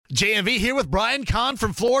JMV here with Brian Kahn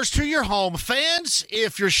from Floors to Your Home. Fans,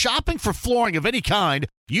 if you're shopping for flooring of any kind,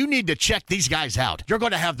 you need to check these guys out. You're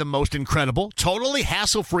going to have the most incredible, totally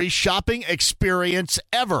hassle-free shopping experience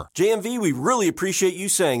ever. JMV, we really appreciate you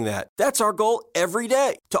saying that. That's our goal every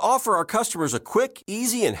day, to offer our customers a quick,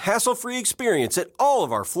 easy, and hassle-free experience at all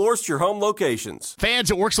of our Floors to Your Home locations.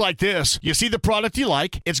 Fans, it works like this. You see the product you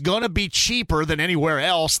like. It's going to be cheaper than anywhere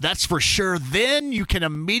else, that's for sure. Then you can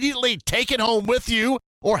immediately take it home with you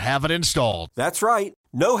or have it installed. That's right.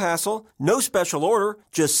 No hassle, no special order.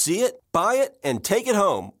 Just see it, buy it, and take it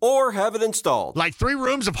home or have it installed. Like 3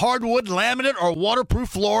 rooms of hardwood, laminate, or waterproof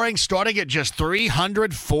flooring starting at just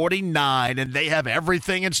 $349, and they have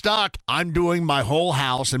everything in stock. I'm doing my whole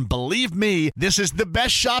house, and believe me, this is the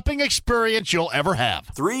best shopping experience you'll ever have.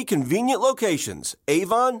 3 convenient locations: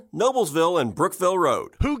 Avon, Noblesville, and Brookville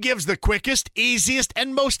Road. Who gives the quickest, easiest,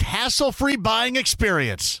 and most hassle-free buying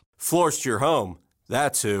experience? Floors to Your Home.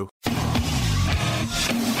 That's who.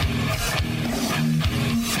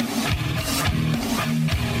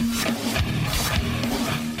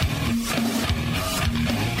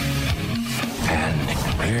 And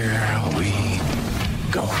here we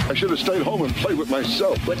go. I should have stayed home and played with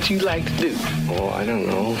myself. What do you like to do? Oh, I don't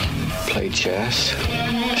know. Play chess,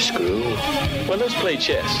 screw. Well, let's play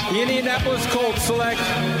chess. The Indianapolis Colts select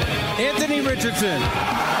Anthony Richardson,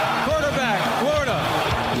 quarterback, Florida.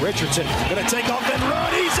 Richardson going to take off and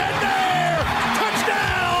run. He's in there!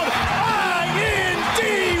 Touchdown!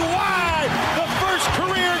 I-N-D-Y! The first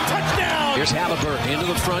career touchdown! Here's Halliburton into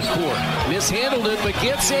the front court. Mishandled it, but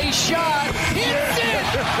gets a shot. Hits it!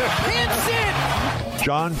 Hits it!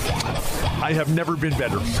 John, I have never been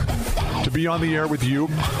better to be on the air with you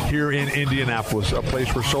here in Indianapolis, a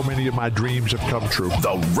place where so many of my dreams have come true.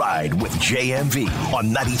 The Ride with JMV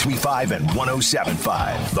on 93.5 and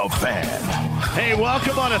 107.5. The Fan. Hey,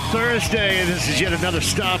 welcome on a Thursday. This is yet another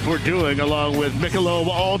stop we're doing along with Michelob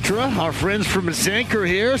Ultra. Our friends from Zinc are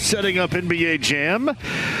here setting up NBA Jam.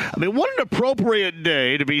 I mean, what an appropriate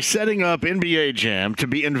day to be setting up NBA Jam, to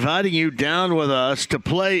be inviting you down with us to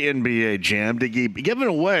play NBA Jam, to be giving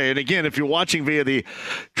away. And again, if you're watching via the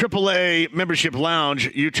AAA Membership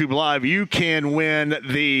Lounge YouTube Live, you can win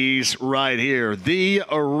these right here. The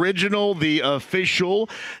original, the official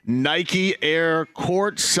Nike Air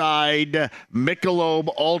courtside Michelob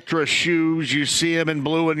Ultra shoes. You see them in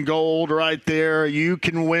blue and gold right there. You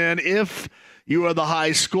can win if you are the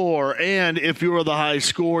high score. And if you are the high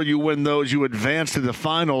score, you win those. You advance to the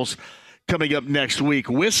finals coming up next week.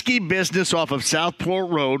 Whiskey Business off of Southport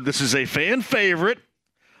Road. This is a fan favorite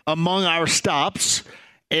among our stops.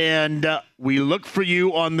 And we look for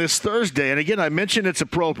you on this Thursday. And again, I mentioned it's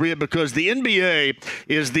appropriate because the NBA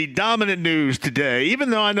is the dominant news today,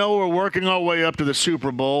 even though I know we're working our way up to the Super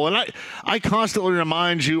Bowl. And I constantly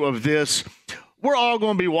remind you of this. We're all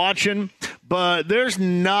going to be watching, but there's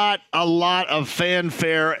not a lot of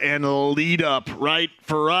fanfare and lead up, right,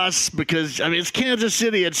 for us because, I mean, it's Kansas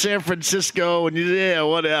City and San Francisco and, yeah,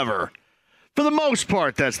 whatever. For the most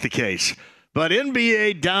part, that's the case. But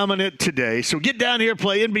NBA dominant today. So get down here,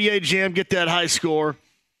 play NBA Jam, get that high score,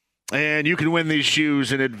 and you can win these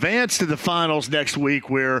shoes and advance to the finals next week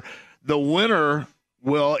where the winner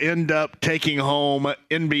will end up taking home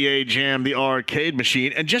NBA Jam, the arcade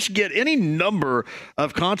machine, and just get any number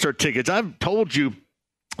of concert tickets. I've told you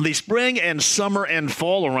the spring and summer and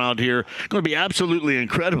fall around here are going to be absolutely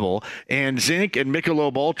incredible. And Zinc and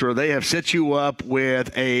Michelob Ultra, they have set you up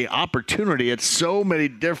with a opportunity at so many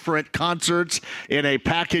different concerts in a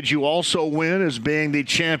package. You also win as being the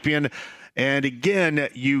champion. And again,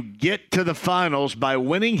 you get to the finals by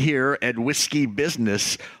winning here at Whiskey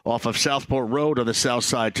Business off of Southport Road on the south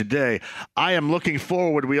side today. I am looking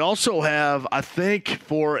forward. We also have, I think,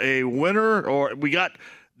 for a winner, or we got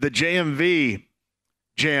the JMV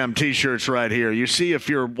Jam T-shirts right here. You see, if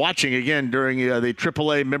you're watching again during the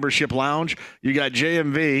AAA Membership Lounge, you got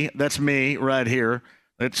JMV. That's me right here.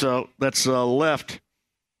 That's left.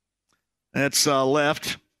 That's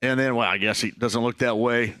left. And then, well, I guess it doesn't look that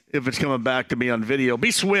way if it's coming back to me on video.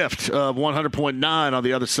 Be Swift of 100.9 on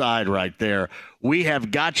the other side right there. We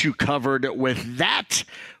have got you covered with that.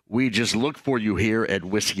 We just look for you here at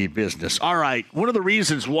Whiskey Business. All right, one of the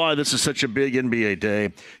reasons why this is such a big NBA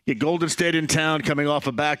day, get Golden State in town coming off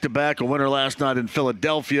a back-to-back, a winner last night in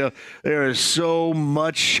Philadelphia. There is so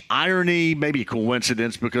much irony, maybe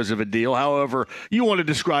coincidence because of a deal. However you want to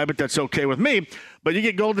describe it, that's okay with me. But you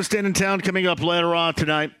get Golden State in town coming up later on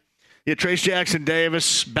tonight. You get Trace Jackson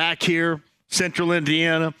Davis back here, Central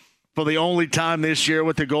Indiana, for the only time this year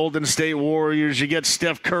with the Golden State Warriors. You get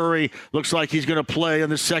Steph Curry. Looks like he's going to play in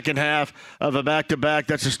the second half of a back-to-back.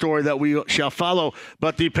 That's a story that we shall follow.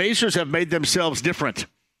 But the Pacers have made themselves different.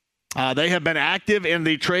 They have been active in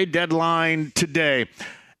the trade deadline today.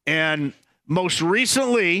 And most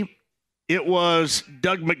recently, it was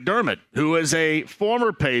Doug McDermott, who is a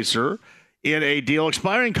former Pacer in a deal,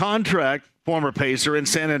 expiring contract, former Pacer in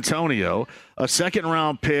San Antonio, a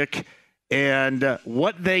second-round pick, and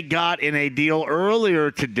what they got in a deal earlier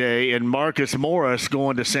today in Marcus Morris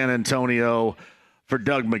going to San Antonio for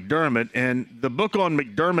Doug McDermott. And the book on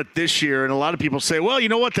McDermott this year, and a lot of people say, well, you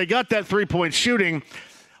know what, they got that three-point shooting.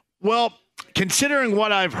 Well, considering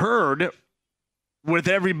what I've heard with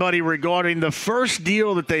everybody regarding the first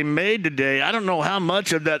deal that they made today, I don't know how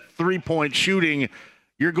much of that three-point shooting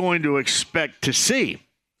you're going to expect to see,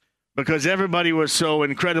 because everybody was so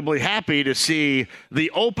incredibly happy to see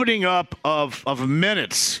the opening up of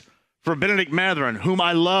minutes for Benedict Mathurin, whom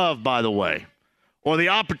I love, by the way, or the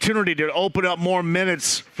opportunity to open up more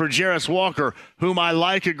minutes for Jarris Walker, whom I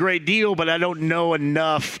like a great deal, but I don't know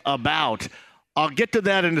enough about. I'll get to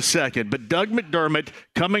that in a second, but Doug McDermott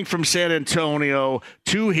coming from San Antonio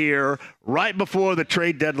to here right before the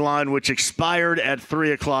trade deadline, which expired at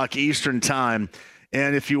 3 o'clock Eastern time.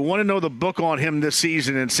 And if you want to know the book on him this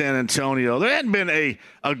season in San Antonio, there hadn't been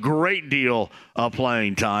a great deal of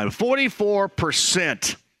playing time.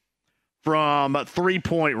 44% from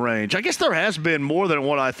three-point range. I guess there has been more than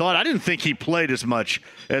what I thought. I didn't think he played as much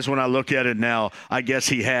as when I look at it now. I guess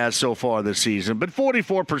he has so far this season. But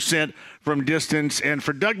 44% from distance. And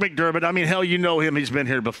for Doug McDermott, I mean, hell, you know him. He's been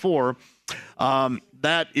here before.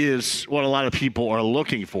 That is what a lot of people are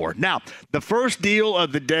looking for. Now, the first deal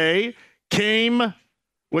of the day came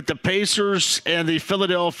with the Pacers and the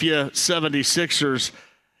Philadelphia 76ers,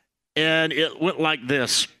 and it went like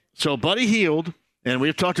this. So Buddy Hield, and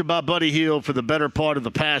we've talked about Buddy Hield for the better part of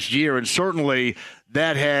the past year, and certainly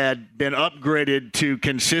that had been upgraded to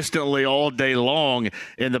consistently all day long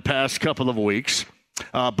in the past couple of weeks.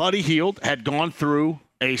 Buddy Hield had gone through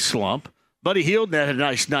a slump. Buddy Hield had a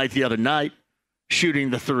nice night the other night,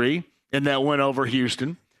 shooting the three, and that went over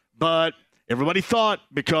Houston. But everybody thought,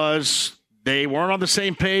 because they weren't on the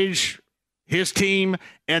same page, his team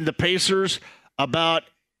and the Pacers, about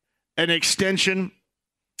an extension,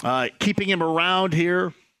 keeping him around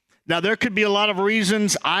here. Now, there could be a lot of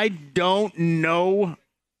reasons. I don't know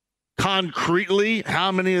concretely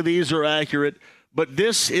how many of these are accurate, but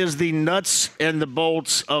this is the nuts and the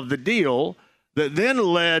bolts of the deal that then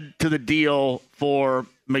led to the deal for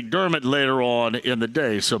McDermott later on in the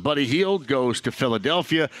day. So Buddy Hield goes to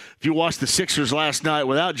Philadelphia. If you watched the Sixers last night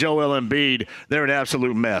without Joel Embiid, they're an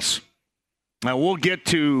absolute mess. Now, we'll get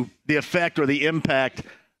to the effect or the impact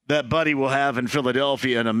that Buddy will have in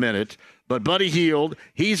Philadelphia in a minute. But Buddy Hield,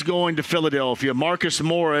 he's going to Philadelphia. Marcus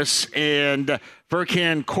Morris and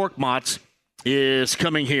Furkan Korkmaz is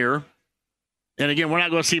coming here. And again, we're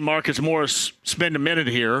not going to see Marcus Morris spend a minute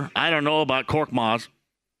here. I don't know about Korkmaz.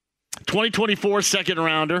 2024 second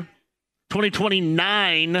rounder,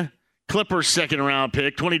 2029 Clippers second round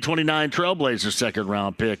pick, 2029 Trailblazers second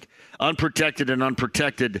round pick, unprotected and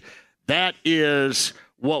unprotected. That is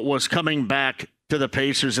what was coming back to the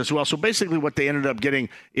Pacers as well. So basically what they ended up getting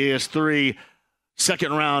is 3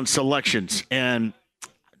 second round selections. And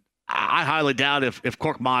I highly doubt if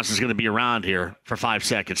Korkmaz is going to be around here for 5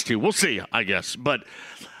 seconds too. We'll see, I guess. But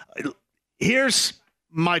here's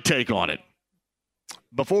my take on it.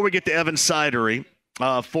 Before we get to Evan Sidery,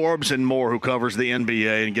 Forbes and more, who covers the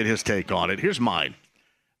NBA, and get his take on it, here's mine.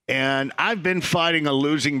 And I've been fighting a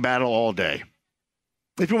losing battle all day.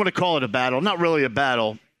 If you want to call it a battle, not really a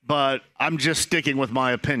battle, but I'm just sticking with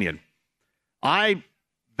my opinion. I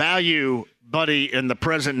value Buddy in the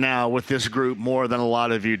present now with this group more than a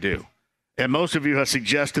lot of you do. And most of you have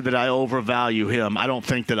suggested that I overvalue him. I don't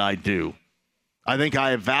think that I do. I think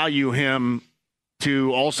I value him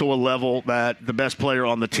to also a level that the best player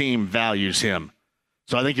on the team values him.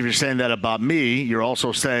 So I think if you're saying that about me, you're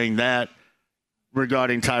also saying that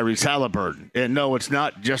regarding Tyrese Halliburton. And no, it's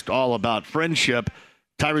not just all about friendship.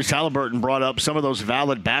 Tyrese Halliburton brought up some of those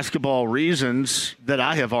valid basketball reasons that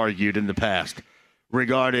I have argued in the past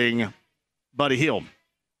regarding Buddy Hield.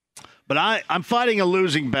 But I'm fighting a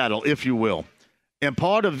losing battle, if you will. And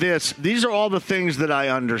part of this, these are all the things that I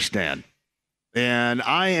understand. And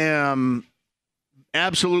I am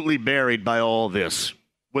absolutely buried by all this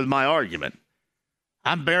with my argument.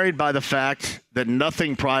 I'm buried by the fact that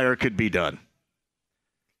nothing prior could be done.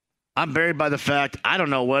 I'm buried by the fact I don't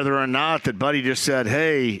know whether or not that Buddy just said,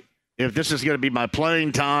 hey, if this is going to be my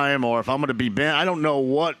playing time or if I'm going to be banned. I don't know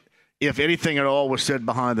what, if anything at all, was said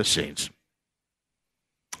behind the scenes.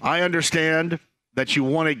 I understand that you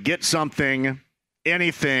want to get something,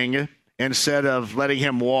 anything, instead of letting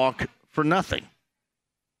him walk for nothing.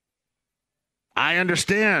 I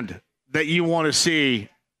understand that you want to see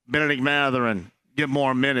Benedict Mathurin get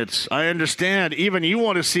more minutes. I understand even you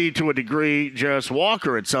want to see, to a degree, Jarris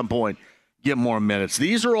Walker at some point get more minutes.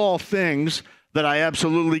 These are all things that I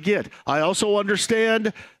absolutely get. I also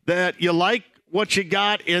understand that you like what you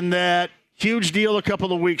got in that huge deal a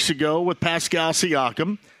couple of weeks ago with Pascal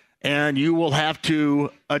Siakam, and you will have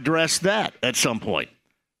to address that at some point.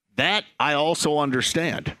 That I also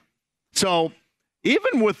understand. So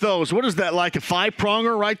even with those, what is that, like a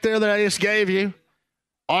five-pronger right there that I just gave you?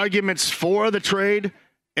 Arguments for the trade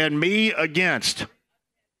and me against.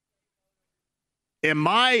 And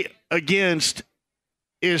my against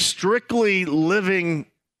is strictly living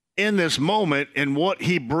in this moment and what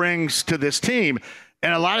he brings to this team.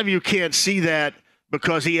 And a lot of you can't see that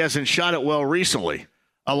because he hasn't shot it well recently.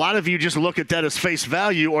 A lot of you just look at that as face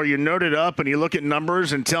value, or you nerd it up and you look at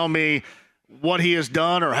numbers and tell me what he has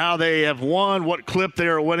done or how they have won, what clip they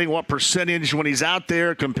are winning, what percentage when he's out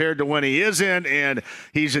there compared to when he isn't, and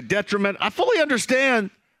he's a detriment. I fully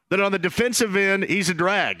understand that on the defensive end, he's a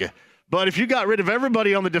drag. But if you got rid of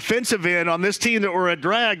everybody on the defensive end on this team that were a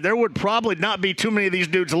drag, there would probably not be too many of these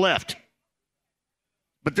dudes left.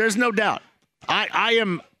 But there's no doubt. I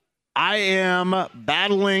am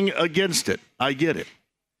battling against it. I get it.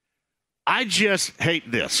 I just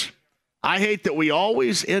hate this. I hate that we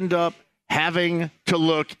always end up having to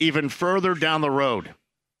look even further down the road.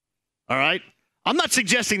 All right? I'm not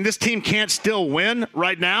suggesting this team can't still win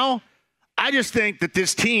right now. I just think that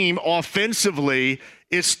this team offensively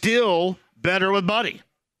is still better with Buddy.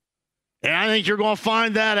 And I think you're going to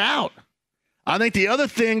find that out. I think the other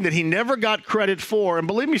thing that he never got credit for, and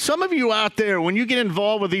believe me, some of you out there, when you get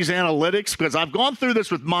involved with these analytics, because I've gone through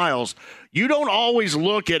this with Miles, you don't always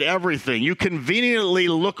look at everything. You conveniently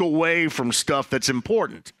look away from stuff that's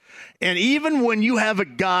important. And even when you have a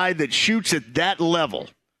guy that shoots at that level,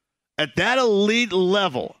 at that elite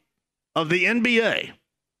level of the NBA,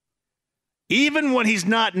 even when he's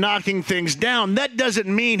not knocking things down, that doesn't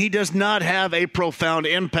mean he does not have a profound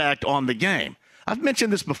impact on the game. I've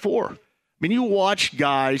mentioned this before. I mean, you watch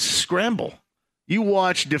guys scramble. You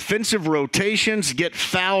watch defensive rotations get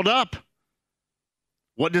fouled up.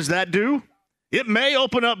 What does that do? It may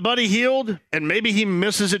open up Buddy Hield, and maybe he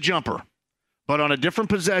misses a jumper. But on a different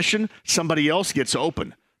possession, somebody else gets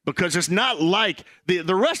open. Because it's not like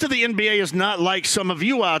the rest of the NBA is not like some of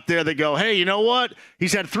you out there that go, hey, you know what?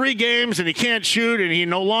 He's had 3 games and he can't shoot and he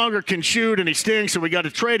no longer can shoot and he stinks and we got to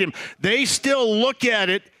trade him. They still look at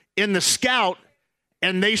it in the scout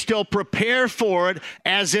and they still prepare for it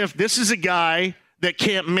as if this is a guy that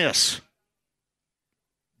can't miss.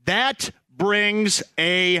 That brings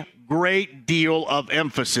a great deal of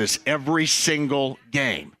emphasis every single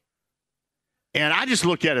game. And I just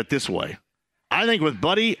look at it this way. I think with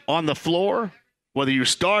Buddy on the floor, whether you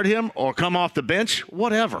start him or come off the bench,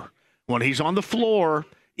 whatever, when he's on the floor,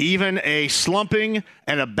 even a slumping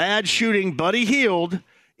and a bad shooting Buddy Hield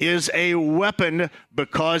is a weapon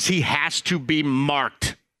because he has to be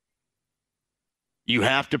marked. You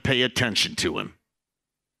have to pay attention to him.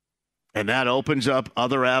 And that opens up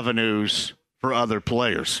other avenues for other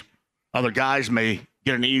players. Other guys may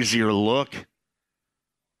get an easier look.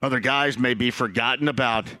 Other guys may be forgotten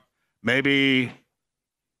about. Maybe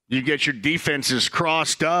you get your defenses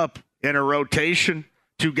crossed up in a rotation.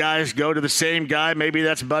 2 guys go to the same guy. Maybe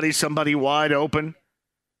that's Buddy, somebody wide open.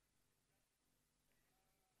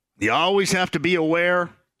 You always have to be aware.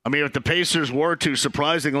 I mean, if the Pacers were to,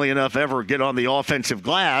 surprisingly enough, ever get on the offensive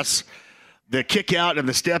glass, the kick out and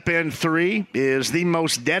the step-in 3 is the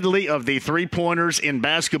most deadly of the three-pointers in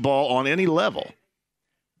basketball on any level.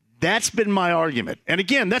 That's been my argument. And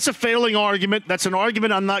again, that's a failing argument. That's an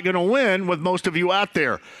argument I'm not going to win with most of you out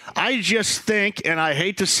there. I just think, and I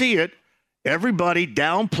hate to see it, everybody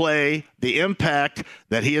downplay the impact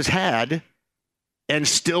that he has had and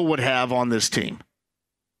still would have on this team.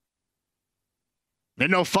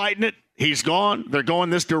 There's no fighting it. He's gone. They're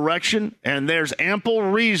going this direction. And there's ample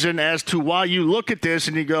reason as to why you look at this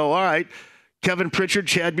and you go, all right, Kevin Pritchard,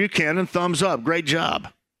 Chad Buchanan, thumbs up. Great job.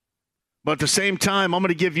 But at the same time, I'm going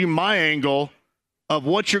to give you my angle of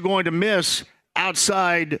what you're going to miss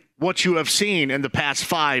outside what you have seen in the past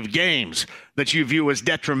 5 games that you view as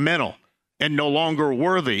detrimental and no longer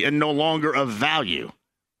worthy and no longer of value.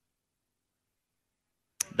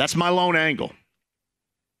 That's my lone angle.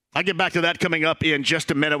 I'll get back to that coming up in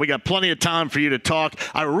just a minute. We got plenty of time for you to talk.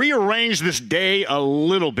 I rearranged this day a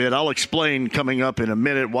little bit. I'll explain coming up in a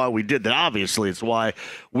minute why we did that. Obviously, it's why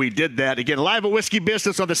we did that. Again, live at Whiskey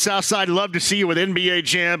Business on the South Side. Love to see you with NBA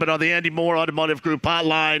Jam, but on the Andy Moore Automotive Group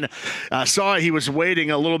hotline. Sorry he was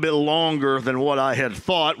waiting a little bit longer than what I had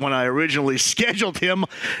thought when I originally scheduled him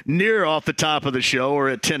near off the top of the show or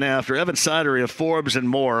at 10 after. Evan Sidery of Forbes and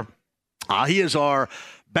More. He is our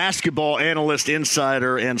basketball analyst,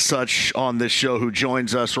 insider, and such on this show who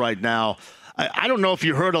joins us right now. I don't know if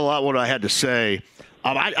you heard a lot what I had to say.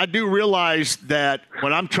 I do realize that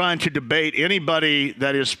when I'm trying to debate anybody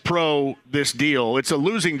that is pro this deal, it's a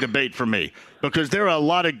losing debate for me because there are a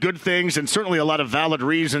lot of good things and certainly a lot of valid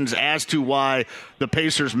reasons as to why the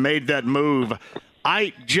Pacers made that move.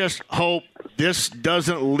 I just hope this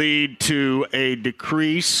doesn't lead to a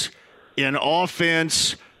decrease in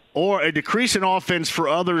offense or a decrease in offense for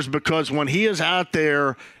others, because when he is out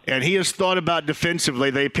there and he has thought about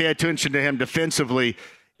defensively, they pay attention to him defensively,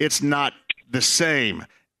 it's not the same.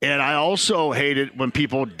 And I also hate it when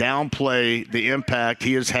people downplay the impact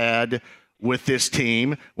he has had with this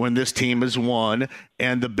team when this team has won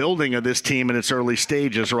and the building of this team in its early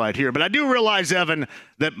stages right here. But I do realize, Evan,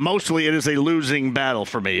 that mostly it is a losing battle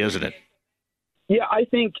for me, isn't it? Yeah, I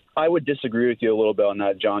think I would disagree with you a little bit on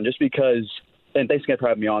that, John, just because – and thanks again for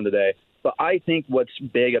having me on today. But I think what's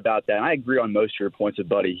big about that, and I agree on most of your points with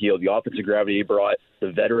Buddy Hield, the offensive gravity he brought, the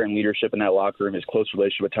veteran leadership in that locker room, his close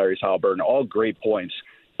relationship with Tyrese Halliburton, all great points.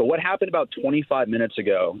 But what happened about 25 minutes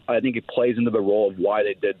ago, I think it plays into the role of why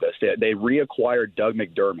they did this. They reacquired Doug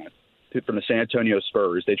McDermott from the San Antonio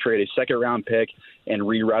Spurs. They traded a second-round pick and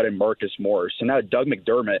rerouted Marcus Morris. So now Doug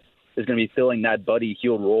McDermott is going to be filling that Buddy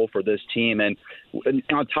Hield role for this team. And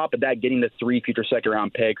on top of that, getting the 3 future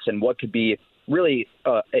second-round picks and what could be really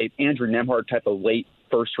a Andrew Nembhard type of late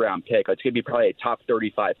first-round pick. It's going to be probably a top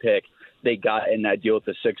 35 pick they got in that deal with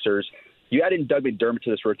the Sixers. You add in Doug McDermott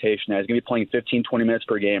to this rotation. He's going to be playing 15, 20 minutes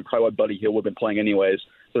per game, probably what Buddy Hield would have been playing anyways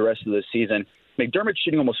the rest of the season. McDermott's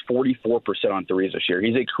shooting almost 44% on threes this year.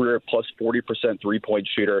 He's a career plus 40% three-point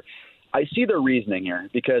shooter. I see their reasoning here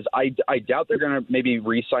because I doubt they're going to maybe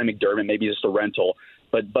re-sign McDermott, maybe just a rental.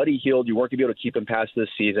 But Buddy Hield, you weren't going to be able to keep him past this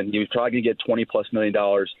season. He was probably going to get $20+ million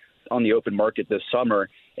on the open market this summer,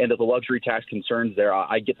 and that the luxury tax concerns there,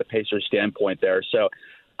 I get the Pacers' standpoint there. So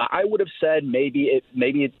I would have said maybe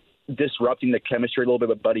it's disrupting the chemistry a little bit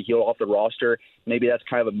with Buddy Hield off the roster. Maybe that's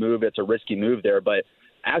kind of a move. It's a risky move there. But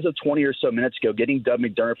as of 20 or so minutes ago, getting Doug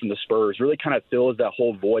McDermott from the Spurs really kind of fills that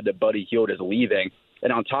whole void that Buddy Hield is leaving.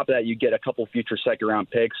 And on top of that, you get a couple future second-round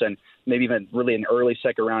picks and maybe even really an early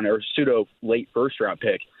second-round or pseudo-late first-round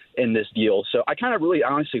pick in this deal. So I kind of really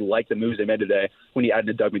honestly like the moves they made today when you added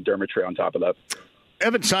the Doug McDermott trade on top of that.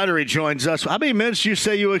 Evan Sidery joins us. How many minutes do you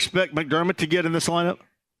say you expect McDermott to get in this lineup?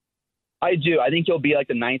 I do. I think he'll be like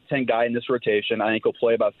the 9th, 10th guy in this rotation. I think he'll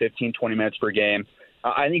play about 15, 20 minutes per game.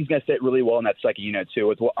 I think he's going to fit really well in that second unit, too.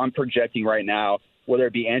 With what I'm projecting right now, whether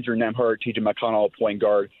it be Andrew Nembhard, TJ McConnell at point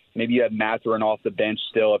guard, maybe you have Mathurin off the bench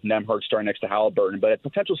still if Nembhard's starting next to Halliburton. But a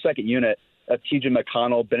potential second unit of TJ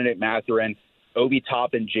McConnell, Benedict Mathurin, Obi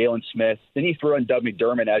Toppin, Jalen Smith. Then you throw in Doug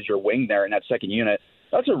McDermott as your wing there in that second unit.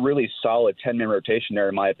 That's a really solid 10-man rotation there,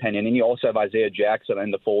 in my opinion. And you also have Isaiah Jackson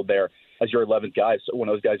in the fold there as your 11th guy. So when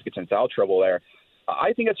those guys gets in foul trouble there,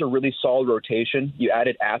 I think that's a really solid rotation. You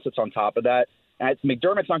added assets on top of that. And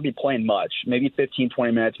McDermott's not going to be playing much, maybe 15,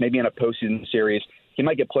 20 minutes, maybe in a postseason series. He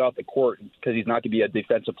might get put off the court because he's not going to be a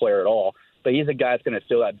defensive player at all. But he's a guy that's going to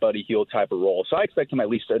fill that Buddy Hield type of role. So I expect him at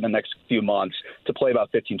least in the next few months to play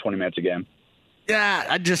about 15, 20 minutes a game. Yeah,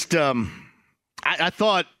 I just I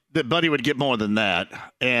thought that Buddy would get more than that.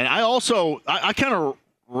 And I also I kind of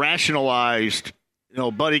rationalized,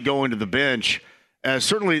 Buddy going to the bench as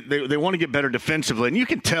certainly they want to get better defensively. And you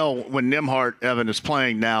can tell when Nembhard, Evan, is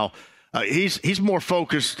playing now, he's more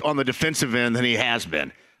focused on the defensive end than he has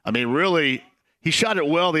been. I mean, really, he shot it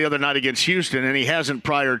well the other night against Houston, and he hasn't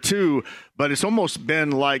prior to, but it's almost been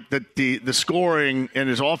like the scoring in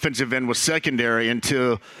his offensive end was secondary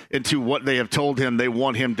into what they have told him they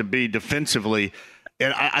want him to be defensively.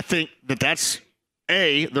 And I think that's,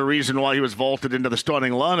 A, the reason why he was vaulted into the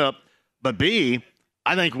starting lineup, but B,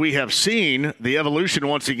 I think we have seen the evolution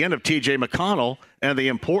once again of TJ McConnell and the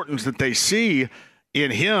importance that they see in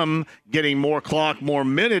him getting more clock, more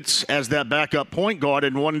minutes as that backup point guard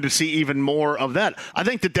and wanting to see even more of that. I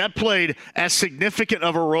think that played as significant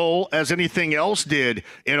of a role as anything else did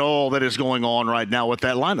in all that is going on right now with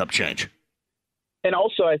that lineup change. And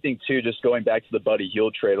also, I think, too, just going back to the Buddy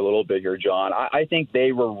Hield trade a little bit here, John, I think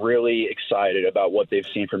they were really excited about what they've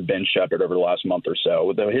seen from Ben Shepherd over the last month or so.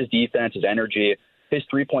 With his defense, his energy, His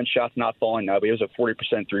three-point shot's not falling now, but he was a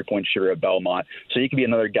 40% three-point shooter at Belmont. So he could be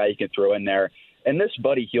another guy you can throw in there. And this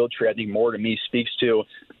Buddy Hield trade, I think more to me speaks to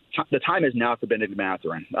the time is now for Benedict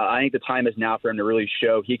Mathurin. I think the time is now for him to really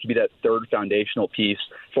show he could be that fourth foundational piece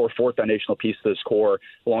to this core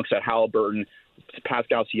alongside Halliburton,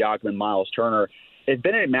 Pascal Siakam, and Miles Turner. If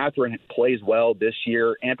Benedict Mathurin plays well this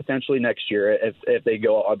year and potentially next year, if they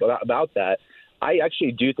go about that, I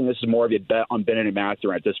actually do think this is more of a bet on Benedict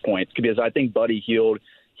Mathurin at this point, because I think Buddy Hield,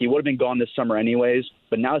 he would have been gone this summer anyways,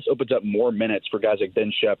 but now this opens up more minutes for guys like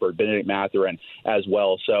Ben Shepherd, Benedict Mathurin as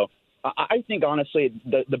well. So I think, honestly,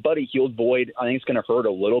 the Buddy Hield void, I think it's going to hurt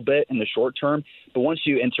a little bit in the short term. But once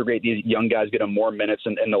you integrate these young guys, get them more minutes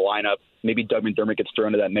in the lineup, maybe Doug McDermott gets thrown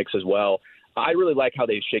into that mix as well. I really like how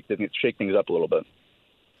they shake things up a little bit.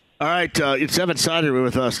 All right, it's Evan Sider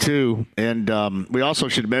with us, too. And we also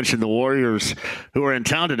should mention the Warriors, who are in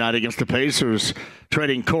town tonight against the Pacers,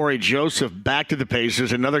 trading Corey Joseph back to the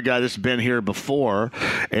Pacers, another guy that's been here before.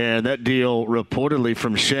 And that deal, reportedly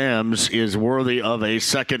from Shams, is worthy of a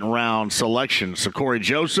second-round selection. So Corey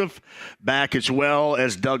Joseph back, as well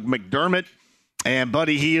as Doug McDermott and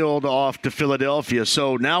Buddy Hield off to Philadelphia.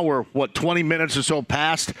 So now we're, 20 minutes or so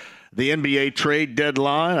past the NBA trade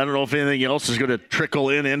deadline. I don't know if anything else is going to trickle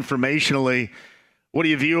in informationally. What do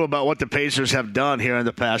you view about what the Pacers have done here in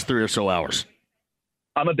the past 3 or so hours?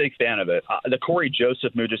 I'm a big fan of it. The Corey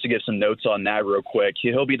Joseph move, just to give some notes on that real quick,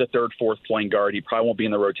 he'll be the third, fourth point guard. He probably won't be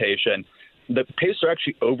in the rotation. The Pacers are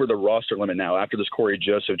actually over the roster limit now after this Corey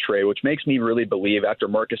Joseph trade, which makes me really believe after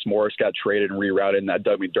Marcus Morris got traded and rerouted in that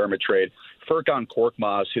Doug McDermott trade, Furkan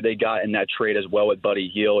Korkmaz, who they got in that trade as well with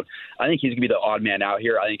Buddy Hield, I think he's going to be the odd man out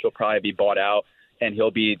here. I think he'll probably be bought out, and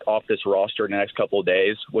he'll be off this roster in the next couple of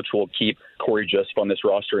days, which will keep Corey Joseph on this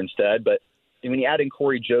roster instead. But when you add in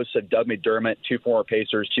Corey Joseph, Doug McDermott, two former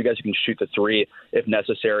Pacers, two guys who can shoot the three if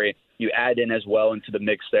necessary, you add in as well into the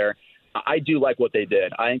mix there. I do like what they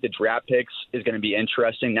did. I think the draft picks is going to be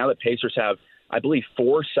interesting. Now the Pacers have, I believe,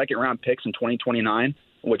 4 second-round picks in 2029,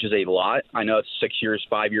 which is a lot. I know it's 6 years,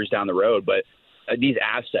 5 years down the road, but these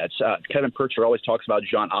assets, Kevin Pritchard always talks about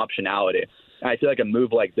John optionality. And I feel like a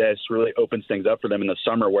move like this really opens things up for them in the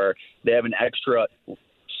summer where they have an extra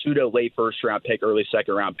pseudo late first-round pick, early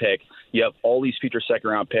second-round pick. You have all these future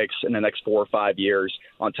second-round picks in the next 4 or 5 years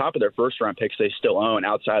on top of their first-round picks they still own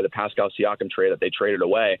outside of the Pascal Siakam trade that they traded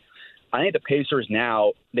away. I think the Pacers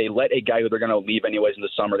now, they let a guy who they're going to leave anyways in the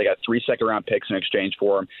summer. They got 3 second-round picks in exchange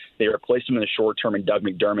for him. They replaced him in the short term in Doug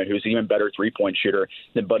McDermott, who's an even better three-point shooter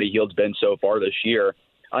than Buddy Hield's been so far this year.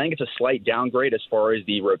 I think it's a slight downgrade as far as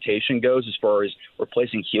the rotation goes, as far as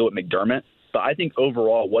replacing Hield with McDermott. But I think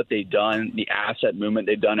overall what they've done, the asset movement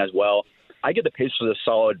they've done as well, I give the Pacers a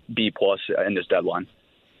solid B+ in this deadline.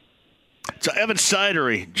 So Evan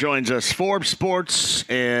Sidery joins us, Forbes Sports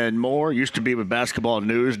and more. Used to be with Basketball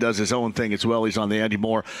News, does his own thing as well. He's on the Andy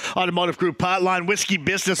Moore Automotive Group hotline. Whiskey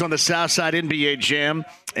Business on the South Side, NBA Jam,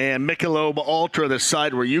 and Michelob Ultra, the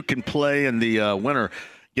side where you can play, and the winner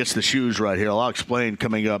gets the shoes right here. I'll explain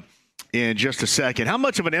coming up in just a second. How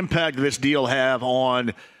much of an impact did this deal have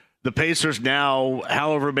on the Pacers now,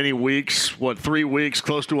 however many weeks, 3 weeks,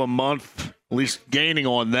 close to a month, at least gaining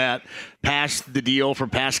on that, past the deal for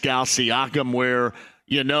Pascal Siakam, where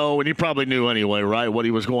you know, and you probably knew anyway, right, what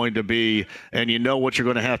he was going to be, and you know what you're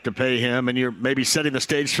going to have to pay him, and you're maybe setting the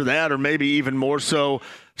stage for that, or maybe even more so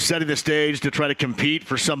setting the stage to try to compete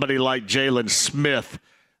for somebody like Jalen Smith.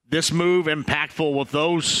 This move impactful with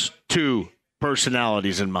those two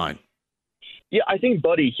personalities in mind? Yeah, I think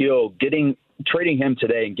Buddy Hield trading him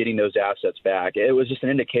today and getting those assets back, it was just an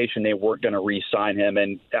indication they weren't going to re-sign him.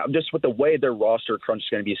 And just with the way their roster crunch is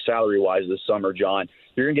going to be salary-wise this summer, John,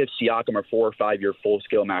 you're going to give Siakam a 4 or 5 year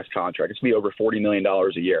full-scale max contract. It's going to be over $40 million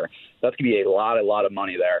a year. That's going to be a lot of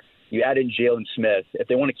money there. You add in Jalen Smith. If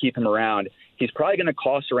they want to keep him around, he's probably going to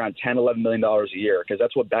cost around $10, $11 million a year, because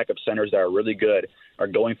that's what backup centers that are really good are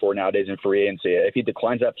going for nowadays in free agency. If he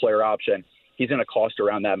declines that player option, he's going to cost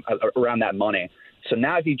around that money. So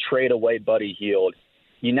now if you trade away Buddy Hield,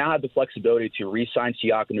 you now have the flexibility to re-sign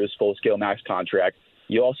Siakam to his full-scale max contract.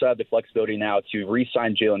 You also have the flexibility now to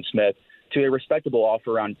re-sign Jalen Smith to a respectable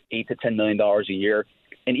offer around $8 to $10 million a year.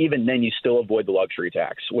 And even then, you still avoid the luxury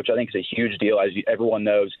tax, which I think is a huge deal. As everyone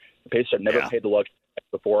knows, the Pacers have never paid the luxury tax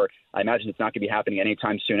before. I imagine it's not going to be happening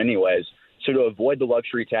anytime soon anyways. So to avoid the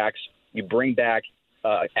luxury tax, you bring back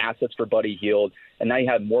assets for Buddy Hield, and now you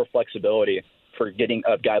have more flexibility for getting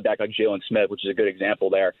a guy back like Jalen Smith, which is a good example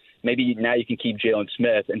there. Maybe now you can keep Jalen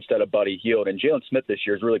Smith instead of Buddy Hield. And Jalen Smith this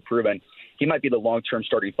year has really proven he might be the long-term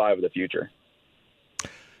starting five of the future.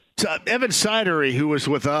 So Evan Sidery, who was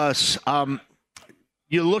with us,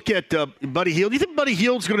 you look at Buddy Hield. Do you think Buddy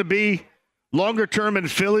Hield's going to be longer term in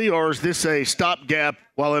Philly, or is this a stopgap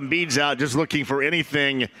while Embiid's out, just looking for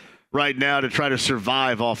anything right now to try to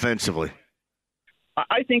survive offensively?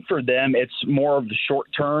 I think for them, it's more of the short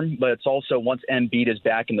term, but it's also once Embiid is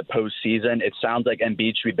back in the postseason, it sounds like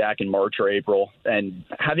Embiid should be back in March or April. And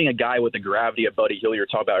having a guy with the gravity of Buddy Hield you were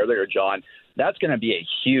talking about earlier, John, that's going to be a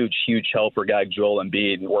huge, huge help for a guy like Joel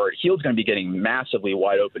Embiid, where Hield's going to be getting massively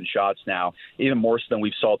wide open shots now, even more so than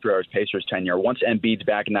we've saw throughout his Pacers tenure. Once Embiid's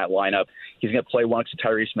back in that lineup, he's going to play once to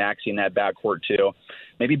Tyrese Maxey in that backcourt too.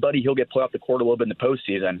 Maybe Buddy Hield get play off the court a little bit in the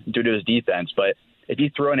postseason due to his defense, but if you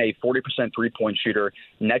throw in a 40% three-point shooter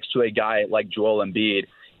next to a guy like Joel Embiid,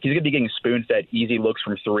 he's going to be getting spoon-fed easy looks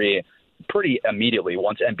from three pretty immediately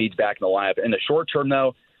once Embiid's back in the lineup. In the short term,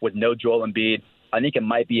 though, with no Joel Embiid, I think it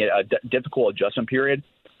might be a difficult adjustment period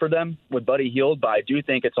for them with Buddy Hield, but I do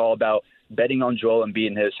think it's all about betting on Joel Embiid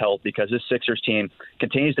and his health because this Sixers team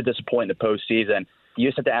continues to disappoint in the postseason. You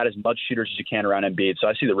just have to add as much shooters as you can around Embiid, so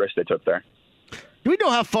I see the risk they took there. Do we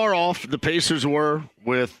know how far off the Pacers were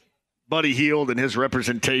with Buddy Hield and his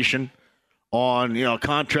representation on,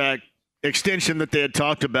 contract extension that they had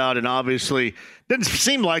talked about, and obviously didn't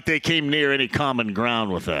seem like they came near any common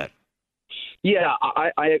ground with that? Yeah,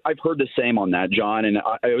 I've heard the same on that, John, and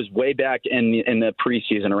it was way back in the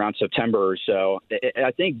preseason around September or so.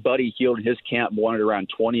 I think Buddy Hield and his camp wanted around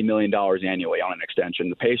 $20 million annually on an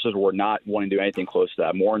extension. The Pacers were not wanting to do anything close to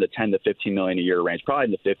that, more in the $10 to $15 million a year range, probably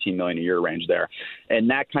in the $15 million a year range there. And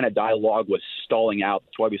that kind of dialogue was stalling out.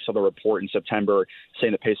 That's why we saw the report in September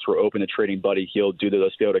saying the Pacers were open to trading Buddy Hield due to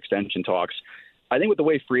those failed extension talks. I think with the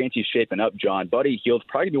way free agency is shaping up, John, Buddy Hield's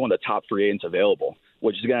probably going to be one of the top free agents available,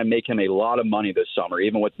 which is going to make him a lot of money this summer,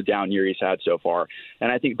 even with the down year he's had so far.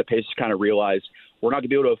 And I think the Pacers kind of realized we're not going to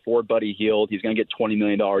be able to afford Buddy Hield. He's going to get $20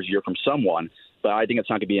 million a year from someone, but I think it's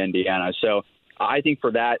not going to be Indiana. So I think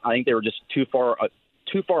for that, I think they were just too far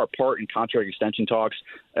apart in contract extension talks,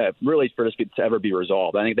 really for this to ever be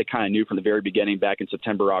resolved. I think they kind of knew from the very beginning back in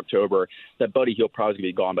September, October, that Buddy Hield probably going to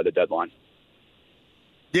be gone by the deadline.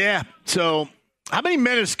 Yeah, so how many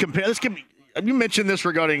minutes you mentioned this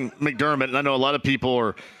regarding McDermott, and I know a lot of people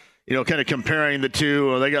are, kind of comparing the two.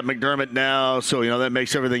 Or they got McDermott now, so that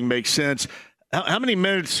makes everything make sense. How many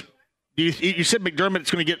minutes? You said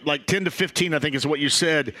McDermott's going to get like 10 to 15, I think is what you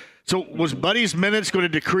said. So was Buddy's minutes going to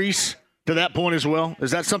decrease to that point as well?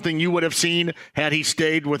 Is that something you would have seen had he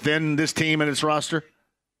stayed within this team and its roster?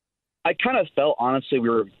 I kind of felt, honestly, we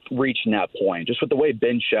were reaching that point. Just with the way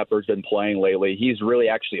Ben Shepherd's been playing lately, he's really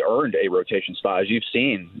actually earned a rotation spot. As you've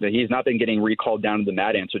seen, that he's not been getting recalled down to the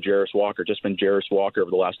Mad Ants with Jarris Walker, just been Jarris Walker over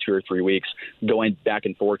the last 2 or 3 weeks, going back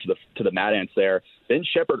and forth to the Mad Ants there. Ben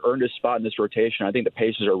Shepherd earned his spot in this rotation. I think the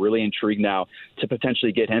Pacers are really intrigued now to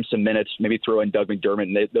potentially get him some minutes, maybe throw in Doug McDermott,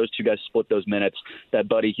 and those two guys split those minutes that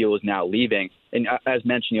Buddy Hield is now leaving. And as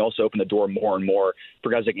mentioned, he also opened the door more and more for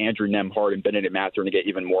guys like Andrew Nembhard and Benedict Mathurin to get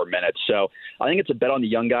even more minutes. So I think it's a bet on the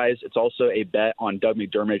young guys. It's also a bet on Doug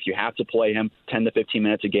McDermott. If you have to play him 10 to 15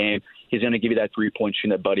 minutes a game, he's going to give you that three-point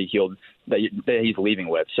shooting that Buddy Hield that he's leaving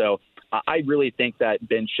with. So I really think that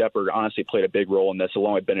Ben Shepherd honestly played a big role in this,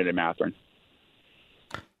 along with Benedict Mathurin.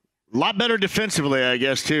 A lot better defensively, I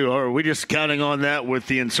guess, too. Or are we just counting on that with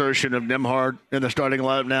the insertion of Nembhard in the starting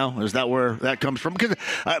lineup now? Is that where that comes from? Because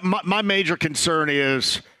my major concern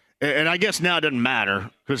is, and I guess now it doesn't matter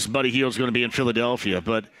because Buddy Hield's going to be in Philadelphia,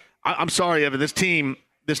 but I'm sorry, Evan, this team,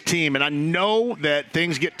 and I know that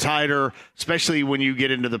things get tighter, especially when you get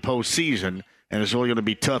into the postseason, and it's really going to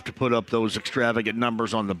be tough to put up those extravagant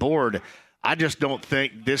numbers on the board. I just don't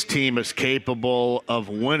think this team is capable of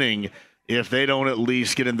winning if they don't at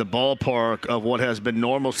least get in the ballpark of what has been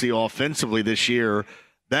normalcy offensively this year.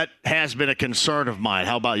 That has been a concern of mine.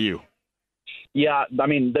 How about you? Yeah, I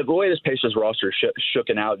mean, the way this Pacers roster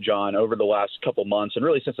shooken out, John, over the last couple months, and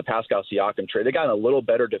really since the Pascal Siakam trade, they've gotten a little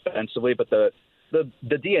better defensively, but the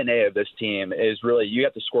DNA of this team is really you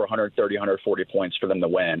have to score 130, 140 points for them to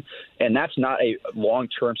win. And that's not a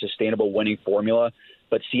long-term sustainable winning formula.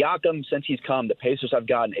 But Siakam, since he's come, the Pacers have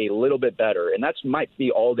gotten a little bit better, and that might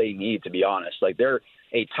be all they need, to be honest. Like, they're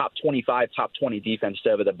a top 25, top 20 defense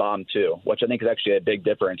instead of at the bottom two, which I think is actually a big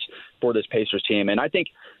difference for this Pacers team. And I think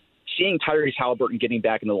seeing Tyrese Halliburton getting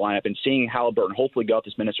back in the lineup and seeing Halliburton hopefully go out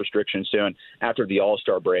this minutes restriction soon after the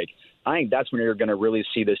All-Star break, I think that's when you're going to really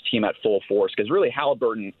see this team at full force, because really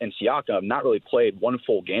Halliburton and Siakam have not really played one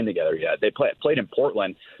full game together yet. They played in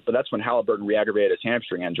Portland, but that's when Halliburton re-aggravated his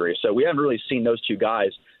hamstring injury. So we haven't really seen those two guys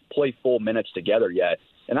play full minutes together yet.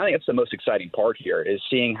 And I think that's the most exciting part here, is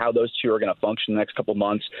seeing how those two are going to function the next couple of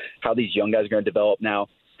months, how these young guys are going to develop now,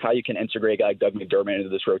 how you can integrate a guy like Doug McDermott into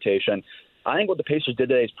this rotation. I think what the Pacers did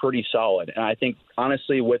today is pretty solid. And I think,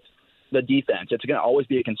 honestly, with the defense. It's going to always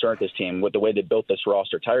be a concern with this team with the way they built this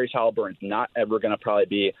roster. Tyrese Halliburton's not ever going to probably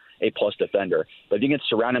be a plus defender. But if you can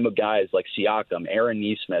surround him with guys like Siakam, Aaron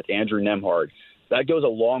Nesmith, Andrew Nembhard, that goes a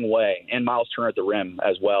long way, and Miles Turner at the rim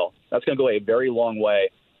as well. That's going to go a very long way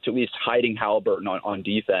to at least hiding Halliburton on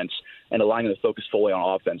defense and allowing them to focus fully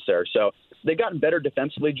on offense there. So they've gotten better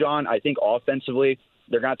defensively, John. I think offensively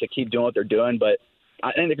they're going to have to keep doing what they're doing, but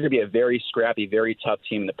I think they're going to be a very scrappy, very tough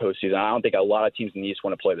team in the postseason. I don't think a lot of teams in the East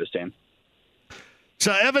want to play this team.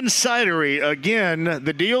 So Evan Sidery, again,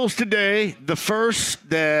 the deals today, the first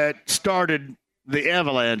that started the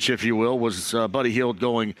avalanche, if you will, was Buddy Hield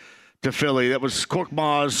going to Philly. That was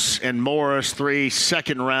Korkmaz and Morris, 3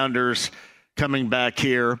 second-rounders coming back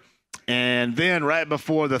here. And then right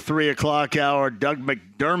before the 3 o'clock hour, Doug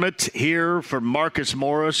McDermott here for Marcus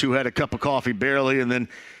Morris, who had a cup of coffee barely, and then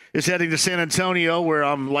is heading to San Antonio, where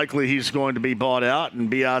I'm likely he's going to be bought out and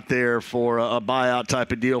be out there for a buyout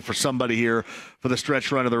type of deal for somebody here for the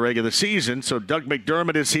stretch run of the regular season. So Doug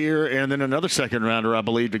McDermott is here, and then another second-rounder, I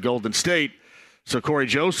believe, to Golden State. So Corey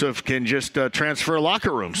Joseph can just transfer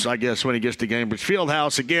locker rooms, I guess, when he gets to Gainbridge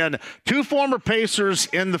Fieldhouse. Again, 2 former Pacers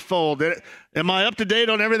in the fold. Am I up to date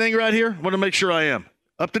on everything right here? Want to make sure I am.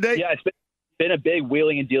 Up to date? Yeah, it's been a big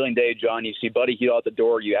wheeling and dealing day, John. You see Buddy Hield out the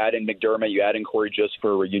door. You add in McDermott. You add in Corey Joseph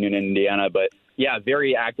for a reunion in Indiana. But, yeah,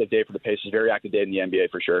 very active day for the Pacers. Very active day in the NBA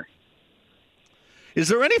for sure. Is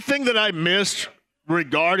there anything that I missed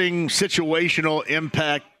regarding situational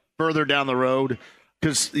impact further down the road?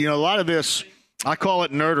 Because, a lot of this – I call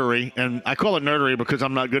it nerdery, and I call it nerdery because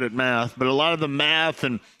I'm not good at math, but a lot of the math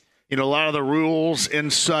and, a lot of the rules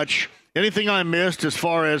and such, anything I missed as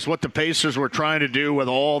far as what the Pacers were trying to do with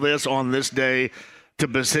all this on this day to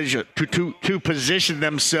position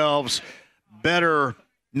themselves better,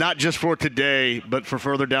 not just for today, but for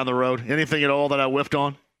further down the road? Anything at all that I whiffed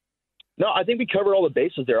on? No, I think we covered all the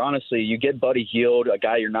bases there, honestly. You get Buddy Hield, a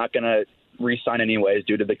guy you're not going to re-sign anyways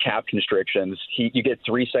due to the cap constrictions. You get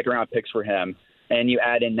 3 second-round picks for him. And you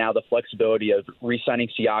add in now the flexibility of re-signing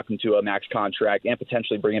Siakam to a max contract and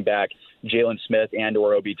potentially bringing back Jalen Smith and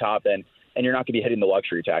or Obi Toppin, and you're not going to be hitting the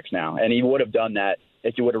luxury tax now. And he would have done that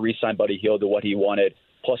if you would have re-signed Buddy Hield to what he wanted,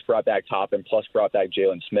 plus brought back Toppin, plus brought back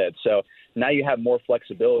Jalen Smith. So now you have more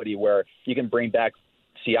flexibility where you can bring back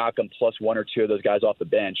Siakam plus 1 or 2 of those guys off the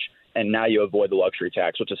bench, and now you avoid the luxury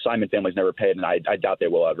tax, which the Simon family's never paid, and I doubt they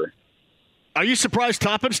will ever. Are you surprised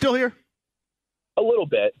Toppin's still here? A little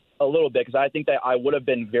bit, because I think that I would have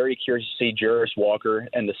been very curious to see Jarris Walker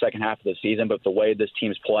in the second half of the season, but the way this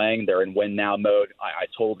team's playing, they're in win-now mode. I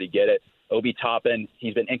totally get it. Obi Toppin,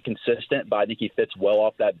 he's been inconsistent, but I think he fits well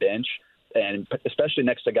off that bench, and especially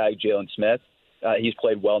next to a guy like Jalen Smith. He's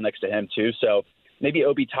played well next to him, too. So maybe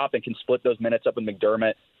Obi Toppin can split those minutes up with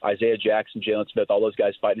McDermott, Isaiah Jackson, Jalen Smith, all those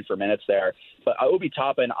guys fighting for minutes there. But Obi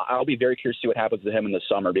Toppin, I'll be very curious to see what happens to him in the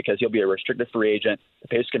summer because he'll be a restricted free agent. The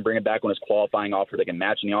Pacers can bring him back on his qualifying offer. They can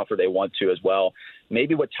match any offer they want to as well.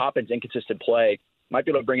 Maybe with Toppin's inconsistent play, might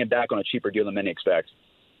be able to bring him back on a cheaper deal than many expect.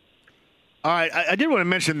 All right, I did want to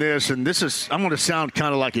mention this, and I'm going to sound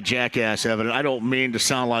kind of like a jackass, Evan. I don't mean to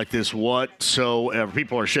sound like this whatsoever.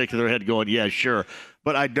 People are shaking their head going, yeah, sure.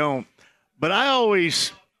 But I don't. But I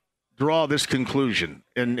always draw this conclusion,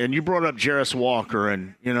 and you brought up Jarris Walker,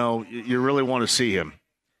 and, you really want to see him.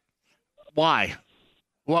 Why?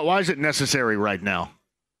 Why is it necessary right now?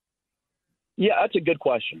 Yeah, that's a good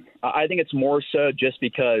question. I think it's more so just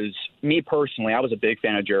because me personally, I was a big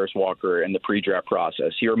fan of Jarris Walker in the pre-draft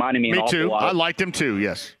process. He reminded me an awful lot. I liked him too,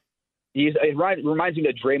 yes. It reminds me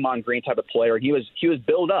of a Draymond Green type of player. He was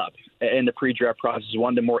built up in the pre-draft process,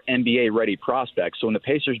 one of the more NBA-ready prospects. So when the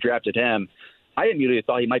Pacers drafted him, I immediately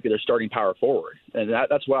thought he might be their starting power forward. And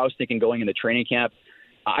that's what I was thinking going into training camp.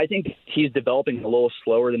 I think he's developing a little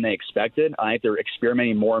slower than they expected. I think they're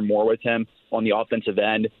experimenting more and more with him on the offensive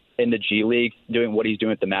end in the G League, doing what he's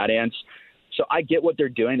doing at the Mad Ants. So I get what they're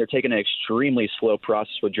doing. They're taking an extremely slow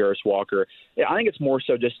process with Jarris Walker. Yeah, I think it's more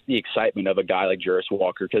so just the excitement of a guy like Jarris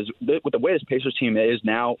Walker because with the way this Pacers team is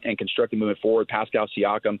now and constructed moving forward, Pascal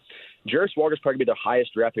Siakam, Jarris Walker's probably going to be the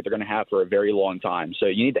highest draft pick they're going to have for a very long time. So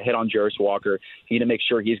you need to hit on Jarris Walker. You need to make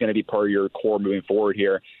sure he's going to be part of your core moving forward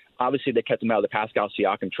here. Obviously, they kept him out of the Pascal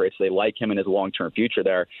Siakam trade, so they like him in his long-term future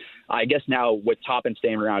there. I guess now with Toppin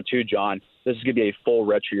staying around too, John, this is going to be a full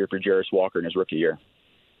retro year for Jarris Walker in his rookie year.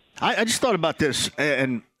 I just thought about this,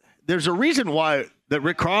 and there's a reason why that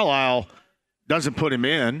Rick Carlisle doesn't put him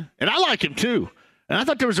in, and I like him too. And I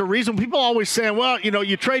thought there was a reason. People always saying, well,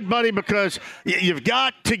 you trade Buddy because you've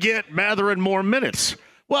got to get Mathurin more minutes.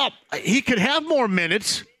 Well, he could have more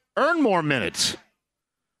minutes, earn more minutes.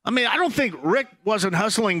 I mean, I don't think Rick wasn't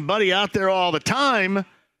hustling Buddy out there all the time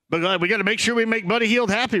But we got to make sure we make Buddy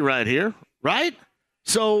Hield happy right here, right?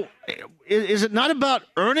 So is it not about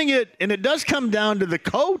earning it? And it does come down to the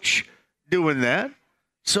coach doing that.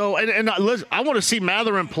 So, listen, I want to see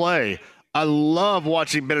Mathurin play. I love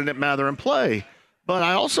watching Benedict Mathurin play. But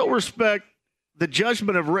I also respect the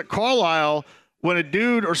judgment of Rick Carlisle when a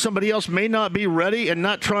dude or somebody else may not be ready and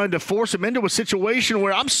not trying to force him into a situation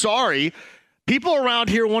where, I'm sorry, people around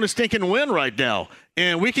here want to stink and win right now.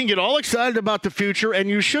 And we can get all excited about the future, and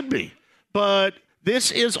you should be. But this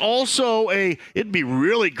is also it'd be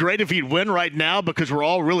really great if he'd win right now because we're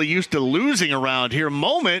all really used to losing around here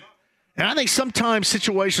moment. And I think sometimes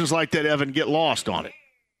situations like that, Evan, get lost on it.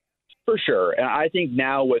 For sure. And I think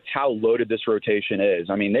now with how loaded this rotation is,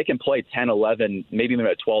 I mean, they can play 10, 11, maybe even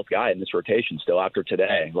a 12th guy in this rotation still after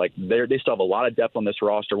today. Like, they still have a lot of depth on this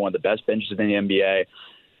roster, one of the best benches in the NBA.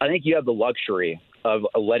 I think you have the luxury of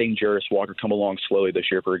letting Jarris Walker come along slowly this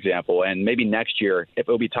year, for example, and maybe next year, if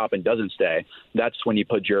Obi Toppin doesn't stay, that's when you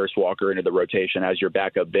put Jarris Walker into the rotation as your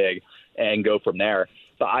backup big and go from there.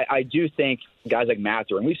 But I do think guys like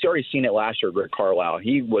Mathurin, we've already seen it last year with Rick Carlisle.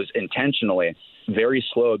 He was intentionally very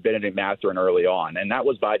slow at Benedict Mathurin early on, and that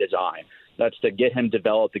was by design. That's to get him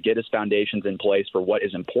developed, to get his foundations in place for what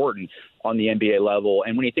is important on the NBA level.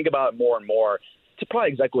 And when you think about it more and more, it's probably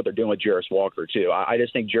exactly what they're doing with Jarris Walker, too. I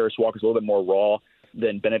just think Jarris Walker's a little bit more raw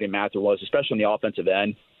than Benedict Mathurin was, especially on the offensive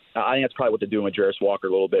end. I think that's probably what they're doing with Jarris Walker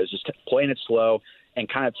a little bit, is just playing it slow and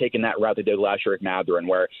kind of taking that route they did last year with Mathurin,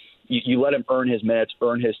 where you let him earn his minutes,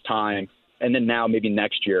 earn his time, and then now maybe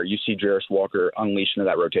next year you see Jarris Walker unleashed into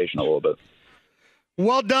that rotation a little bit.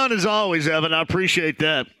 Well done as always, Evan. I appreciate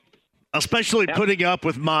that. Especially putting up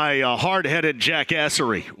with my hard-headed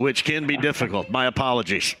jackassery, which can be difficult. My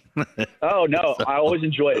apologies. Oh, no. I always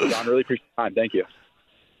enjoy it, John. Really appreciate the time. Thank you.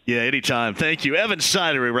 Yeah, anytime. Thank you. Evan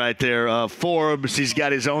Sidery right there. Forbes, he's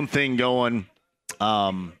got his own thing going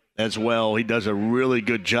as well. He does a really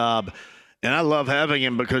good job. And I love having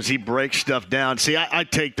him because he breaks stuff down. See, I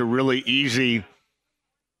take the really easy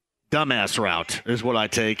dumbass route is what I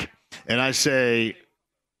take. And I say,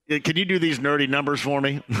 can you do these nerdy numbers for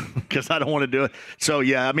me? Because I don't want to do it. So,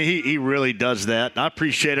 yeah, I mean, he really does that. I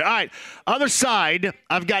appreciate it. All right, other side,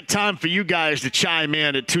 I've got time for you guys to chime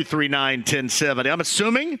in at 239-1070. I'm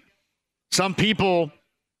assuming some people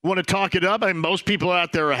want to talk it up. I mean, most people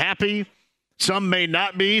out there are happy. Some may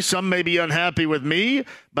not be. Some may be unhappy with me.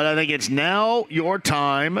 But I think it's now your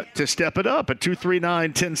time to step it up at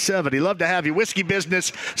 239-1070. Love to have you. Whiskey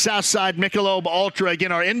Business, Southside Michelob Ultra.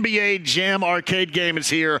 Again, our NBA Jam arcade game is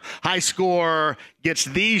here. High score gets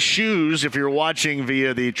these shoes if you're watching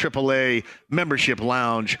via the AAA Membership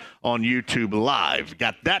Lounge on YouTube Live.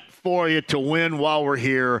 Got that for you to win while we're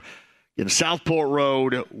here in Southport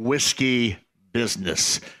Road, Whiskey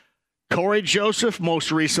Business. Corey Joseph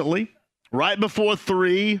most recently. Right before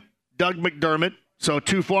 3, Doug McDermott. So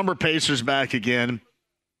 2 former Pacers back again.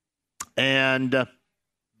 And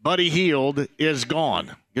Buddy Hield is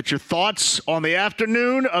gone. Get your thoughts on the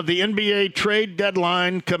afternoon of the NBA trade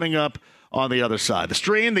deadline coming up on the other side. The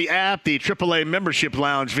stream, the app, the AAA Membership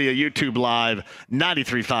Lounge via YouTube Live,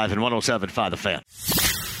 93.5 and 107.5 The Fan.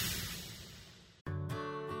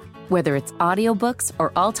 Whether it's audiobooks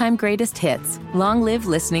or all-time greatest hits, long live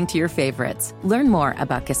listening to your favorites. Learn more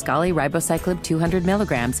about Kisqali Ribociclib 200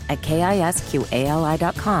 milligrams at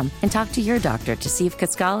KISQALI.com and talk to your doctor to see if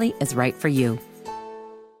Kisqali is right for you.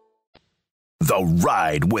 The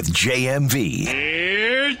Ride with JMV.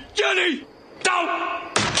 Here's Johnny!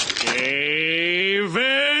 Don't!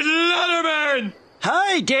 David Letterman!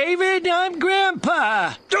 Hi, David. I'm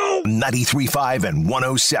Grandpa. 93.5 and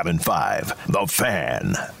 107.5 The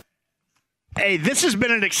Fan. Hey, this has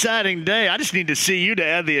been an exciting day. I just need to see you to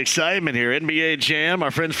add the excitement here. NBA Jam,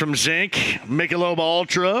 our friends from Zinc, Michelob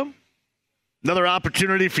Ultra. Another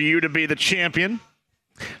opportunity for you to be the champion.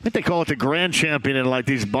 I think they call it the grand champion in like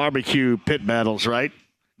these barbecue pit battles, right?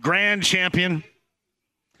 Grand champion.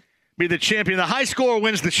 Be the champion. The high score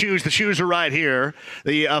wins the shoes. The shoes are right here.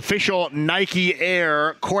 The official Nike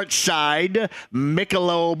Air courtside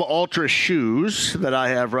Michelob Ultra shoes that I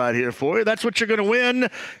have right here for you. That's what you're going to win.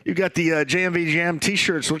 You got the JMV Jam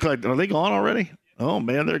T-shirts. Look like, are they gone already? Oh,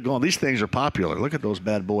 man, they're gone. These things are popular. Look at those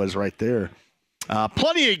bad boys right there.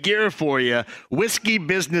 Plenty of gear for you. Whiskey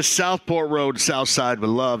Business, Southport Road, Southside would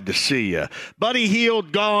love to see you. Buddy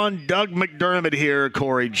Hield gone. Doug McDermott here.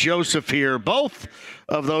 Corey Joseph here. Both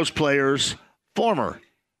of those players, former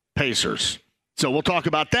Pacers. So we'll talk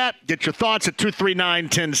about that. Get your thoughts at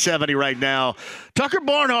 239-1070 right now. Tucker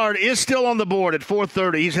Barnhart is still on the board at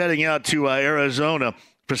 4:30. He's heading out to Arizona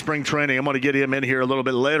for spring training. I'm going to get him in here a little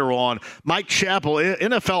bit later on. Mike Chappell,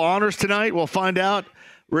 NFL honors tonight. We'll find out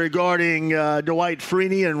regarding Dwight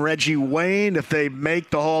Freeney and Reggie Wayne. If they make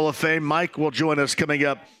the Hall of Fame, Mike will join us coming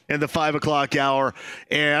up in the 5 o'clock hour.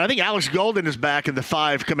 And I think Alex Golden is back in the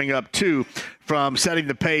 5 coming up, too, from Setting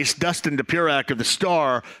the Pace. Dustin DePurak of the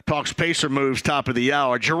Star talks Pacer moves top of the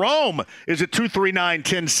hour. Jerome is at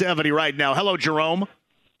 239-1070 right now. Hello, Jerome.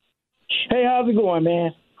 Hey, how's it going,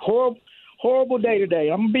 man? Horrible day today.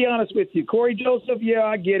 I'm going to be honest with you. Corey Joseph, yeah,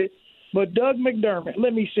 I get it. But Doug McDermott,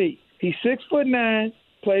 let me see. He's 6'9",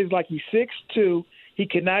 plays like he's 6'2". He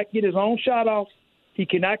cannot get his own shot off. He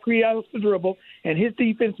cannot create out the dribble. And his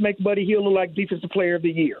defense makes Buddy Hield look like Defensive Player of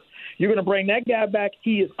the Year. You're going to bring that guy back.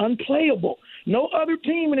 He is unplayable. No other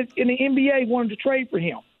team in the NBA wanted to trade for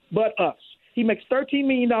him but us. He makes $13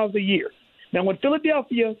 million a year. Now, when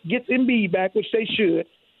Philadelphia gets Embiid back, which they should,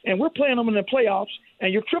 and we're playing them in the playoffs,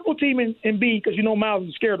 and you're triple teaming Embiid because you know Miles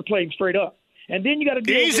is scared to play him straight up. And then you got to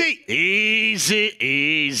deal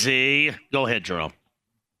Easy. Go ahead, Jerome.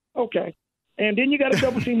 Okay. And then you got to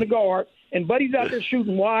double team the guard, and Buddy's out there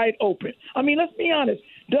shooting wide open. I mean, let's be honest.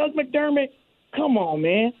 Doug McDermott, come on,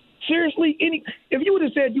 man. Seriously, if you would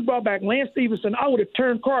have said you brought back Lance Stevenson, I would have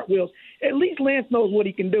turned cartwheels. At least Lance knows what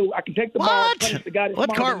he can do. I can take the ball. The guy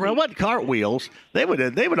what cartwheels? They would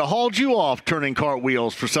have hauled you off turning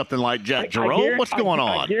cartwheels for something like Jack Jerome. What's going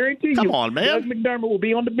on? I guarantee Come you, on, man. Doug McDermott will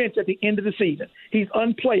be on the bench at the end of the season. He's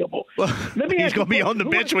unplayable. He's going to be on the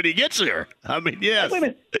bench when he gets here. I mean, yes.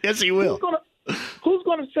 Yes, he will. Who's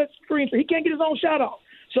going to set screens? He can't get his own shot off.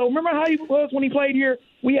 So remember how he was when he played here?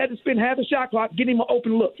 We had to spend half the shot clock getting him an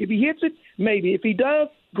open look. If he hits it, maybe. If he does,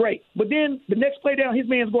 great. But then the next play down, his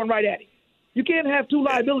man's going right at him. You can't have two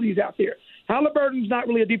liabilities out there. Halliburton's not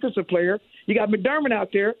really a defensive player. You got McDermott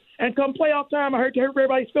out there. And come playoff time, I hurt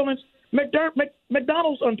everybody's feelings,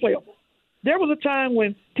 McDonald's unplayable. There was a time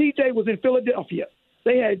when TJ was in Philadelphia.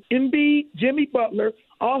 They had Embiid, Jimmy Butler,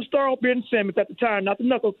 All-Star Ben Simmons at the time, not the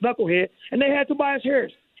knucklehead, and they had Tobias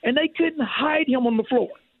Harris. And they couldn't hide him on the floor.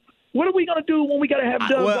 What are we going to do when we got to have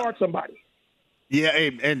Doug guard somebody? Yeah,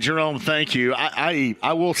 and Jerome, thank you.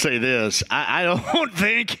 I will say this. I don't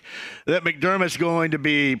think that McDermott's going to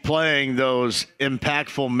be playing those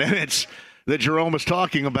impactful minutes that Jerome is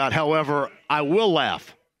talking about. However, I will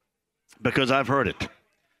laugh because I've heard it,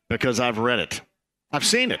 because I've read it. I've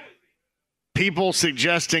seen it. People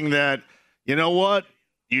suggesting that, you know what,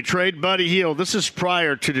 you trade Buddy Hield. This is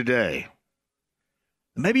prior to today.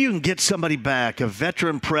 Maybe you can get somebody back, a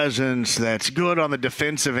veteran presence that's good on the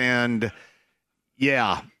defensive end.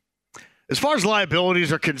 Yeah. As far as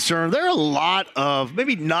liabilities are concerned, there are a lot of,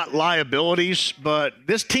 maybe not liabilities, but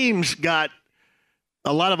this team's got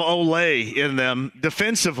a lot of Olay in them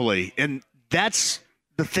defensively. And that's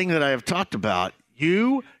the thing that I have talked about.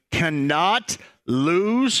 You cannot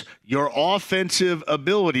lose your offensive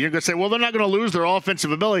ability. You're going to say, well, they're not going to lose their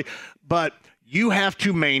offensive ability, but you have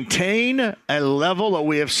to maintain a level that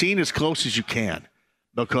we have seen as close as you can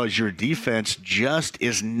because your defense just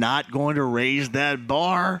is not going to raise that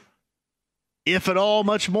bar, if at all,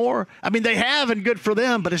 much more. I mean, they have, and good for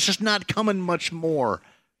them, but it's just not coming much more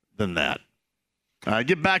than that.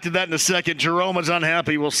 Get back to that in a second. Jerome is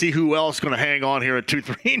unhappy. We'll see who else is going to hang on here at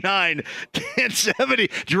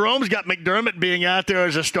 239-1070. Jerome's got McDermott being out there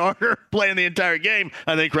as a starter, playing the entire game,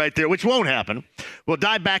 I think, right there, which won't happen. We'll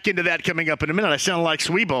dive back into that coming up in a minute. I sound like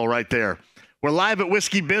Sweebo right there. We're live at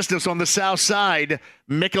Whiskey Business on the South Side.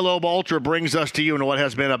 Michelob Ultra brings us to you in what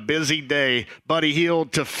has been a busy day. Buddy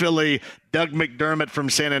Hield to Philly, Doug McDermott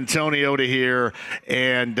from San Antonio to here,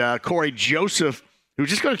 and Corey Joseph, who's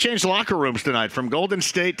just going to change locker rooms tonight from Golden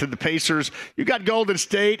State to the Pacers. You got Golden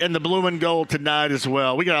State and the Blue and Gold tonight as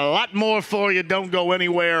well. We got a lot more for you. Don't go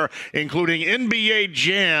anywhere, including NBA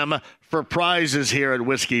Jam for prizes here at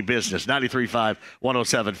Whiskey Business. 93.5,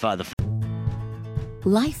 107.5.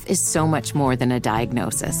 Life is so much more than a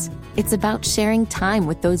diagnosis. It's about sharing time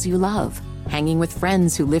with those you love, hanging with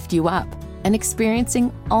friends who lift you up, and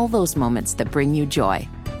experiencing all those moments that bring you joy.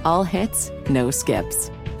 All hits, no skips.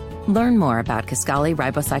 Learn more about Kisqali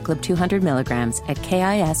Ribociclib 200 milligrams at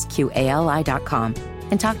KISQALI.com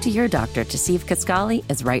and talk to your doctor to see if Kisqali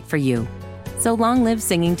is right for you. So long live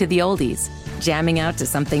singing to the oldies, jamming out to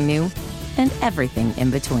something new, and everything in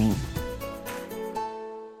between.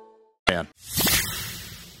 Man.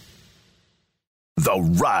 The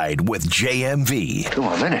Ride with JMV. 2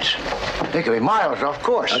 more minutes. They could be miles off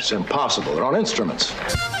course. That's impossible. They're on instruments.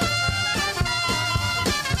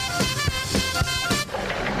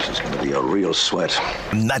 Be a real sweat.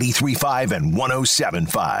 93.5 and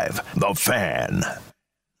 107.5. The Fan.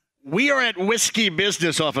 We are at Whiskey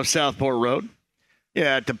Business off of Southport Road.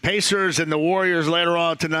 Yeah, at the Pacers and the Warriors later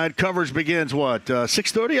on tonight. Coverage begins,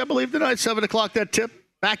 6:30, I believe, tonight, 7 o'clock, that tip.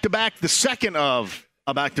 Back-to-back, the second of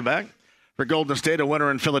a back-to-back for Golden State, a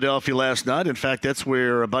winner in Philadelphia last night. In fact, that's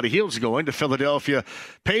where Buddy Hield's going, to Philadelphia.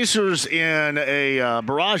 Pacers in a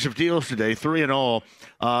barrage of deals today, 3-0.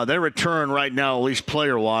 They return right now, at least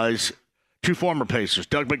player-wise, two former Pacers,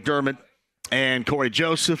 Doug McDermott and Corey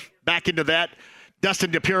Joseph. Back into that.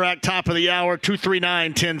 Dustin DePurak, top of the hour,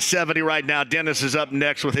 239-1070 right now. Dennis is up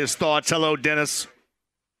next with his thoughts. Hello, Dennis.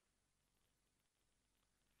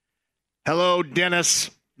 Hello,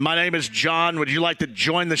 Dennis. My name is John. Would you like to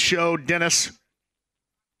join the show, Dennis?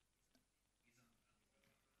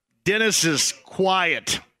 Dennis is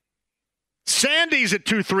quiet. Sandy's at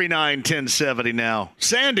 239-1070 now.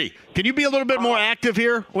 Sandy, can you be a little bit more active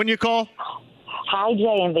here when you call? Hi,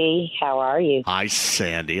 JMV. How are you? Hi,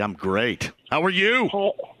 Sandy. I'm great. How are you?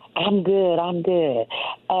 Hey, I'm good.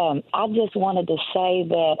 I just wanted to say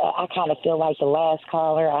that I kind of feel like the last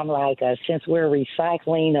caller. I'm like, since we're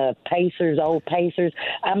recycling old Pacers,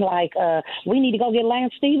 I'm like, we need to go get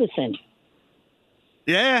Lance Stevenson.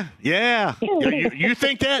 Yeah. You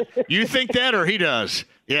think that? You think that, or he does?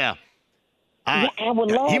 Yeah. I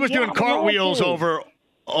would love. He was doing cartwheels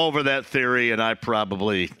over that theory, and I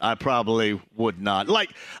probably would not.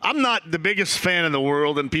 Like, I'm not the biggest fan in the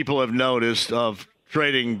world, and people have noticed, of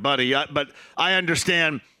trading Buddy, but I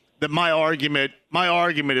understand that my argument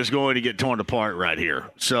is going to get torn apart right here.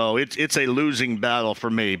 So it's a losing battle for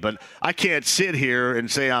me, but I can't sit here and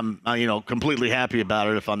say I'm completely happy about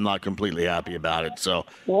it if I'm not completely happy about it. So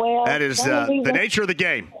that is the nature of the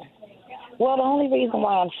game. Well, the only reason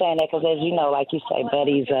why I'm saying that, because as you know, like you say,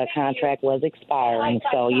 Buddy's contract was expiring,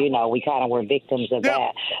 so we kind of were victims of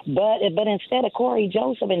that. But instead of Corey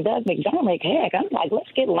Joseph and Doug McDermott, heck, I'm like, let's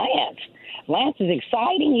get Lance. Lance is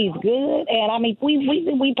exciting. He's good, and I mean,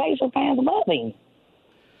 we Pacer fans love him.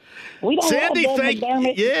 We don't Sandy, love Doug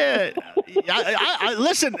McDermott. Yeah. I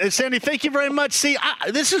listen, Sandy. Thank you very much. See,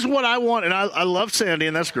 this is what I want, and I love Sandy,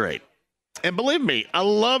 and that's great. And believe me, I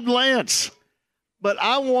love Lance, but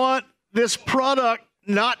I want this product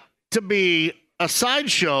not to be a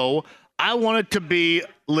sideshow. I want it to be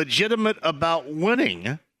legitimate about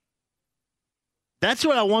winning. That's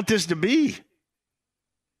what I want this to be.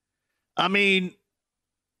 I mean,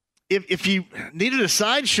 if you needed a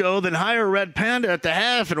sideshow, then hire Red Panda at the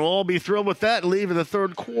half, and we'll all be thrilled with that and leave in the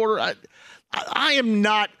third quarter. I am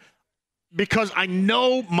not, because I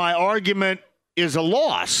know my argument is a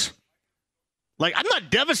loss. Like, I'm not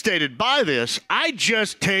devastated by this. I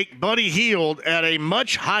just take Buddy Hield at a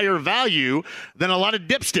much higher value than a lot of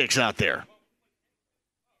dipsticks out there.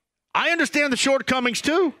 I understand the shortcomings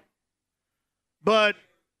too. But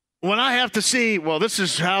when I have to see, well, this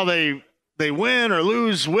is how they win or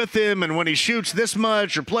lose with him, and when he shoots this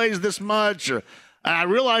much or plays this much, and I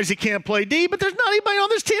realize he can't play D, but there's not anybody on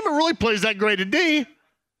this team that really plays that great at D.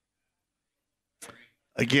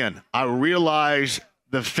 Again, I realize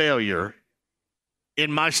the failure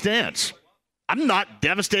in my stance. I'm not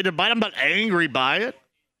devastated by it. I'm not angry by it.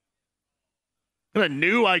 I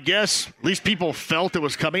knew, I guess, at least people felt it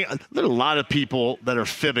was coming. There are a lot of people that are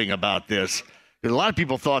fibbing about this. A lot of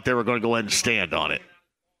people thought they were going to go ahead and stand on it.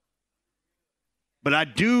 But I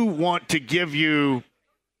do want to give you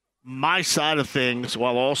my side of things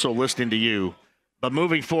while also listening to you. But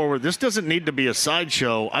moving forward, this doesn't need to be a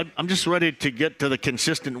sideshow. I'm just ready to get to the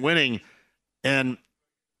consistent winning. And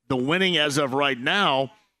the winning as of right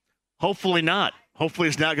now, hopefully not. Hopefully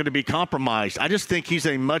it's not going to be compromised. I just think he's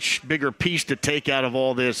a much bigger piece to take out of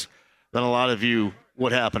all this than a lot of you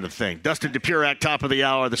would happen to think. Dustin DePurak, top of the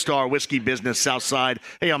hour, the Star Whiskey Business, Southside.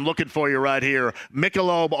 Hey, I'm looking for you right here.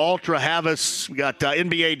 Michelob Ultra Havas. We got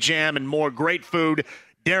NBA Jam and more great food.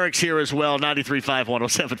 Derek's here as well. 93.5,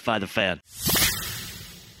 107.5 The Fan.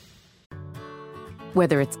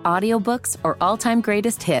 Whether it's audiobooks or all-time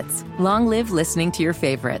greatest hits, long live listening to your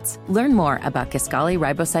favorites. Learn more about Kisqali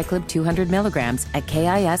Ribociclib 200 milligrams at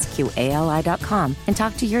KISQALI.com and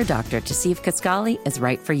talk to your doctor to see if Kisqali is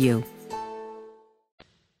right for you.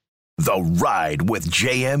 The Ride with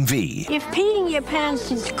JMV. If peeing your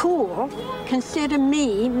pants is cool, consider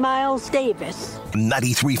me Miles Davis.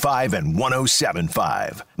 93.5 and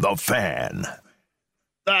 107.5 The Fan.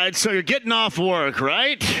 All right, so you're getting off work,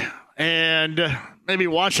 right? And maybe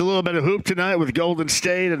watch a little bit of hoop tonight with Golden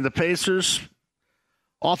State and the Pacers.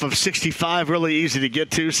 Off of 65, really easy to get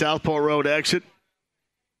to, Southport Road exit.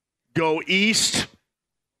 Go east.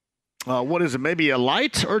 What is it, maybe a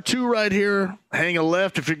light or two right here? Hang a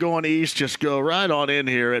left if you're going east. Just go right on in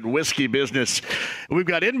here at Whiskey Business. We've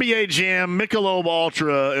got NBA Jam, Michelob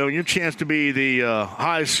Ultra, your chance to be the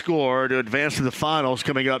high scorer to advance to the finals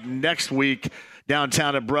coming up next week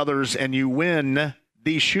downtown at Brothers, and you win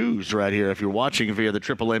these shoes right here if you're watching via the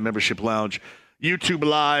AAA Membership Lounge YouTube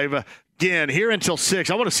Live. again here until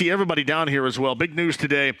 6. I want to see everybody down here as well. Big news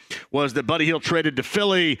today was that Buddy Hield traded to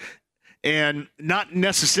Philly, and not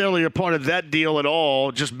necessarily a part of that deal at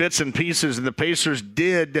all, just bits and pieces. And the Pacers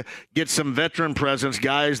did get some veteran presence,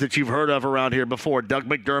 guys that you've heard of around here before. Doug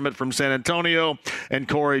McDermott from San Antonio and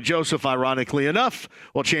Corey Joseph, ironically enough,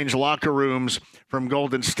 will change locker rooms from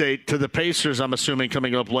Golden State to the Pacers, I'm assuming,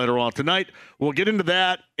 coming up later on tonight. We'll get into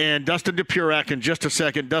that and Dustin Dupurak in just a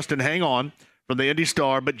second. Dustin, hang on, from the Indy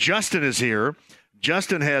Star. But Justin is here.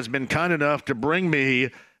 Justin has been kind enough to bring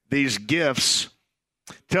me these gifts.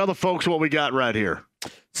 Tell the folks what we got right here.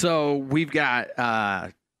 So we've got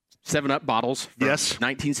 7-Up bottles from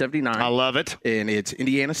 1979. I love it. And it's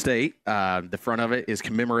Indiana State. The front of it is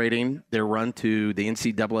commemorating their run to the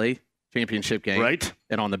NCAA championship game. Right.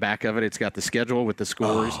 And on the back of it, it's got the schedule with the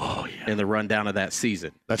scores and the rundown of that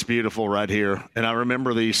season. That's beautiful right here. And I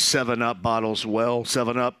remember these 7-Up bottles well.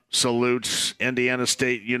 7-Up salutes Indiana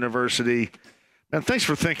State University. And thanks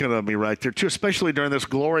for thinking of me right there, too, especially during this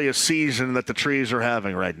glorious season that the trees are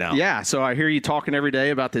having right now. Yeah, so I hear you talking every day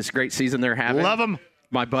about this great season they're having. Love them.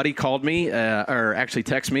 My buddy called me, or actually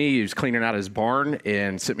texted me. He was cleaning out his barn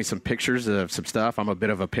and sent me some pictures of some stuff. I'm a bit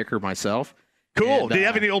of a picker myself. Cool. And, do you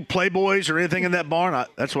have any old Playboys or anything in that barn?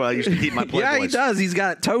 That's where I used to keep my Playboys. Yeah, he does. He's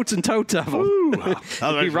got totes and totes of them. Ooh.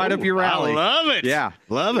 Be right up your alley. I love it. Yeah.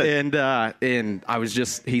 Love it. And I was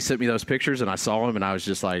just, he sent me those pictures and I saw him and I was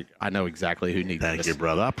just like, I know exactly who needs this. Thank you,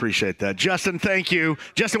 brother. I appreciate that. Justin, thank you.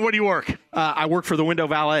 Justin, where do you work? I work for the Window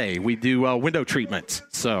Valet. We do window treatments.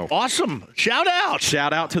 So awesome. Shout out.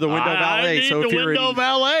 Shout out to the Window Valet. I need the Window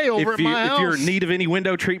Valet over at my house. If you're in need of any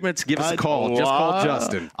window treatments, give us a call. Just call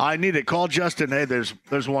Justin. I need it. Call Justin. Hey, there's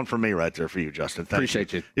one for me right there for you, Justin.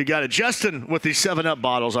 Appreciate you. You got it. Justin, with these 7-Up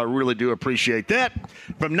bottles, I really do appreciate that.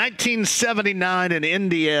 From 1979 in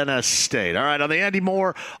Indiana State. All right, on the Andy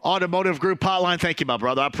Moore Automotive Group hotline. Thank you, my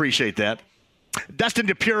brother. I appreciate that. Dustin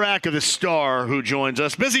Dupurak of the Star, who joins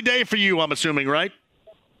us. Busy day for you, I'm assuming, right?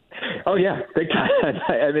 Oh, yeah, big time.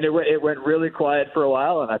 I mean, it went really quiet for a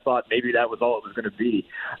while, and I thought maybe that was all it was going to be,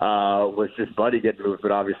 was just Buddy getting moved.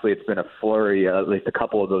 But obviously it's been a flurry, at least a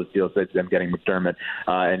couple of those deals, them getting McDermott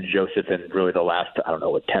and Joseph in really the last,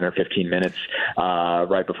 10 or 15 minutes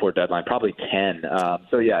right before deadline, probably 10.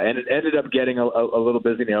 So, yeah, and it ended up getting a little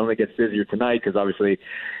busy. And it only gets busier tonight because obviously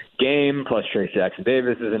game plus Trace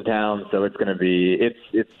Jackson-Davis is in town. So it's going to be,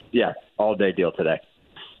 it's all-day deal today.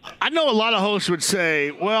 I know a lot of hosts would say,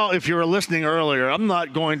 well, if you were listening earlier, I'm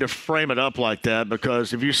not going to frame it up like that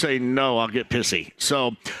because if you say no, I'll get pissy.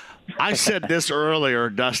 So I said this earlier,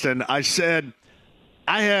 Dustin. I said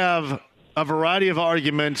I have a variety of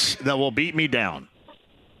arguments that will beat me down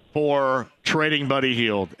for trading Buddy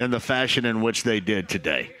Hield in the fashion in which they did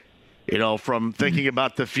today. You know, from thinking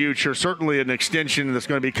about the future, certainly an extension that's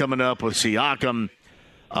going to be coming up with Siakam,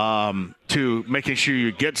 to making sure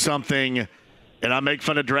you get something. And I make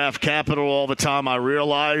fun of draft capital all the time. I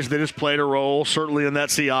realize that it's played a role, certainly in that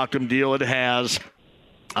Siakam deal. It has.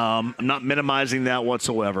 I'm not minimizing that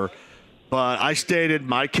whatsoever. But I stated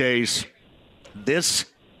my case. This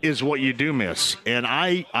is what you do miss. And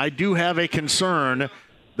I do have a concern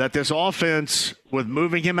that this offense, with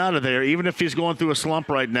moving him out of there, even if he's going through a slump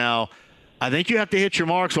right now, I think you have to hit your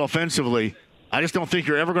marks offensively. I just don't think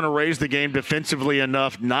you're ever going to raise the game defensively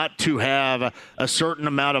enough not to have a certain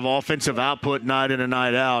amount of offensive output night in and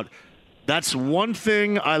night out. That's one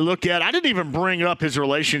thing I look at. I didn't even bring up his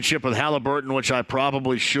relationship with Halliburton, which I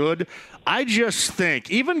probably should. I just think,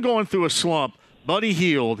 even going through a slump, Buddy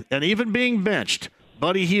Hield, and even being benched,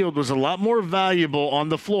 Buddy Hield was a lot more valuable on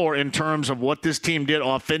the floor in terms of what this team did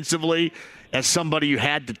offensively as somebody you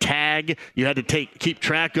had to tag, you had to keep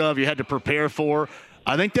track of, you had to prepare for.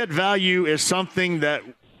 I think that value is something that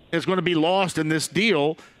is going to be lost in this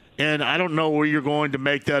deal, and I don't know where you're going to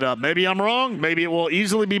make that up. Maybe I'm wrong. Maybe it will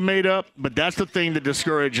easily be made up, but that's the thing that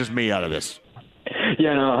discourages me out of this.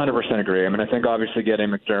 Yeah, no, 100% agree. I mean, I think obviously getting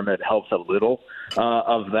McDermott helps a little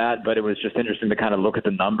of that, but it was just interesting to kind of look at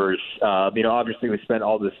the numbers. Obviously we spent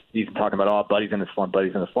all this season talking about, Buddy's in the slump,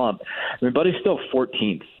 Buddy's in the slump. I mean, Buddy's still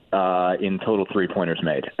 14th. In total three-pointers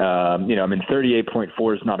made.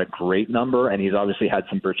 38.4 is not a great number, and he's obviously had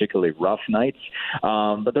some particularly rough nights.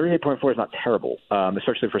 But 38.4 is not terrible,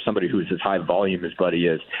 especially for somebody who's as high volume as Buddy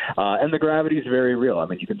is. And the gravity is very real. I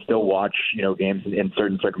mean, you can still watch, games in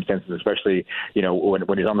certain circumstances, especially,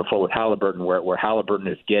 when he's on the floor with Halliburton, where Halliburton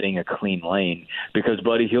is getting a clean lane because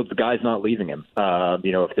Buddy Hield, the guy's not leaving him.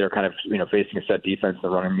 If they're kind of, facing a set defense,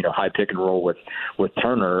 they're running, high pick and roll with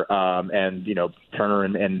Turner, and Turner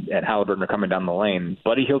and and Halliburton are coming down the lane,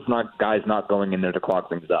 Buddy Hield's not going in there to clog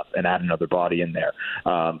things up and add another body in there.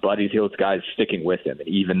 Buddy Hield's guys sticking with him, and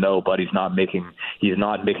even though Buddy's not making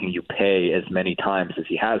you pay as many times as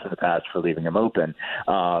he has in the past for leaving him open,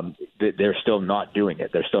 they're still not doing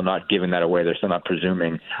it. They're still not giving that away. They're still not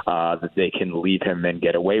presuming that they can leave him and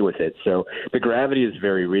get away with it. So the gravity is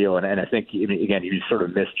very real, and I think, again, you sort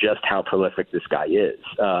of miss just how prolific this guy is.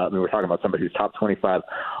 We're talking about somebody who's top 25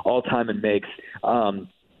 all-time in makes.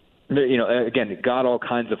 Again, got all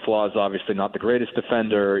kinds of flaws, obviously not the greatest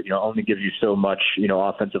defender, only gives you so much,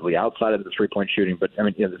 offensively outside of the three-point shooting. But,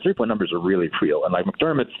 the three-point numbers are really real. And,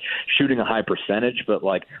 McDermott's shooting a high percentage, but,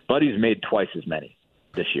 Buddy's made twice as many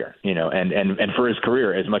this year, and for his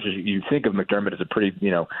career, as much as you think of McDermott as a pretty,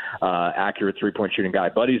 accurate three-point shooting guy,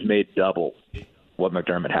 Buddy's made double what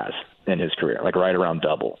McDermott has in his career, right around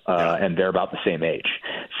double, and they're about the same age.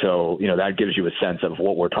 So, that gives you a sense of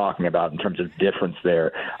what we're talking about in terms of difference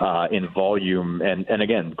there in volume. And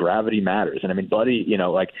again, gravity matters. And Buddy,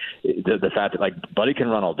 the fact that Buddy can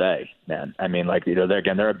run all day, man.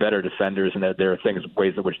 There are better defenders, and there are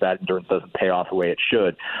ways in which that endurance doesn't pay off the way it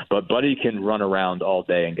should. But Buddy can run around all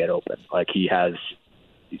day and get open. He has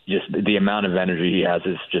just the amount of energy he has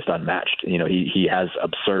is just unmatched. He has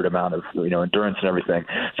absurd amount of endurance and everything.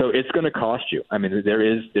 So it's going to cost you. There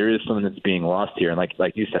is something that's being lost here. And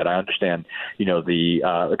like you said, I understand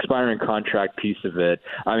the expiring contract piece of it.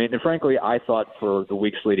 And frankly, I thought for the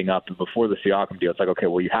weeks leading up and before the Siakam deal, it's okay,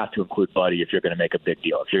 well, you have to include Buddy if you're going to make a big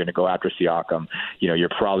deal. If you're going to go after Siakam, you're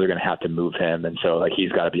probably going to have to move him, and so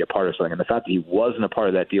he's got to be a part of something. And the fact that he wasn't a part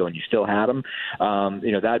of that deal and you still had him,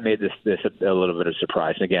 that made this a little bit of a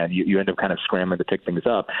surprise. Again, you end up kind of scrambling to pick things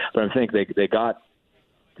up. But I think they got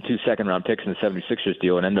 2 second-round picks in the 76ers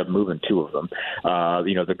deal and ended up moving 2 of them.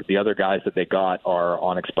 The other guys that they got are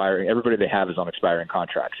on expiring. Everybody they have is on expiring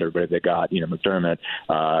contracts. Everybody they got, McDermott,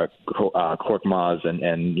 Korkmaz,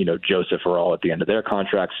 and Joseph are all at the end of their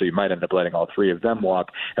contracts. So you might end up letting all 3 of them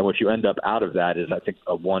walk. And what you end up out of that is, I think,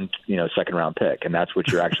 a 1 second-round pick, and that's what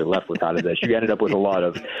you're actually left with out of this. You ended up with a lot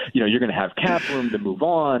of, you're going to have cap room to move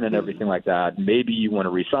on and everything like that. Maybe you want to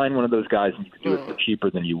re-sign one of those guys, and you can do it for cheaper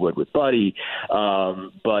than you would with Buddy.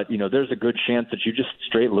 But, there's a good chance that you just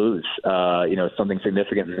straight lose, something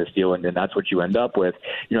significant in this deal, and that's what you end up with.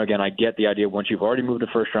 Again, I get the idea once you've already moved a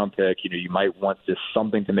first-round pick, you might want just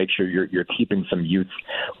something to make sure you're keeping some youth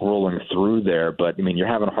rolling through there. But, you're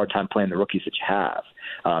having a hard time playing the rookies that you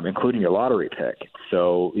have, including your lottery pick.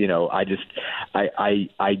 So,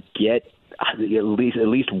 I get at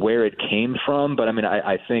least where it came from. But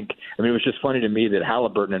I think it was just funny to me that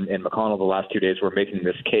Halliburton and McConnell the last 2 days were making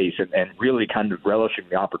this case and really kind of relishing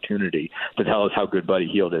the opportunity to tell us how good Buddy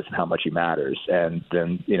Hield is and how much he matters. And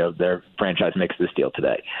then, their franchise makes this deal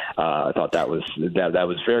today. I thought that was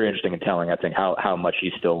very interesting and telling, I think, how much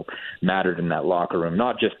he still mattered in that locker room,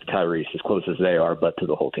 not just to Tyrese, as close as they are, but to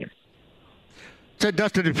the whole team.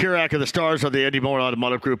 Dustin Dupurak of the Stars on the Eddie Moore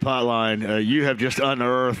Automotive Group hotline. You have just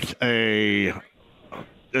unearthed a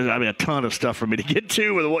ton of stuff for me to get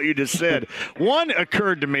to with what you just said. One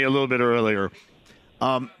occurred to me a little bit earlier.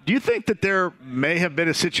 Do you think that there may have been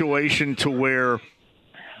a situation to where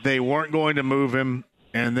they weren't going to move him,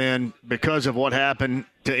 and then because of what happened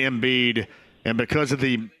to Embiid and because of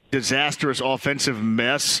the disastrous offensive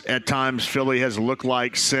mess at times Philly has looked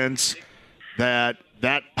like since that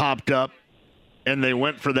popped up, and they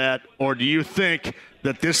went for that? Or do you think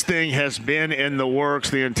that this thing has been in the works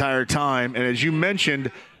the entire time? And as you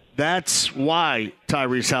mentioned, that's why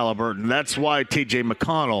Tyrese Halliburton, that's why T.J.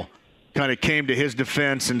 McConnell kind of came to his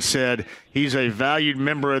defense and said he's a valued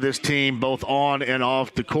member of this team both on and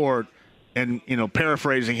off the court. And,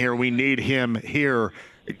 paraphrasing here, we need him here.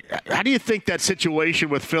 How do you think that situation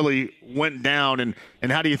with Philly went down,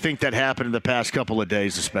 and how do you think that happened in the past couple of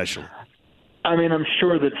days especially? I'm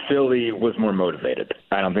sure that Philly was more motivated.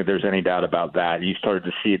 I don't think there's any doubt about that. You started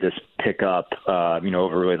to see this pick up,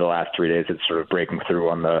 over really the last 3 days. It's sort of breaking through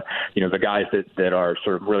on the, the guys that are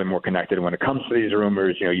sort of really more connected when it comes to these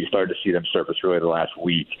rumors. You started to see them surface really the last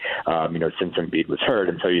week, since Embiid was hurt.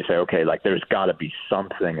 And so you say, okay, there's got to be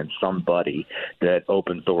something and somebody that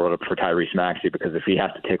opens the world up for Tyrese Maxey, because if he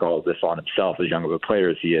has to take all of this on himself, as young of a player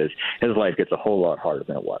as he is, his life gets a whole lot harder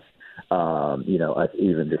than it was.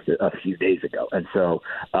 Even just a few days ago. And so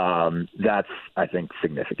that's, I think,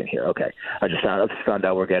 significant here. Okay. I just found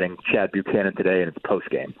out we're getting Chad Buchanan today, and it's post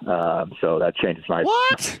game. So that changes my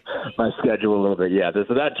schedule a little bit. Yeah.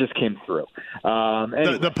 So that just came through.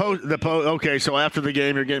 Anyway. Okay. So after the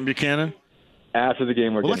game, you're getting Buchanan? After the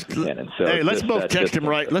game, we're getting Buchanan. So hey, let's both text him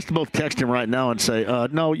right now and say,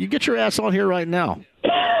 no, you get your ass on here right now.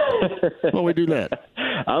 Well, we do that.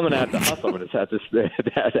 I'm going to have to hustle. I'm going to have to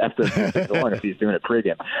stick along if he's doing it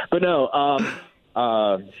pregame. But no,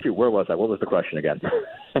 shoot, where was I? What was the question again?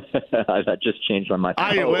 I just changed my mind. No.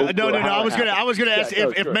 I was going to ask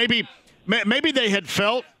if maybe they had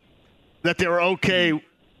felt that they were okay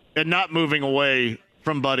and not moving away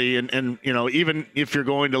from Buddy, and even if you're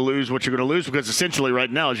going to lose what you're going to lose, because essentially right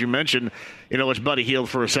now, as you mentioned, it's Buddy Hield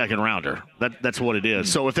for a second rounder. That's what it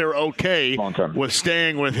is. So if they're okay with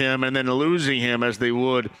staying with him and then losing him as they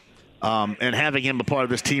would, and having him a part of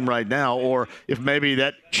this team right now, or if maybe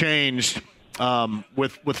that changed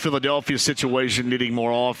with Philadelphia's situation needing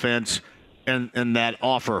more offense and that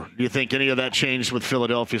offer. Do you think any of that changed with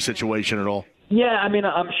Philadelphia's situation at all? Yeah, I mean,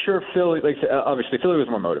 I'm sure Philly, obviously Philly was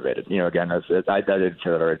more motivated. Again, I didn't say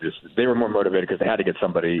that already. They were more motivated because they had to get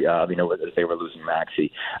somebody, if they were losing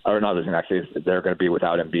Maxey, or not losing Maxey, they're going to be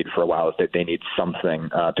without Embiid for a while. They need something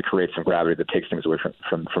to create some gravity that takes things away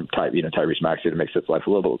from Tyrese Maxey to make his life a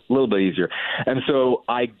little bit easier. And so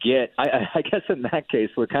I guess in that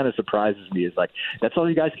case, what kind of surprises me is that's all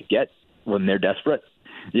you guys could get when they're desperate.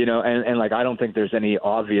 And I don't think there's any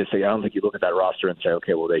obvious. I don't think you look at that roster and say,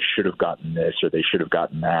 okay, well, they should have gotten this or they should have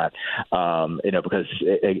gotten that. Because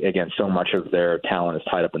again, so much of their talent is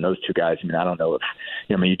tied up in those two guys. I mean, I don't know if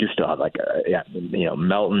you do still have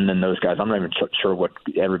Melton and those guys. I'm not even sure what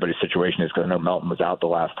everybody's situation is because I know Melton was out the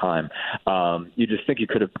last time. You just think you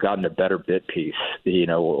could have gotten a better bit piece,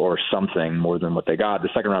 or something more than what they got. The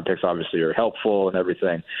second round picks obviously are helpful and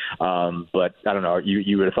everything, but I don't know.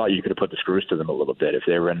 You would have thought you could have put the screws to them a little bit if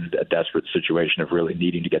they were in a desperate situation of really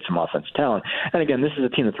needing to get some offensive talent. And again, this is a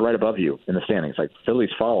team that's right above you in the standings. Philly's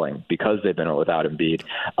falling because they've been without Embiid,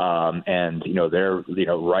 and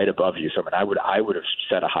they're right above you. So I would have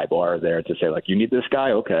set a high bar there to say you need this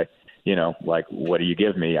guy, okay. What do you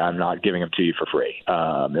give me? I'm not giving him to you for free.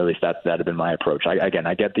 At least that had been my approach. I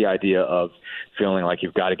get the idea of feeling like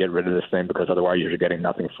you've got to get rid of this thing because otherwise you're getting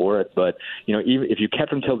nothing for it. But, even if you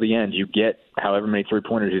kept him till the end, you get however many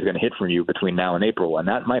three-pointers he's going to hit from you between now and April, and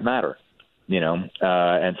that might matter.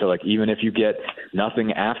 And so even if you get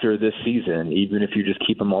nothing after this season, even if you just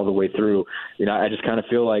keep him all the way through, I just kind of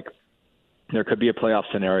feel like there could be a playoff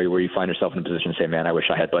scenario where you find yourself in a position to say, man, I wish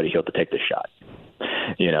I had Buddy Hield to take this shot.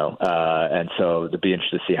 And so it'd be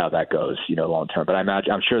interesting to see how that goes, long term. But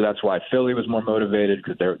I'm sure that's why Philly was more motivated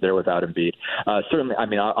because they're without Embiid. Certainly, I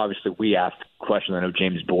mean, obviously we asked questions. I know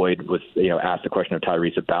James Boyd was, asked the question of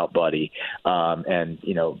Tyrese about Buddy, and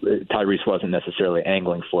Tyrese wasn't necessarily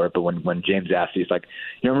angling for it. But when James asked, he's like,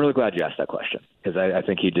 I'm really glad you asked that question because I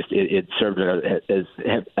think it served as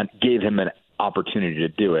gave him an opportunity to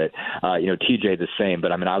do it. TJ the same,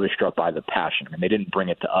 but I was struck by the passion. They didn't bring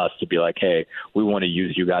it to us to be like, hey, we want to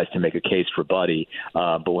use you guys to make a case for Buddy.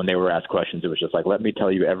 But when they were asked questions, it was just like, let me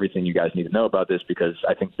tell you everything you guys need to know about this, because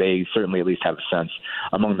I think they certainly at least have a sense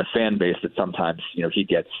among the fan base that sometimes, he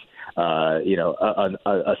gets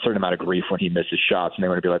a certain amount of grief when he misses shots, and they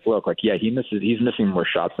want to be like, look, he's missing more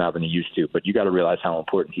shots now than he used to, but you got to realize how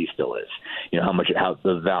important he still is. How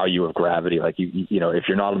the value of gravity, if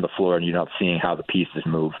you're not on the floor and you're not seeing how the pieces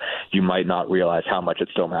move, you might not realize how much it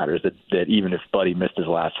still matters. That even if Buddy missed his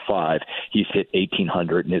last 5, he's hit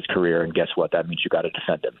 1,800 in his career, and guess what? That means you got to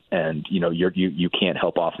defend him, and you can't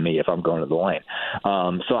help off me if I'm going to the lane.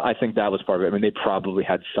 So I think that was part of it. They probably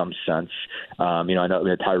had some sense. I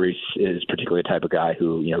know Tyrese is particularly the type of guy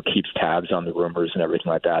who, keeps tabs on the rumors and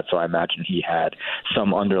everything like that. So I imagine he had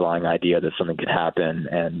some underlying idea that something could happen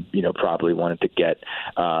and, probably wanted to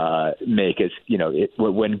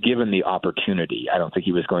when given the opportunity. I don't think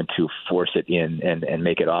he was going to force it in and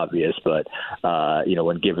make it obvious, but,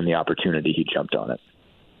 when given the opportunity, he jumped on it.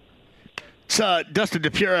 Dustin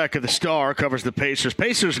DePurak of the Star covers the Pacers.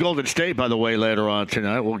 Pacers Golden State, by the way, later on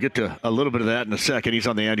tonight. We'll get to a little bit of that in a second. He's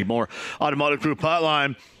on the Andy Moore Automotive Group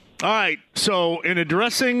hotline. All right, so in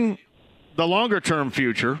addressing the longer-term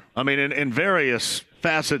future, in various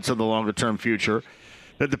facets of the longer-term future,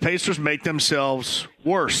 did the Pacers make themselves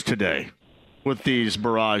worse today with these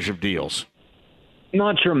barrage of deals?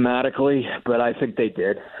 Not dramatically, but I think they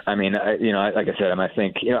did. Like I said, I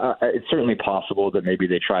think it's certainly possible that maybe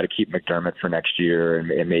they try to keep McDermott for next year,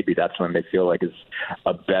 and maybe that's when they feel like is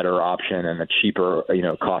a better option and a cheaper,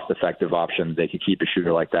 cost-effective option. They could keep a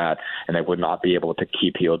shooter like that, and they would not be able to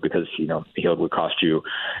keep Hield because Hield would cost you,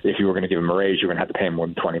 if you were going to give him a raise, you're going to have to pay him more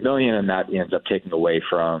than $20 million, and that ends up taking away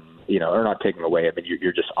from or not taking away. I mean,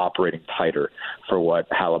 you're just operating tighter for what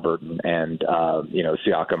Halliburton and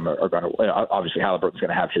Siakam are going to. Obviously, Halliburton's going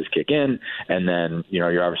to have his kick in, and then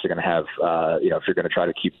you're obviously going to have if you're going to try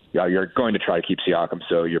to keep Siakam,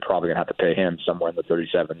 so you're probably going to have to pay him somewhere in the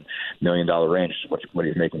 $37 million range, what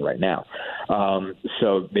he's making right now.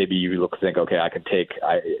 So maybe you think, okay,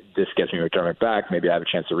 this gets me McDermott back. Maybe I have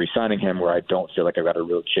a chance of re-signing him where I don't feel like I've got a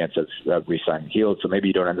real chance of re-signing Hield. So maybe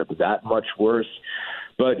you don't end up that much worse.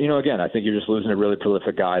 But, again, I think you're just losing a really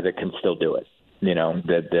prolific guy that can still do it.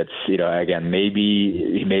 Again,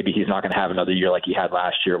 maybe he's not going to have another year like he had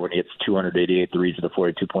last year when he hits 288 threes at a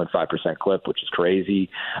 42.5% clip, which is crazy.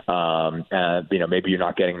 Maybe you're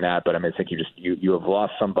not getting that, but I think you have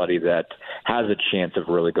lost somebody that has a chance of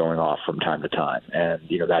really going off from time to time, and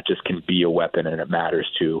that just can be a weapon, and it matters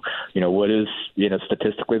to what is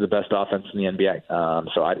statistically the best offense in the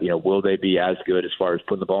NBA. Will they be as good as far as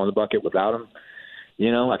putting the ball in the bucket without him?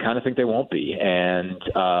 I kind of think they won't be. And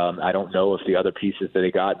I don't know if the other pieces that they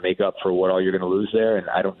got make up for what all you're going to lose there. And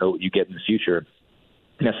I don't know what you get in the future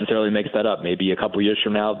necessarily makes that up. Maybe a couple years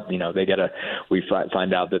from now, we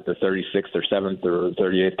find out that the 36th or 7th or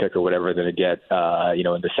 38th pick or whatever they're going to get,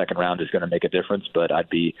 in the second round is going to make a difference. But I'd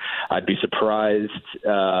be surprised,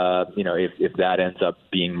 if that ends up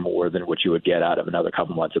being more than what you would get out of another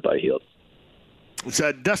couple months of Buddy Hield. It's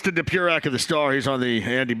Dustin DePurak of the Star. He's on the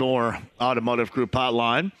Andy Moore Automotive Group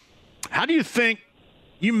hotline. How do you think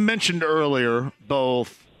 – you mentioned earlier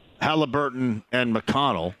both Halliburton and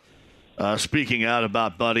McConnell speaking out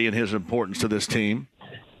about Buddy and his importance to this team.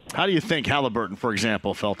 How do you think Halliburton, for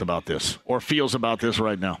example, felt about this or feels about this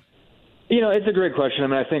right now? It's a great question.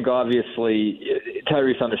 I think obviously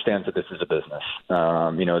Tyrese understands that this is a business,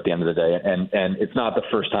 at the end of the day. And it's not the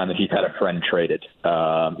first time that he's had a friend traded.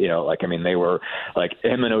 They were like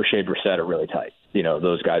him and O'Shea Brissett are really tight.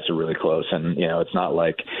 Those guys are really close. And, it's not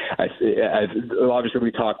like obviously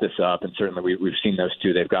we talked this up, and certainly we've seen those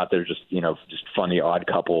two. They've got their just funny, odd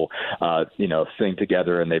couple, thing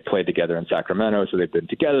together, and they played together in Sacramento. So they've been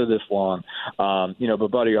together this long. But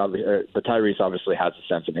Tyrese obviously has a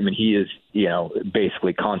sense of him. He is,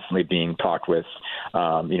 basically constantly being talked with,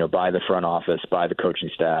 by the front office, by the coaching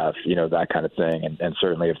staff, that kind of thing. And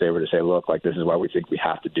certainly if they were to say, look, like, this is why we think we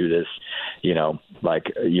have to do this,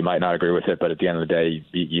 you might not agree with it, but at the end of the day,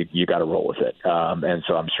 you got to roll with it. And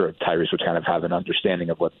so I'm sure Tyrese would kind of have an understanding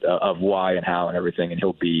of why and how and everything. And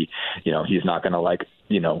he'll be, he's not going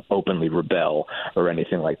to openly rebel or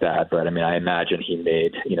anything like that. But I imagine he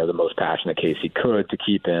made, the most passionate case he could to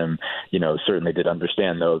keep him, certainly did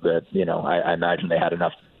understand though that, I imagine they had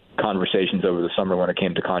enough conversations over the summer when it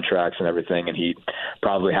came to contracts and everything, and he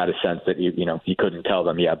probably had a sense that he couldn't tell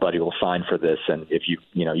them, yeah, Buddy will sign for this, and if you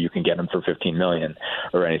can get him for $15 million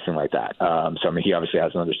or anything like that. He obviously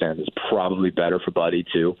has an understanding it's probably better for Buddy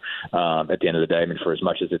too. At the end of the day, for as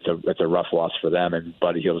much as it's a rough loss for them, and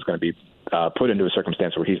Buddy Hield is going to be put into a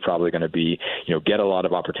circumstance where he's probably going to be get a lot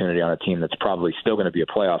of opportunity on a team that's probably still going to be a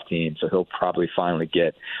playoff team, so he'll probably finally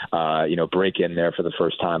get break in there for the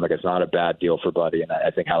first time. Like, it's not a bad deal for Buddy, and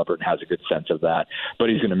I think Halliburton has a good sense of that, but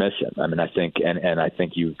he's going to miss him. I think, and I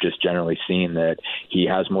think you've just generally seen that he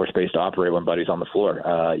has more space to operate when Buddy's on the floor.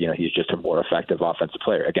 He's just a more effective offensive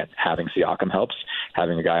player. Again, having Siakam helps.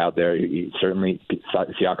 Having a guy out there,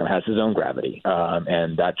 Siakam has his own gravity,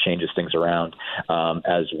 and that changes things around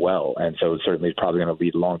as well. And so certainly it's probably going to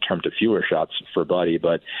lead long term to fewer shots for Buddy,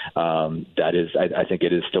 but that is, I think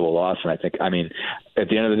it is still a loss. And I think, at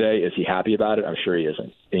the end of the day, is he happy about it? I'm sure he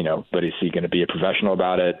isn't. But is he going to be a professional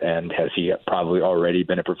about it? And has he probably already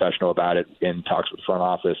been a professional about it in talks with the front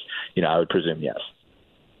office? I would presume yes.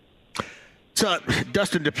 So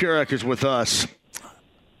Dustin DePurak is with us.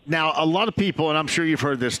 Now, a lot of people, and I'm sure you've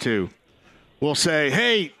heard this too, will say,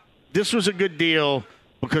 hey, this was a good deal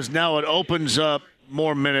because now it opens up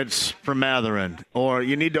more minutes for Mathurin, or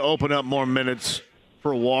you need to open up more minutes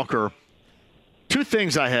for Walker. Two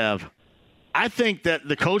things I have. I think that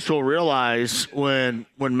the coach will realize when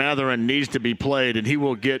Mathurin needs to be played, and he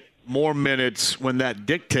will get more minutes when that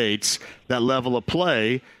dictates that level of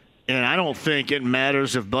play. And I don't think it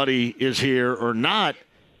matters if Buddy is here or not.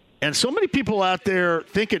 And so many people out there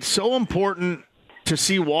think it's so important to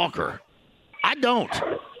see Walker. I don't.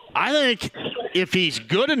 I think if he's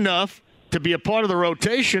good enough to be a part of the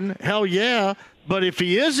rotation, hell yeah. But if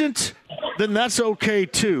he isn't, then that's okay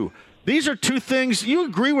too. These are two things. You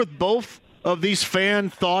agree with both of these fan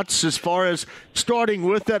thoughts as far as starting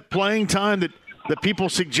with that playing time that people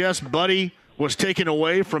suggest Buddy was taken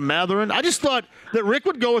away from Mathurin? I just thought that Rick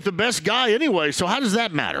would go with the best guy anyway, so how does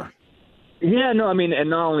that matter? Yeah, no, and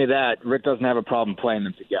not only that, Rick doesn't have a problem playing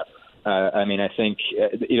them together. I mean, I think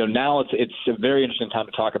now it's a very interesting time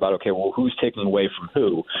to talk about. Okay, well, who's taking away from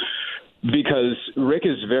who? Because Rick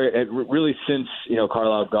is really since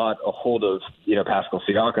Carlisle got a hold of Pascal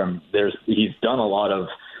Siakam, he's done a lot of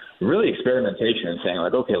really experimentation and saying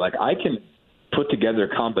like, okay, like I can put together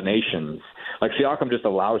combinations. Like Siakam just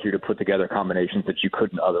allows you to put together combinations that you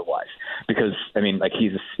couldn't otherwise. Because I mean, like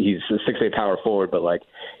he's a 6'8" power forward, but like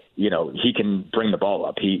he can bring the ball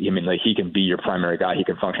up. He can be your primary guy. He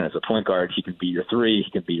can function as a point guard. He can be your 3.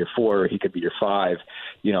 He can be your 4. He could be your 5.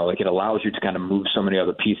 It allows you to kind of move so many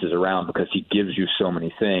other pieces around because he gives you so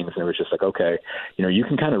many things. And it was just like, okay, you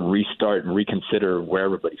can kind of restart and reconsider where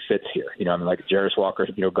everybody fits here. Like Jarris Walker,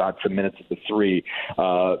 got some minutes at the 3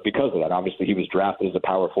 because of that. Obviously, he was drafted as a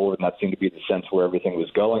power forward, and that seemed to be the sense where everything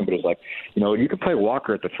was going. But it's like, you can play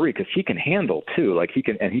Walker at the 3 because he can handle too. Like he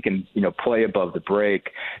can play above the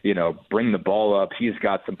break. Bring the ball up. He's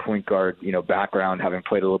got some point guard, background, having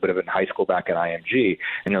played a little bit of it in high school back at IMG.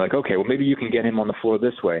 And you're like, okay, well, maybe you can get him on the floor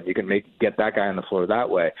this way, and you can get that guy on the floor that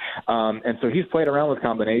way. And so he's played around with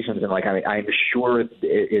combinations, and I'm sure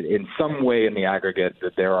in some way in the aggregate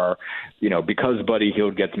that there are, because Buddy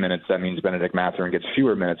Hield gets minutes, that means Benedict Mathurin gets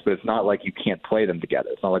fewer minutes. But it's not like you can't play them together.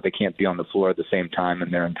 It's not like they can't be on the floor at the same time,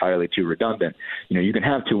 and they're entirely too redundant. You can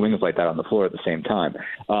have two wings like that on the floor at the same time.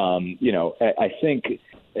 I think.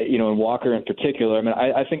 In Walker in particular,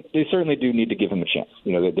 I think they certainly do need to give him a chance.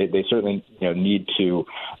 They certainly, need to,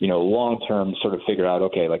 long-term sort of figure out,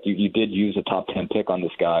 okay, like you did use a top 10 pick on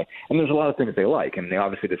this guy, and there's a lot of things they like, and they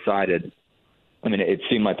obviously decided. It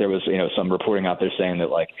seemed like there was, some reporting out there saying that,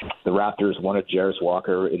 like, the Raptors wanted Jarris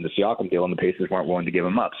Walker in the Siakam deal and the Pacers weren't willing to give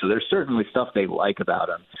him up. So there's certainly stuff they like about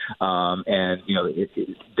him.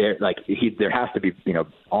 There has to be,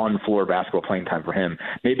 on-floor basketball playing time for him.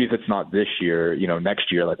 Maybe if it's not this year,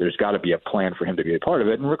 next year, like, there's got to be a plan for him to be a part of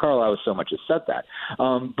it. And Rick Carlisle so much has said that.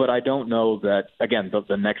 But I don't know that, again,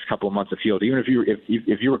 the next couple of months of Hield, even if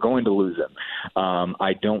you were going to lose him,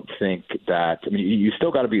 I don't think that, you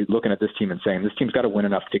still got to be looking at this team and saying, this team's got to win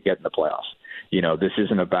enough to get in the playoffs. This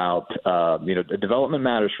isn't about development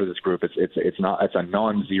matters for this group. It's a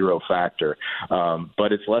non-zero factor,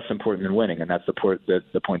 but it's less important than winning, and that's the point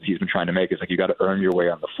he's been trying to make. Is like you got to earn your way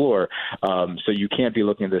on the floor. So you can't be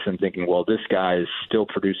looking at this and thinking, well, this guy still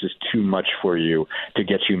produces too much for you to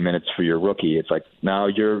get you minutes for your rookie. It's like now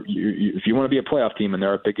if you want to be a playoff team and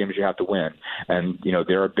there are big games you have to win, and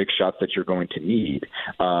there are big shots that you're going to need,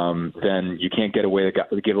 then you can't give away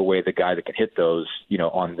the guy that can hit those.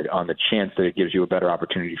 On the chance that it gives you a better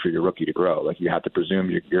opportunity for your rookie to grow. Like you have to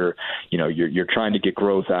presume you're trying to get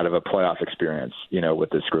growth out of a playoff experience, with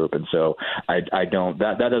this group. And so I don't,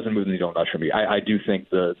 that doesn't move the needle much for me. I do think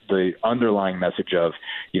the underlying message of,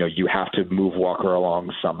 you have to move Walker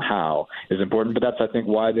along somehow is important, but that's, I think,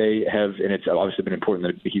 why they have, and it's obviously been important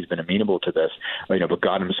that he's been amenable to this, but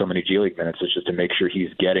got him so many G League minutes is just to make sure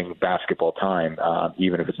he's getting basketball time,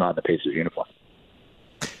 even if it's not in the Pacers uniform.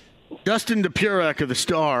 Dustin DePurek of the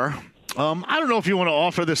Star. I don't know if you want to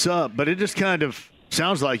offer this up, but it just kind of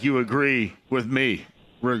sounds like you agree with me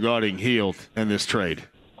regarding Hield and this trade.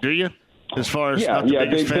 Do you? As far as not the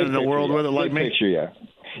biggest fan in the world with it like me? Picture, yeah.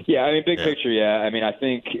 Yeah, big picture, yeah. I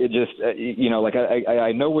think it just,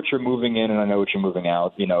 I know what you're moving in and I know what you're moving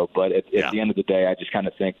out, but at the end of the day, I just kind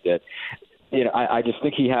of think that, I just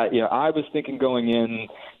think he had, I was thinking going in,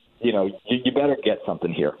 you better get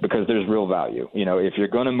something here because there's real value. If you're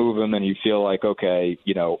going to move him and you feel like, okay,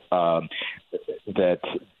 that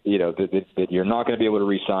you're not going to be able to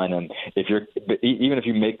re-sign him, even if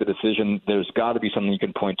you make the decision, there's got to be something you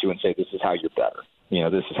can point to and say, this is how you're better.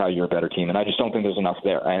 This is how you're a better team. And I just don't think there's enough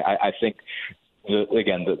there. I think,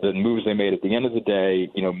 the moves they made at the end of the day,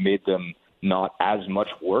 made them not as much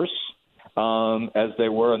worse as they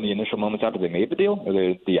were in the initial moments after they made the deal,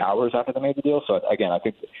 or the hours after they made the deal. So, again, I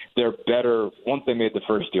think they're better. Once they made the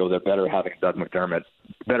first deal, they're better having Doug McDermott,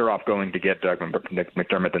 better off going to get Doug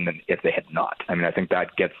McDermott than if they had not. I think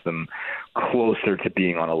that gets them closer to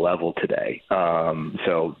being on a level today.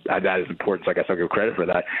 So that is important. So I guess I'll give credit for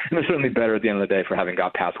that. And they're certainly better at the end of the day for having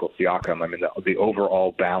got Pascal Siakam. The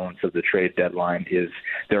overall balance of the trade deadline is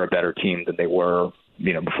they're a better team than they were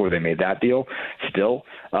before they made that deal still.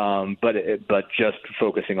 But just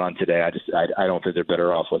focusing on today, I don't think they're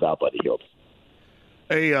better off without Buddy Hield.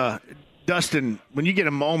 Hey, Dustin, when you get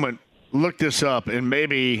a moment, look this up, and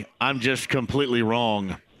maybe I'm just completely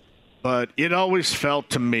wrong, but it always felt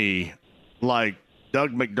to me like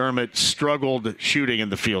Doug McDermott struggled shooting in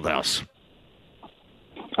the field house.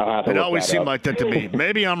 It always seemed like that to me.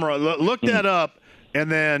 Maybe I'm wrong. Look that up. And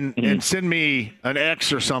then and send me an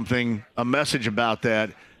X or something, a message about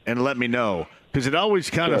that, and let me know. because it always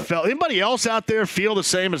kind of felt – anybody else out there feel the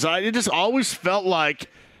same as I? It just always felt like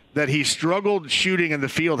that he struggled shooting in the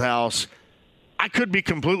field house. I could be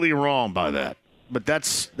completely wrong by that, but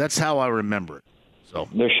that's how I remember it. So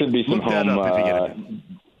there should be some look that home. up if you get a minute.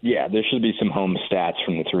 Yeah, there should be some home stats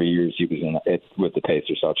from the 3 years he was in it with the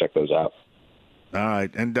Pacers, so I'll check those out. All right,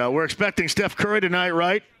 and we're expecting Steph Curry tonight,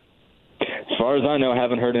 right? As far as I know,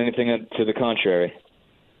 haven't heard anything to the contrary.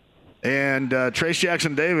 And Trace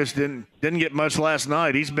Jackson-Davis didn't get much last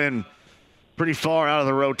night. He's been pretty far out of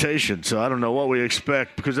the rotation, so I don't know what we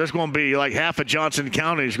expect because there's going to be like half of Johnson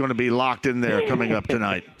County is going to be locked in there coming up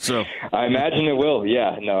tonight. So I imagine it will.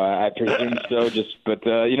 Yeah, no, I presume so. But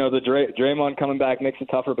the Draymond coming back makes it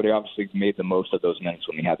tougher, but he obviously made the most of those minutes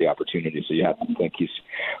when he had the opportunity. So you have to think he's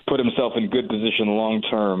put himself in good position long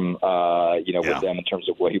term. With them in terms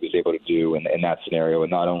of what he was able to do in that scenario,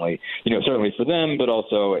 and not only certainly for them, but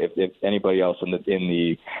also if anybody else in the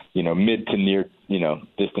mid to near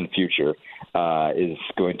distant future is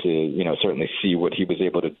going to certainly see what he was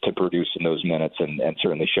able to produce in those minutes and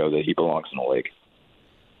certainly show that he belongs in the league.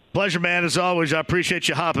 Pleasure, man, as always. I appreciate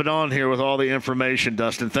you hopping on here with all the information,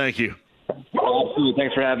 Dustin. Thank you. Absolutely.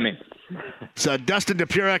 Thanks for having me. It's Dustin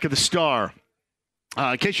Dupurek of the Star.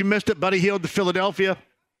 In case you missed it, Buddy Hield to Philadelphia.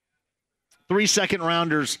 3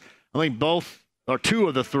 second-rounders. I think both or two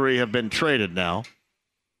of the three have been traded now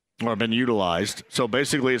or been utilized. So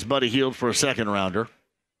basically it's Buddy Hield for a second-rounder.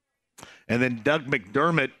 And then Doug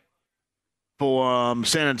McDermott for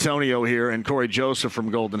San Antonio here and Corey Joseph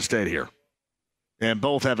from Golden State here. And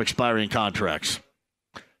both have expiring contracts.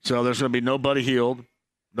 So there's going to be no Buddy Hield,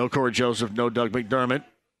 no Corey Joseph, no Doug McDermott.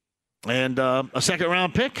 And a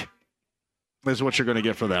second-round pick is what you're going to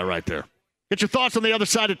get for that right there. Get your thoughts on the other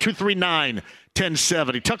side at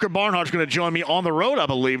 239-1070. Tucker Barnhart's going to join me on the road, I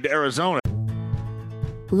believe, to Arizona.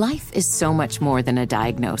 Life is so much more than a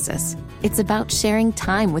diagnosis. It's about sharing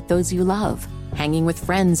time with those you love, hanging with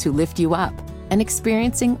friends who lift you up, and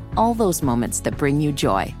experiencing all those moments that bring you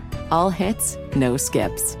joy. All hits, no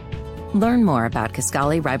skips. Learn more about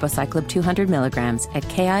Kisqali Ribociclib 200 milligrams at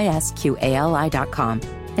KISQALI.com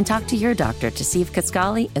and talk to your doctor to see if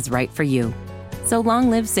Kisqali is right for you. So long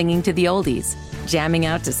live singing to the oldies, jamming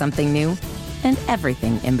out to something new, and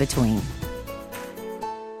everything in between.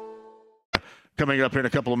 Coming up here in a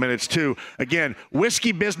couple of minutes, too. Again,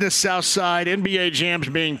 Whiskey Business Southside, NBA Jams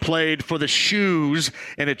being played for the shoes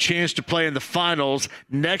and a chance to play in the finals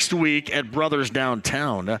next week at Brothers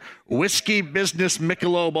Downtown. Whiskey Business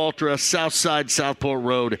Michelob Ultra, Southside, Southport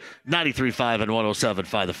Road, 93.5 and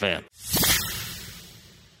 107.5 The Fan.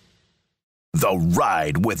 The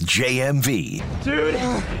Ride with JMV. Dude,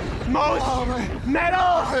 most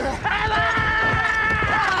metal ever!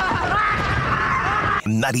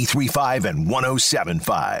 93.5 and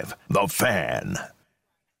 107.5 The Fan.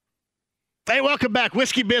 Hey, welcome back.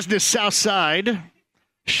 Whiskey Business Southside.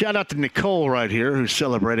 Shout out to Nicole right here who's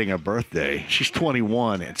celebrating a birthday. She's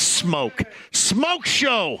 21. It's Smoke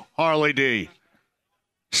Show, Harley D.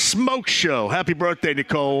 Smoke Show. Happy birthday,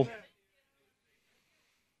 Nicole.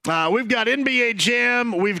 We've got NBA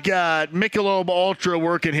Jam. We've got Michelob Ultra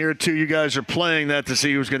working here, too. You guys are playing that to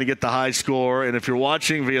see who's going to get the high score. And if you're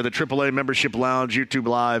watching via the AAA Membership Lounge, YouTube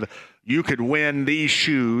Live, you could win these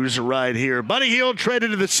shoes right here. Buddy Hield traded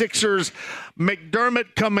to the Sixers.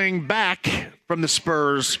 McDermott coming back from the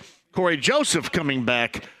Spurs. Corey Joseph coming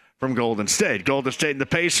back from Golden State. Golden State and the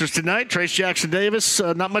Pacers tonight. Trace Jackson-Davis,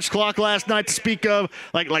 not much clock last night to speak of.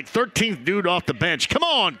 Like 13th dude off the bench. Come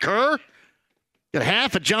on, Kerr. Got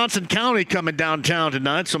half of Johnson County coming downtown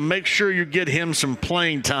tonight, so make sure you get him some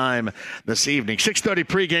playing time this evening. 6:30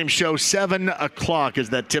 pregame show, 7 o'clock is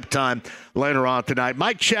that tip time later on tonight.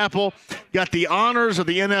 Mike Chappell got the honors of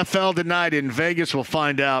the NFL tonight in Vegas. We'll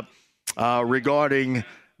find out regarding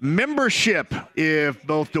membership if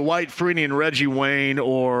both Dwight Freeney and Reggie Wayne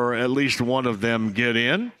or at least one of them get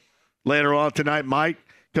in. Later on tonight, Mike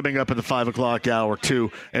coming up at the 5 o'clock hour, too.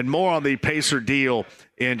 And more on the Pacer deal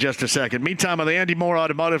in just a second. Meantime, on the Andy Moore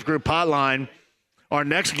Automotive Group hotline, our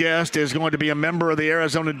next guest is going to be a member of the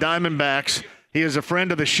Arizona Diamondbacks. He is a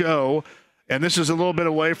friend of the show, and this is a little bit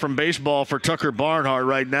away from baseball for Tucker Barnhart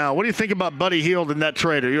right now. What do you think about Buddy Hield and that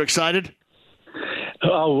trade? Are you excited?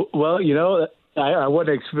 Oh, well, I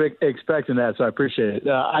wasn't expecting that, so I appreciate it.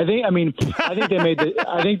 I think they made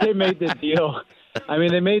the deal.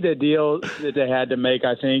 They made the deal that they had to make,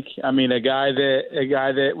 I think. A guy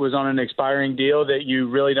that was on an expiring deal that you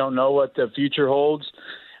really don't know what the future holds.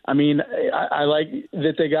 I like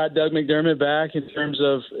that they got Doug McDermott back in terms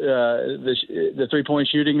of the 3-point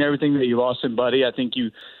shooting and everything that you lost in Buddy. I think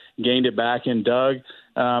you gained it back in Doug.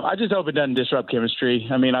 I just hope it doesn't disrupt chemistry.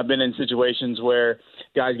 I mean, I've been in situations where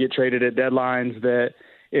guys get traded at deadlines that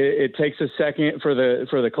it takes a second for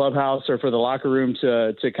the clubhouse or for the locker room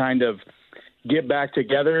to kind of get back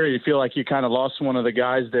together. You feel like you kind of lost one of the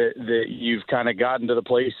guys that you've kind of gotten to the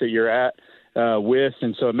place that you're at with,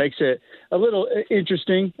 and so it makes it a little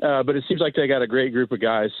interesting. But it seems like they got a great group of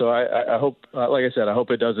guys. So I hope, like I said, I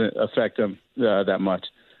hope it doesn't affect them that much.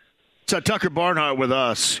 So Tucker Barnhart with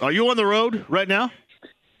us. Are you on the road right now?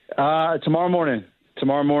 Tomorrow morning.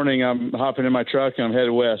 Tomorrow morning, I'm hopping in my truck and I'm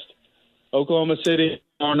headed west. Oklahoma City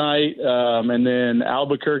tomorrow night, and then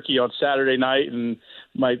Albuquerque on Saturday night, and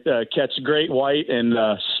might catch Great White and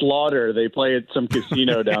Slaughter. They play at some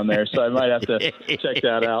casino down there, so I might have to check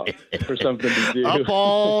that out for something to do. Up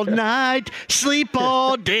all night, sleep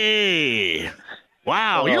all day.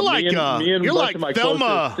 Wow, you're like you're like my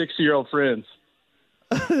Thelma. 6-year-old friends.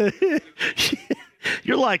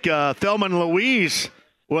 You're like Thelma and Louise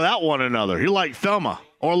without one another. You're like Thelma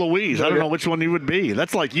or Louise. I don't know which one you would be.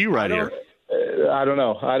 That's like you right here. I don't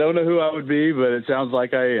know. I don't know who I would be, but it sounds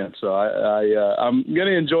like I am. So I'm going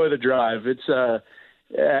to enjoy the drive. It's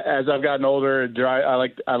as I've gotten older,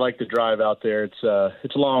 I like to drive out there.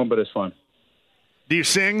 It's long, but it's fun. Do you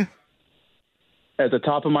sing? At the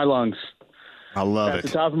top of my lungs. I love it. At the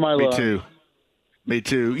top of my lungs. Me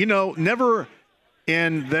too. You know, never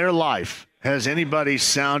in their life has anybody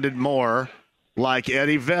sounded more like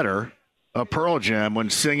Eddie Vedder of Pearl Jam when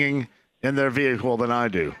singing in their vehicle than I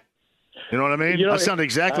do. You know what I mean? I sound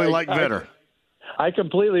exactly like Vedder. I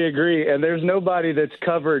completely agree. And there's nobody that's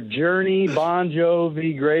covered Journey, Bon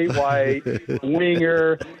Jovi, Great White,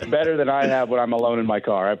 Winger better than I have when I'm alone in my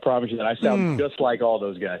car. I promise you that. I sound just like all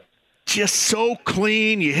those guys. Just so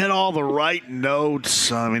clean. You hit all the right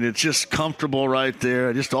notes. I mean, it's just comfortable right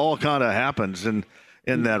there. It just all kind of happens in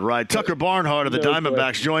that ride. Tucker Barnhart of the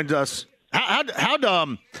Diamondbacks joined us. How'd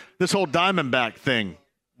this whole Diamondback thing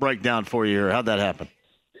break down for you, or how'd that happen?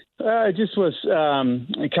 It just was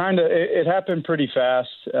it happened pretty fast.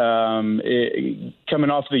 Coming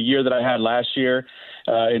off the year that I had last year,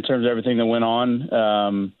 in terms of everything that went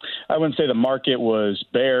on, I wouldn't say the market was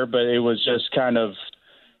bare, but it was just kind of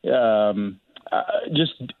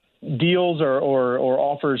just deals or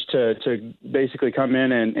offers to basically come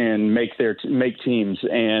in and make teams.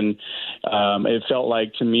 And it felt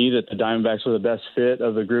like to me that the Diamondbacks were the best fit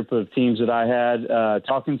of the group of teams that I had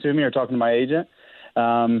talking to my agent.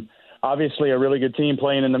 Obviously a really good team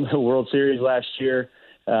playing in the World Series last year.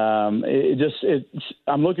 I'm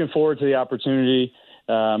looking forward to the opportunity.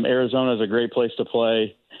 Arizona is a great place to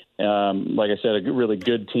play. Like I said, a really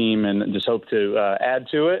good team, and just hope to add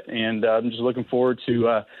to it. And I'm just looking forward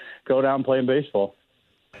to go down and playing baseball.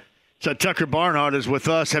 So Tucker Barnhart is with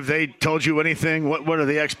us. Have they told you anything? What are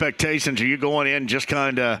the expectations? Are you going in just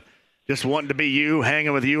wanting to be you,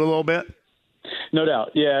 hanging with you a little bit? No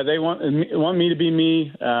doubt. Yeah, they want me to be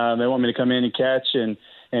me. They want me to come in and catch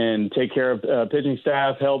and take care of pitching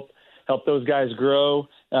staff, help those guys grow.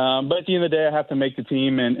 But at the end of the day, I have to make the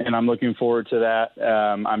team, and I'm looking forward to that.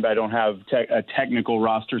 I don't have a technical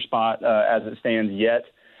roster spot as it stands yet,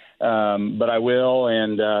 but I will.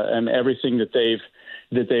 And everything that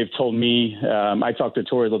they've told me. I talked to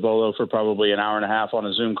Torey Lovullo for probably an hour and a half on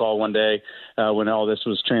a Zoom call one day when all this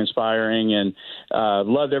was transpiring, and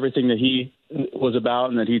loved everything that he was about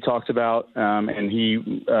and that he talked about. And he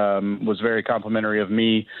was very complimentary of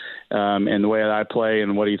me and the way that I play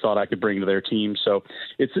and what he thought I could bring to their team. So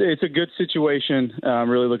it's a good situation. I'm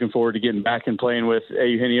really looking forward to getting back and playing with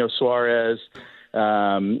Eugenio Suarez. We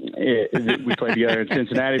played together in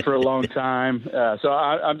Cincinnati for a long time. So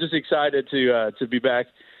I'm just excited to be back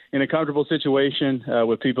in a comfortable situation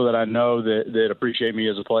with people that I know that appreciate me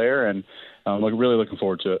as a player, and I'm really looking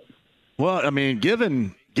forward to it. Well, I mean,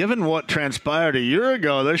 given what transpired a year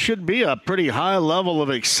ago, there should be a pretty high level of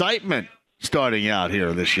excitement starting out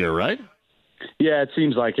here this year, right? Yeah, it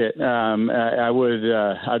seems like it.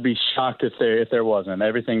 I'd be shocked if there wasn't.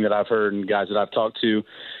 Everything that I've heard and guys that I've talked to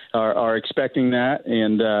are expecting that,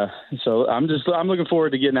 and so I'm looking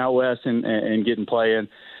forward to getting out west and getting playing,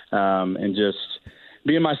 and just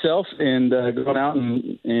being myself and going out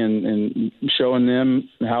and showing them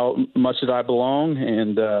how much that I belong.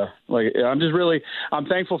 And I'm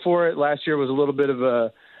thankful for it. Last year was a little bit of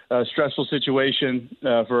a stressful situation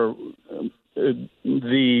for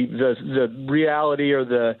the reality or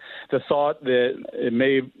the thought that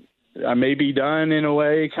I may be done in a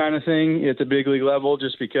way kind of thing at the big league level,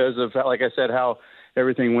 just because of, like I said, how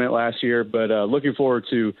everything went last year. But looking forward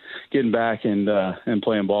to getting back and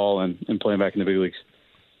playing ball and playing back in the big leagues.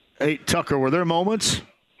 Hey, Tucker, were there moments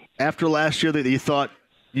after last year that you thought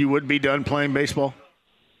you would be done playing baseball?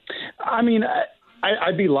 I mean,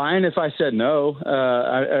 I'd be lying if I said no.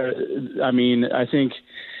 I mean, I think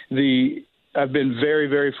I've been very,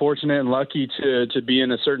 very fortunate and lucky to be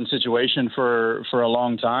in a certain situation for a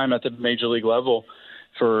long time at the major league level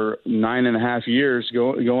for 9.5 years,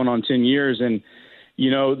 going on 10 years. And,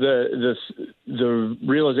 you know, the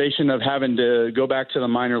realization of having to go back to the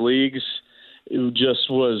minor leagues just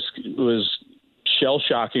was shell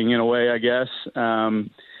shocking in a way, I guess.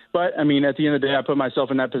 But I mean, at the end of the day, I put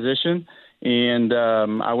myself in that position, and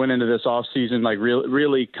I went into this off season like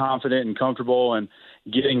really confident and comfortable, and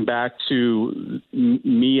getting back to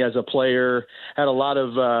me as a player. Had a lot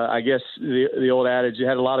of, I guess the old adage, you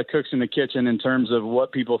had a lot of cooks in the kitchen in terms of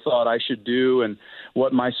what people thought I should do and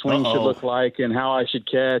what my swing should look like and how I should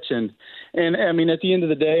catch. And I mean, at the end of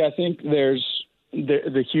the day, I think there's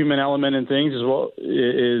the human element in things as well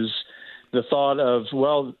is the thought of,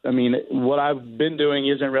 well, I mean, what I've been doing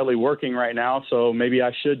isn't really working right now, so maybe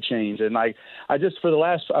I should change. And I just, for the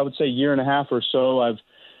last, I would say, year and a half or so, I've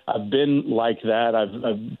been like that.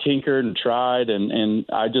 I've tinkered and tried, and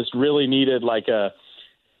I just really needed like a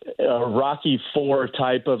Rocky IV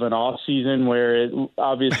type of an off season where it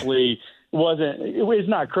obviously it's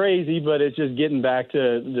not crazy, but it's just getting back to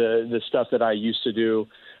the stuff that I used to do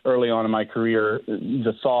early on in my career,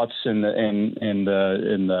 the thoughts and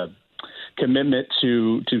the commitment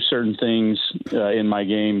to certain things in my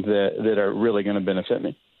game that are really going to benefit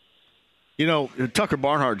me. You know, Tucker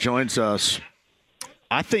Barnhart joins us.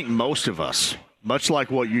 I think most of us, much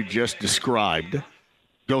like what you just described,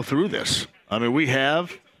 go through this. I mean, we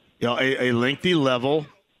have, you know, a lengthy level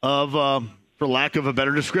of, for lack of a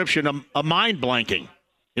better description, a mind blanking.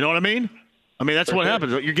 You know what I mean? I mean, that's what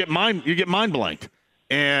happens. You get mind blanked.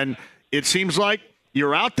 And it seems like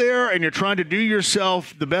you're out there and you're trying to do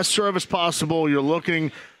yourself the best service possible. You're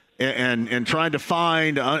looking and trying to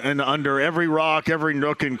find and under every rock, every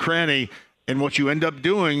nook and cranny. And what you end up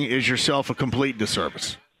doing is yourself a complete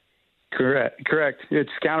disservice. Correct. It's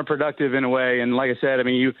counterproductive in a way. And like I said, I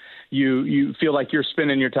mean, you feel like you're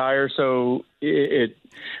spinning your tires, so it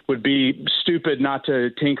would be stupid not to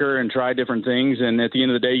tinker and try different things. And at the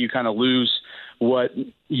end of the day, you kind of lose what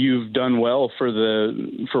you've done well for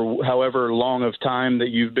however long of time that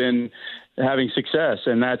you've been having success.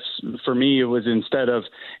 And that's, for me, it was instead of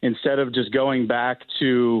just going back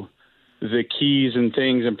to the keys and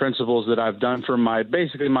things and principles that I've done for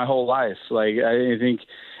basically my whole life. Like, I think,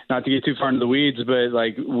 not to get too far into the weeds, but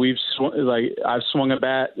like I've swung a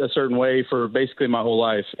bat a certain way for basically my whole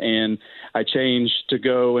life. And I changed to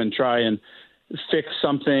go and try and fix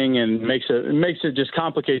something, and makes it just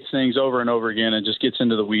complicates things over and over again and just gets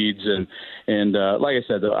into the weeds. And like I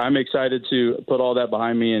said, though, I'm excited to put all that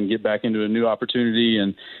behind me and get back into a new opportunity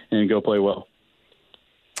and go play well.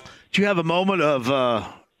 Do you have a moment of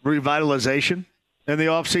revitalization in the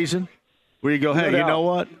off season where you go, hey, you know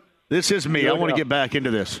what? This is me. I want to get back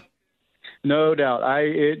into this. No doubt.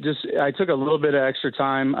 I took a little bit of extra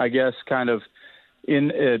time, I guess, kind of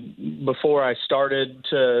before I started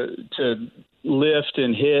to lift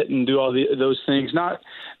and hit and do all those things. Not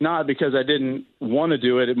because I didn't want to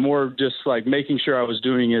do it. It more just like making sure I was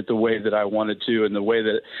doing it the way that I wanted to and the way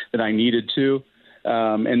that I needed to.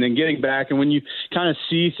 And then getting back, and when you kind of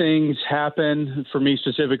see things happen, for me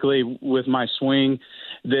specifically with my swing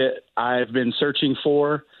that I've been searching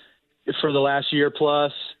for the last year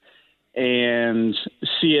plus, and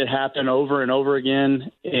see it happen over and over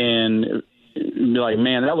again, and be like,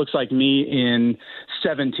 man, that looks like me in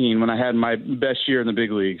 17 when I had my best year in the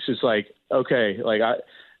big leagues. It's like, okay,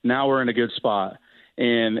 now we're in a good spot.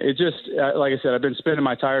 And it just, like I said, I've been spinning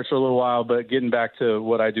my tires for a little while, but getting back to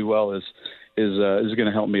what I do well is going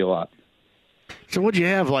to help me a lot. So would you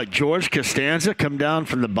have like George Costanza come down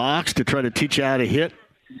from the box to try to teach you how to hit?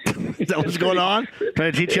 Is that what's going on?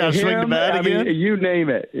 Trying to teach you how to swing the bat again? Mean, you name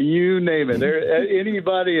it. There,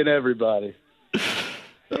 anybody and everybody.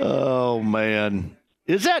 Oh man,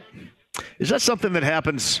 is that something that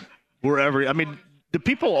happens wherever? I mean, do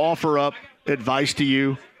people offer up advice to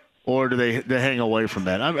you, or do they hang away from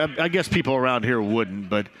that? I guess people around here wouldn't,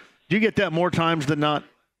 but do you get that more times than not?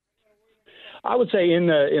 I would say in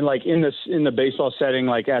the baseball setting,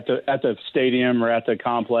 like at the stadium or at the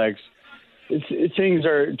complex, things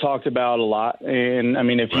are talked about a lot. And I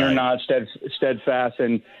mean, if you're not steadfast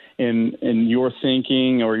in your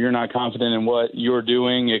thinking, or you're not confident in what you're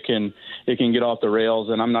doing, it can get off the rails.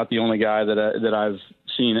 And I'm not the only guy that I've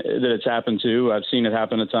seen that it's happened to. I've seen it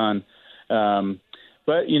happen a ton.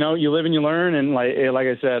 But you know, you live and you learn. And like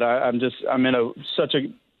I said, I'm in such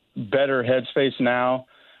a better headspace now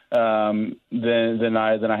than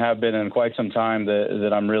I have been in quite some time,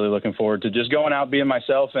 that I'm really looking forward to just going out, being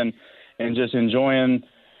myself, and just enjoying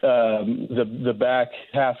the back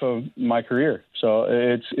half of my career. So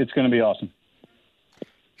it's going to be awesome.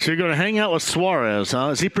 So you're going to hang out with Suarez, huh?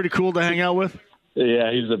 Is he pretty cool to hang out with?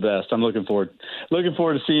 Yeah, he's the best. I'm looking forward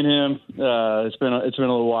to seeing him. It's been a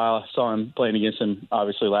little while. I saw him playing against him,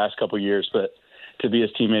 obviously, last couple of years, but to be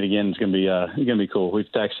his teammate again is going to be cool.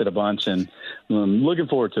 We've texted a bunch, and I'm looking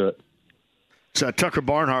forward to it. So Tucker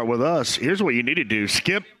Barnhart with us. Here's what you need to do: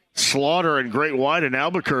 skip Slaughter and Great White in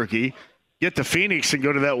Albuquerque, get to Phoenix, and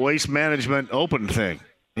go to that Waste Management Open thing.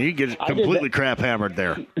 You get completely crap hammered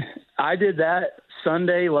there. I did that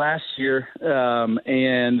Sunday last year,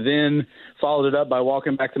 and then followed it up by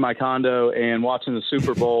walking back to my condo and watching the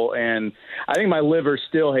Super Bowl. And I think my liver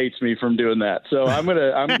still hates me from doing that. So I'm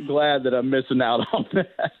glad that I'm missing out on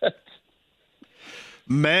that.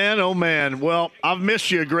 Man, oh man. Well, I've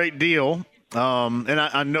missed you a great deal. And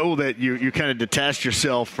I know that you kind of detached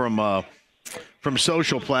yourself from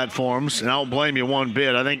social platforms, and I don't blame you one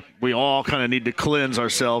bit. I think we all kind of need to cleanse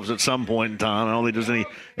ourselves at some point in time. I don't think there's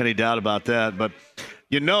any doubt about that. But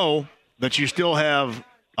you know that you still have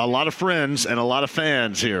a lot of friends and a lot of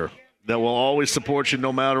fans here that will always support you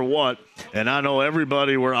no matter what. And I know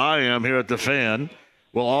everybody where I am here at the Fan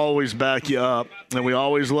will always back you up, and we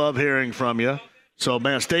always love hearing from you. So,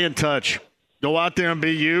 man, stay in touch. Go out there and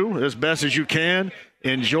be you as best as you can.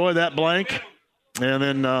 Enjoy that blank, and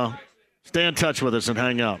then stay in touch with us and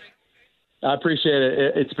hang out. I appreciate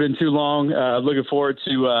it. It's been too long. Looking forward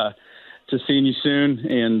to seeing you soon,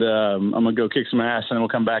 and I'm gonna go kick some ass, and then we'll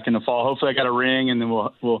come back in the fall. Hopefully, I got a ring, and then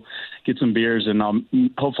we'll get some beers, and I'll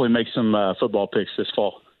hopefully make some football picks this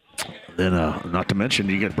fall. Then, not to mention,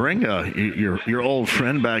 you could bring your old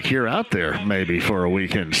friend back here out there maybe for a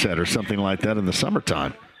weekend set or something like that in the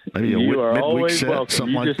summertime. Maybe you are midweek always set, welcome.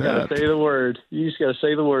 something You like just that. gotta say the word. You just gotta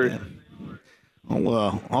say the word.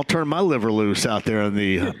 Yeah. I'll turn my liver loose out there in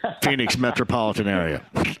the Phoenix metropolitan area.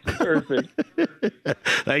 Perfect.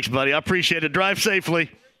 Thanks, buddy. I appreciate it. Drive safely.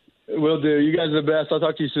 Will do. You guys are the best. I'll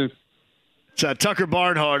talk to you soon. It's Tucker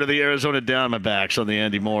Barnhart of the Arizona Diamondbacks on the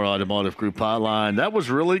Andy Moore Automotive Group hotline. That was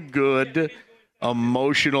really good,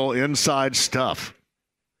 emotional, inside stuff.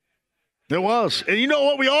 It was. And you know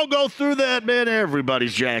what? We all go through that, man.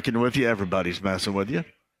 Everybody's jacking with you. Everybody's messing with you.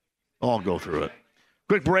 All go through it.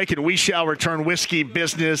 Quick break, and we shall return. Whiskey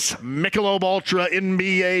Business, Michelob Ultra,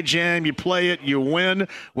 NBA Jam. You play it, you win.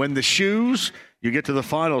 Win the shoes. You get to the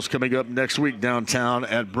finals coming up next week downtown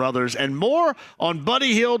at Brothers. And more on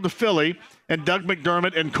Buddy Hield to Philly and Doug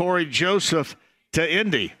McDermott and Corey Joseph to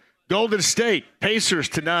Indy. Golden State, Pacers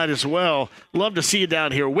tonight as well. Love to see you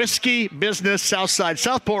down here. Whiskey Business, Southside,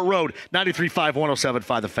 Southport Road, 93.5,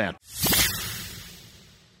 107.5 The Fan.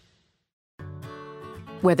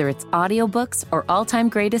 Whether it's audiobooks or all-time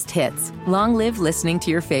greatest hits, long live listening to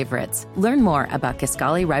your favorites. Learn more about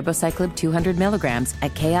Kisqali Ribociclib 200 milligrams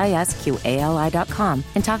at KISQALI.com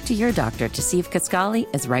and talk to your doctor to see if Kisqali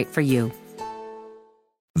is right for you.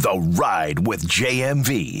 The Ride with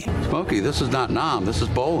JMV. Smokey, this is not Nam. This is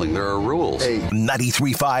bowling. There are rules.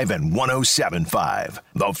 93.5 and 107.5.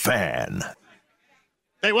 The Fan.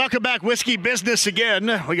 Hey, welcome back. Whiskey Business again.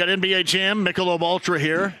 We got NBA Jam, Michelob Ultra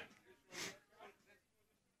here.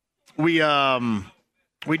 We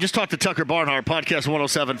just talked to Tucker Barnhart, podcast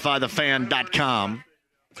 1075thefan.com.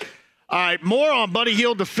 All right, more on Buddy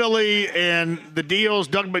Hield to Philly and the deals.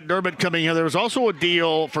 Doug McDermott coming here. There was also a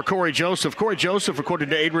deal for Corey Joseph. Corey Joseph, according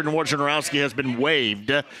to Adrian Wojnarowski, has been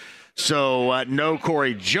waived. So no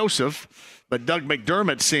Corey Joseph. But Doug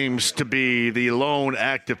McDermott seems to be the lone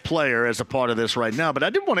active player as a part of this right now. But I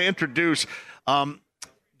did want to introduce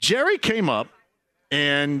Jerry came up,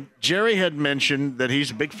 and Jerry had mentioned that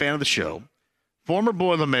he's a big fan of the show. Former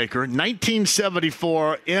Boilermaker,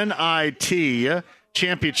 1974 NIT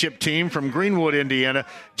championship team from Greenwood, Indiana.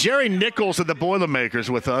 Jerry Nichols of the Boilermakers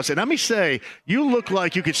with us. And let me say, you look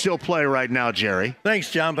like you could still play right now, Jerry. Thanks,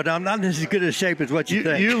 John, but I'm not as good a shape as what you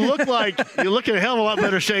think. You look like you look in a hell of a lot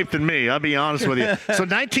better shape than me, I'll be honest with you. So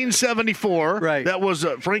 1974, right. That was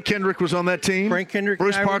Frank Kendrick was on that team. Frank Kendrick.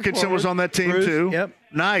 Bruce Parkinson was on that team, too. Yep.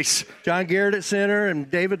 Nice. John Garrett at center and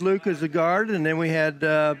David Luke as the guard. And then we had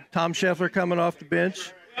Tom Scheffler coming off the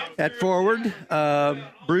bench at forward,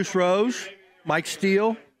 Bruce Rose, Mike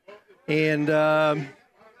Steele, and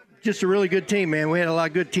just a really good team, man. We had a lot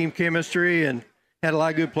of good team chemistry and had a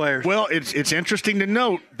lot of good players. Well, it's interesting to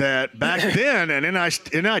note that back then an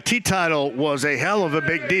NIT title was a hell of a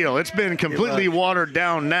big deal. It's been completely watered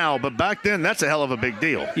down now, but back then that's a hell of a big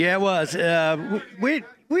deal. Yeah, it was.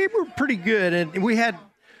 We were pretty good, and we had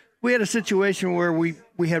a situation where we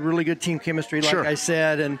had really good team chemistry, like I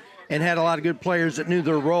said, and had a lot of good players that knew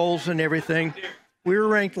their roles and everything. We were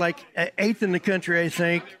ranked like 8th in the country, I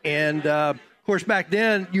think, and of course, back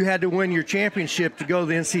then you had to win your championship to go to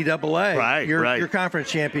the NCAA, your conference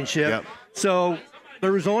championship. Yep. So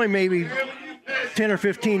there was only maybe 10 or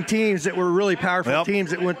 15 teams that were really powerful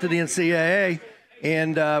teams that went to the NCAA,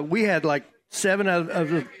 and we had like 7 of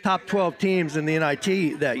the top 12 teams in the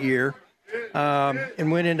NIT that year, and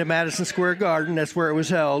went into Madison Square Garden. That's where it was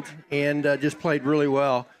held, and just played really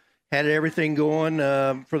well. Had everything going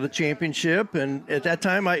for the championship, and at that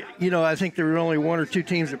time, I think there were only 1 or 2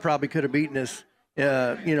 teams that probably could have beaten us,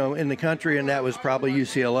 in the country, and that was probably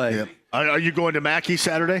UCLA. Yep. Are you going to Mackey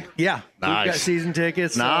Saturday? Yeah, nice. We've got season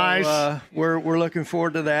tickets. Nice. So, we're looking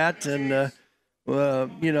forward to that, and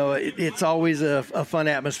it's always a fun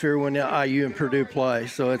atmosphere when IU and Purdue play,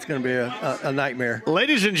 so it's going to be a nightmare.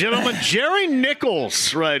 Ladies and gentlemen, Jerry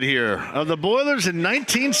Nichols right here of the Boilers in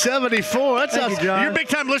 1974. Thank you, John. You're a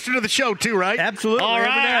big-time listener to the show, too, right? Absolutely. All right,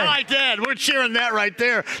 I like that. We're cheering that right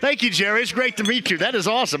there. Thank you, Jerry. It's great to meet you. That is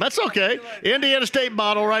awesome. That's okay. Indiana State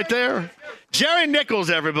bottle right there. Jerry Nichols,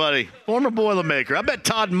 everybody, former Boilermaker. I bet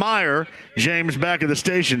Todd Meyer, James back at the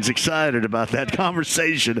station's excited about that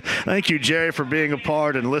conversation. Thank you, Jerry, for being a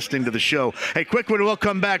part and listening to the show. Hey, quick one, we'll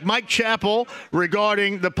come back. Mike Chappell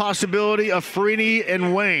regarding the possibility of Freeney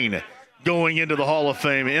and Wayne going into the Hall of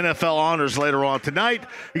Fame. NFL honors later on tonight.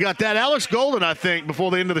 We got that. Alex Golden, I think,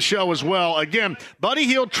 before the end of the show as well. Again, Buddy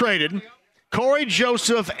Hield traded. Corey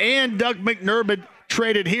Joseph and Doug McDermott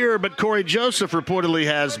traded here, but Corey Joseph reportedly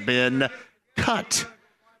has been cut.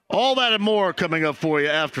 All that and more coming up for you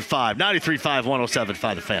after 5. 93.5,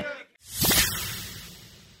 107.5 The Fan.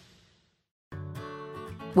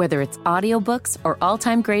 Whether it's audiobooks or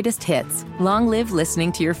all-time greatest hits, long live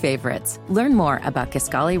listening to your favorites. Learn more about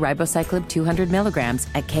Kisqali Ribociclib 200 milligrams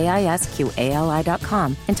at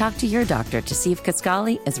KISQALI.com and talk to your doctor to see if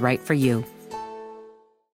Kisqali is right for you.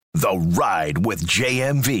 The Ride with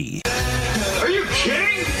JMV. Are you kidding?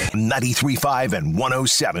 93.5 and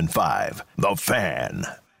 107.5 The Fan.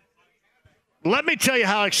 Let me tell you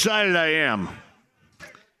how excited I am.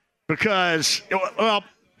 Because, well,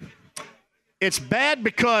 it's bad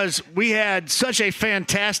because we had such a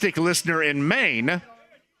fantastic listener in Maine.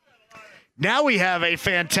 Now we have a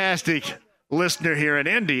fantastic listener here in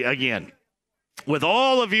Indy again. With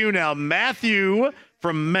all of you now, Matthew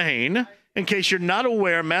from Maine. In case you're not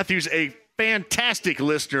aware, Matthew's a fantastic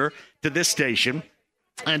listener to this station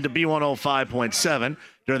and to B105.7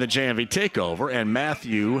 during the JMV takeover. And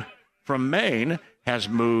Matthew from Maine has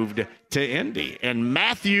moved to Indy. And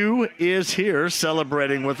Matthew is here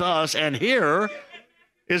celebrating with us. And here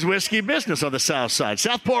is Whiskey Business on the south side.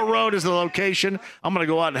 Southport Road is the location. I'm going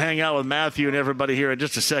to go out and hang out with Matthew and everybody here in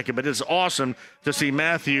just a second. But it's awesome to see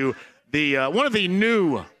Matthew, the one of the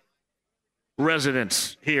new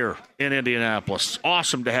residents here in Indianapolis.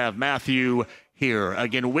 Awesome to have Matthew here.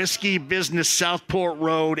 Again, Whiskey Business, Southport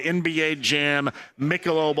Road, NBA Jam,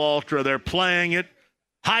 Michelob Ultra. They're playing it.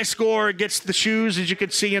 High score gets the shoes, as you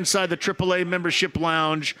can see inside the AAA membership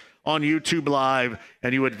lounge on YouTube Live,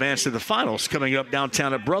 and you advance to the finals coming up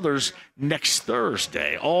downtown at Brothers next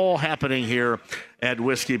Thursday. All happening here at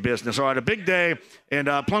Whiskey Business. All right, a big day, and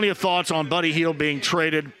plenty of thoughts on Buddy Hield being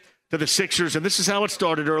traded to the Sixers, and this is how it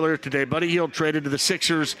started earlier today. Buddy Hield traded to the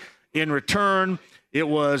Sixers. In return, it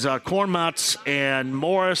was Kornmatz and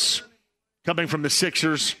Morris coming from the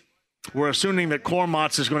Sixers. We're assuming that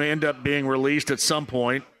Kornmatz is going to end up being released at some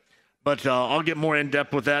point, but I'll get more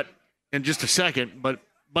in-depth with that in just a second. But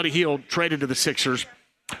Buddy Hield traded to the Sixers.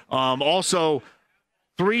 Also,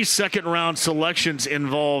 3 second-round selections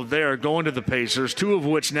involved there going to the Pacers, 2 of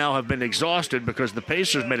which now have been exhausted because the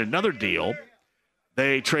Pacers made another deal.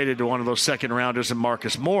 They traded to one of those second-rounders and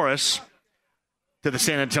Marcus Morris to the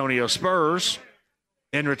San Antonio Spurs.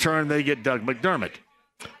 In return, they get Doug McDermott.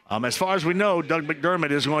 As far as we know, Doug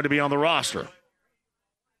McDermott is going to be on the roster.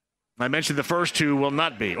 I mentioned the first 2 will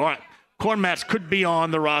not be. All right, Kornmatz could be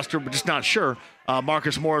on the roster, but just not sure.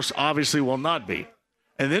 Marcus Morris obviously will not be.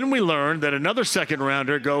 And then we learned that another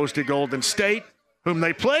second-rounder goes to Golden State, whom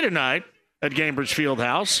they play tonight at Gainbridge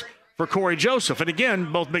Fieldhouse, for Corey Joseph. And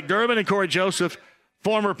again, both McDermott and Corey Joseph,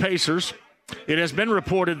 former Pacers. It has been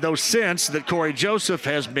reported, though, since that Corey Joseph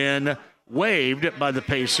has been waived by the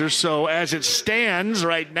Pacers. So as it stands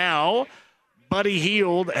right now, Buddy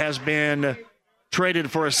Hield has been traded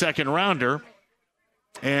for a second-rounder,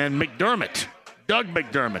 and McDermott, Doug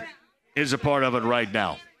McDermott, is a part of it right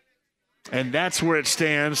now. And that's where it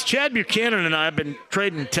stands. Chad Buchanan and I have been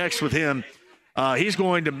trading texts with him. He's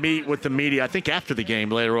going to meet with the media, I think, after the game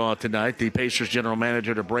later on tonight, the Pacers general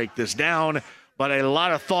manager, to break this down. But a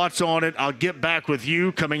lot of thoughts on it. I'll get back with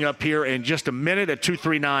you coming up here in just a minute at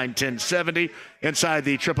 239-1070 inside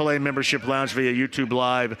the AAA membership lounge via YouTube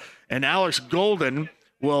Live. And Alex Golden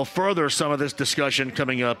will further some of this discussion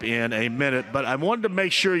coming up in a minute. But I wanted to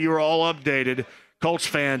make sure you're all updated, Colts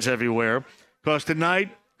fans everywhere, because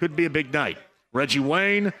tonight could be a big night. Reggie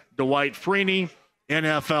Wayne, Dwight Freeney,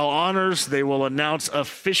 NFL honors. They will announce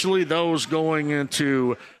officially those going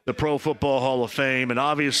into the Pro Football Hall of Fame. And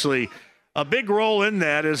obviously, a big role in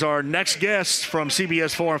that is our next guest from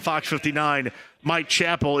CBS 4 and Fox 59, Mike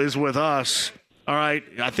Chappell, is with us. All right,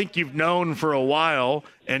 I think you've known for a while,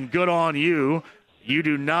 and good on you. You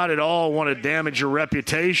do not at all want to damage your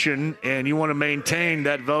reputation, and you want to maintain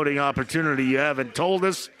that voting opportunity. You haven't told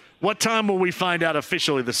us. What time will we find out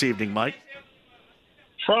officially this evening, Mike?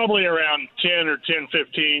 Probably around 10 or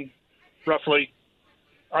 10:15, roughly.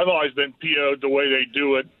 I've always been PO'd the way they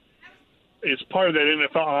do it. It's part of that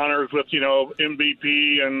NFL honors with,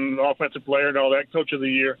 MVP and offensive player and all that, Coach of the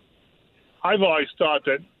Year. I've always thought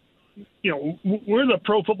that, we're the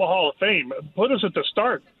Pro Football Hall of Fame. Put us at the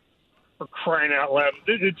start, for crying out loud.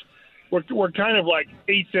 We're kind of like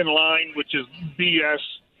eighth in line, which is BS.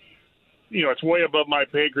 It's way above my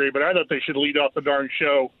pay grade, but I thought they should lead off the darn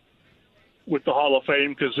show with the Hall of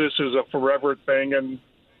Fame, because this is a forever thing, and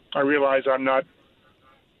I realize I'm not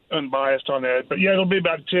unbiased on that. But, yeah, it'll be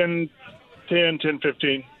about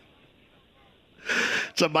 10:15.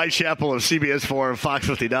 So Mike Chappell of CBS 4 and Fox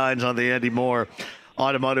 59's on the Andy Moore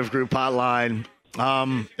Automotive Group hotline.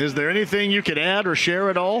 Is there anything you could add or share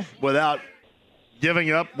at all without giving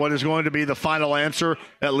up what is going to be the final answer,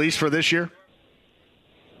 at least for this year?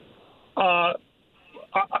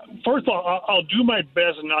 First of all, I'll do my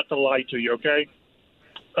best not to lie to you, okay?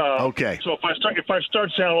 Okay. So if I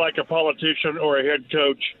start sounding like a politician or a head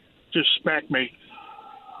coach, just smack me.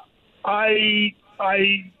 I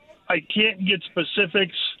can't get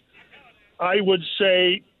specifics. I would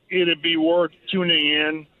say it'd be worth tuning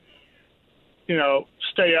in.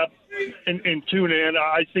 Stay up and tune in.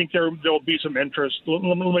 I think there'll be some interest. Let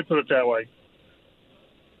me put it that way.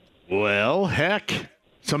 Well, heck.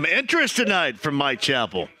 Some interest tonight from Mike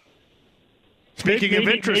Chappell. Speaking of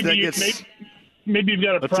interest, maybe you've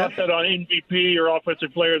got to prop that on MVP or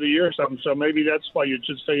Offensive Player of the Year or something. So maybe that's why you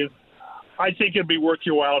should say it. I think it'd be worth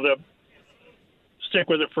your while to stick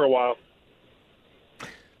with it for a while.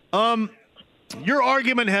 Your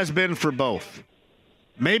argument has been for both.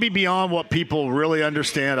 Maybe beyond what people really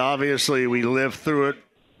understand. Obviously, we live through it.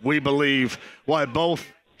 We believe why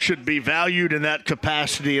both should be valued in that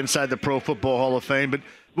capacity inside the Pro Football Hall of Fame. But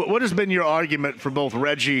what has been your argument for both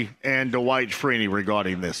Reggie and Dwight Freeney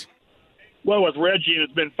regarding this? Well, with Reggie,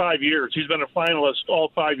 it's been 5 years. He's been a finalist all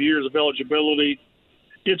 5 years of eligibility.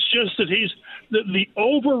 It's just that the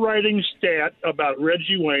overriding stat about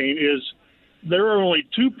Reggie Wayne is there are only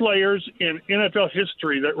two players in NFL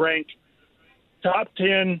history that rank top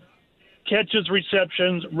 10 catches,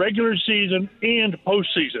 receptions, regular season, and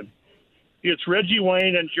postseason. It's Reggie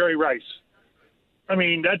Wayne and Jerry Rice. I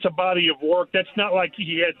mean, that's a body of work. That's not like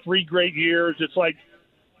he had 3 great years. It's like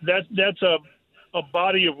that's a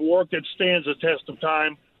body of work that stands the test of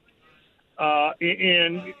time.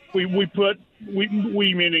 And we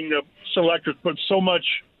meaning the selectors put so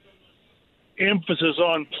much emphasis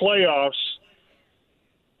on playoffs.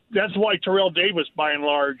 That's why Terrell Davis, by and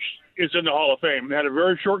large, is in the Hall of Fame. He had a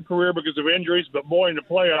very short career because of injuries, but boy, in the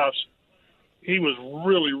playoffs, he was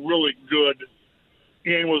really, really good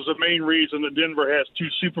and was the main reason that Denver has 2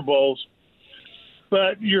 Super Bowls.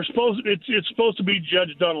 But it's supposed to be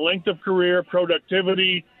judged on length of career,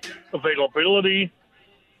 productivity, availability,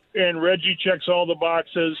 and Reggie checks all the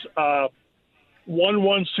boxes. Won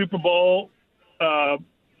 1 Super Bowl,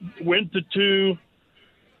 went to 2.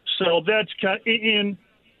 So that's and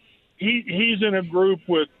he's in a group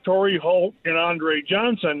with Torrey Holt and Andre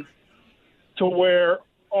Johnson, to where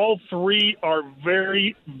all 3 are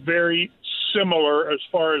very, very similar as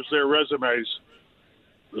far as their resumes.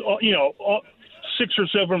 6 or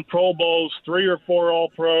 7 Pro Bowls, 3 or 4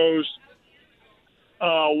 All-Pros.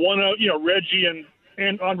 Reggie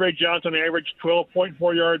and Andre Johnson averaged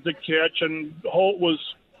 12.4 yards a catch, and Holt was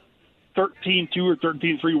 13.2 or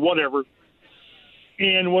 13.3, whatever.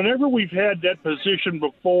 And whenever we've had that position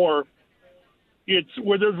before, it's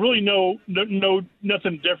where there's really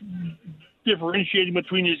nothing differentiating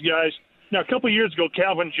between these guys. Now, a couple of years ago,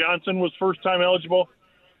 Calvin Johnson was first-time eligible,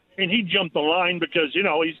 and he jumped the line because,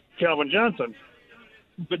 he's Calvin Johnson.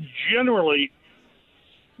 But generally,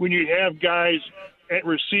 when you have guys at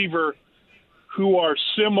receiver who are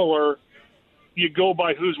similar, you go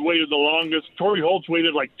by who's waited the longest. Torrey Holt's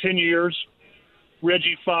waited like 10 years,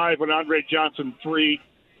 Reggie 5, and Andre Johnson 3.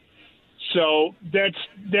 So that's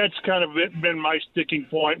kind of been my sticking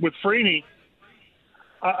point. With Freeney,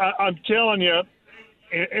 I'm telling you,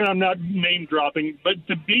 and I'm not name dropping, but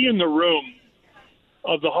to be in the room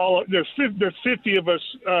of the Hall. There's 50 of us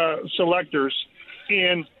selectors,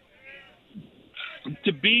 and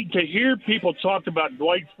to hear people talk about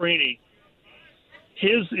Dwight Freeney,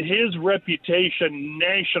 his reputation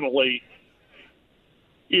nationally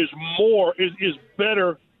is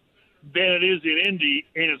better than it is in Indy,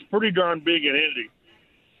 and it's pretty darn big in Indy.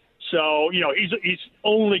 So, he's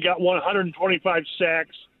only got 125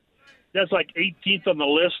 sacks. That's like 18th on the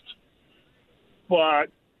list. But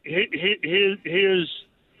his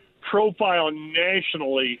profile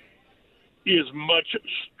nationally is much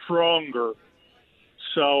stronger.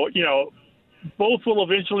 So, both will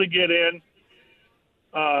eventually get in.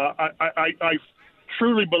 I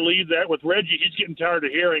truly believe that. With Reggie, he's getting tired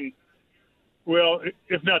of hearing, well,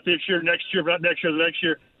 if not this year, next year, if not next year, the next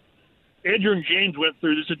year. Edgerrin James went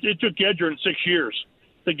through this. It took Edgerrin 6 years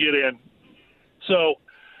to get in. So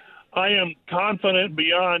I am confident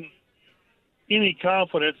beyond any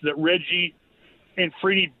confidence that Reggie and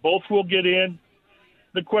Freeney both will get in.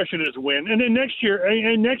 The question is when. And then next year,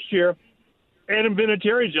 Adam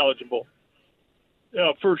Vinatieri's eligible.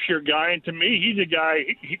 First-year guy. And to me, he's a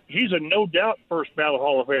guy, he's a no-doubt first ballot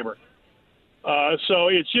Hall of Famer. So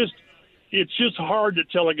it's just hard to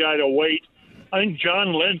tell a guy to wait. I think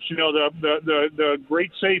John Lynch, the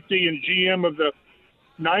great safety and GM of the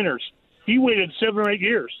Niners, he waited 7 or 8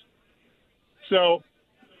 years. So,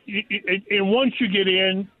 and once you get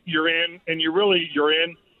in, you're in, and you're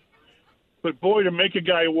in. But boy, to make a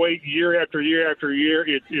guy wait year after year after year,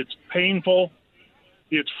 it's painful.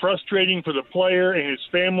 It's frustrating for the player and his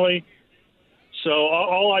family. So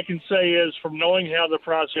all I can say is, from knowing how the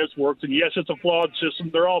process works, and yes, it's a flawed system.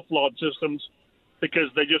 They're all flawed systems because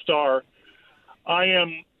they just are. I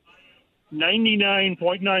am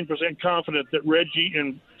 99.9% confident that Reggie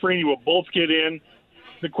and Freeney will both get in.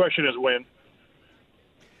 The question is when.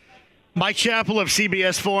 Mike Chappell of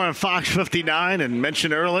CBS 4 and Fox 59, and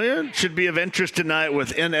mentioned earlier, should be of interest tonight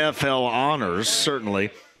with NFL honors, certainly,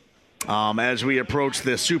 as we approach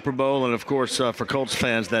the Super Bowl. And, of course, for Colts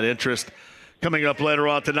fans, that interest coming up later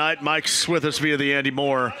on tonight. Mike's with us via the Andy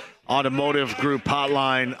Moore Automotive Group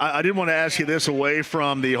hotline. I did want to ask you this, away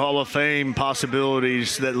from the Hall of Fame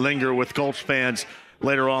possibilities that linger with Colts fans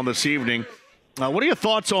later on this evening. What are your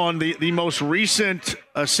thoughts on the most recent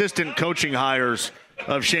assistant coaching hires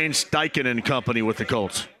of Shane Steichen and company with the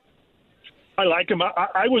Colts? I like him.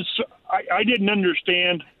 I didn't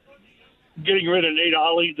understand getting rid of Nate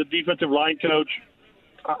Ollie, the defensive line coach.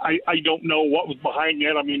 I don't know what was behind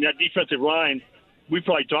that. I mean, that defensive line, we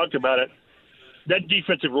probably talked about it. That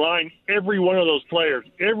defensive line, every one of those players,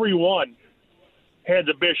 every one had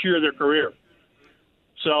the best year of their career.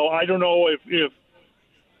 So I don't know if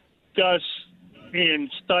Gus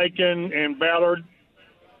and Steichen and Ballard,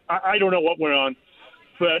 I don't know what went on.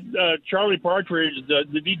 But Charlie Partridge, the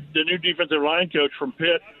new defensive line coach from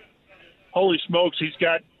Pitt, holy smokes, he's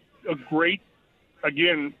got a great,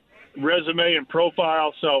 again, resume and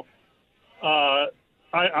profile. So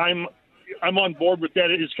I'm on board with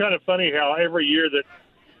that. It's kind of funny how every year that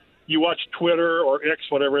you watch Twitter or X,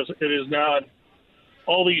 whatever it is now, and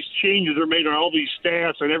all these changes are made on all these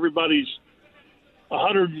stats, and everybody's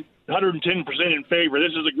 110% in favor.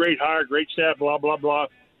 This is a great hire, great staff, blah, blah, blah.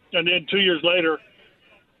 And then 2 years later,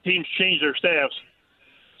 teams change their staffs.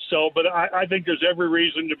 So, but I think there's every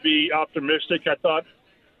reason to be optimistic. I thought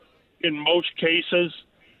in most cases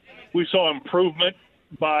we saw improvement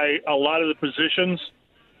by a lot of the positions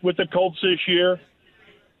with the Colts this year.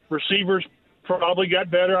 Receivers probably got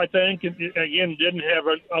better, I think. And again, didn't have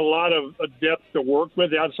a lot of depth to work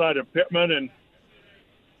with outside of Pittman and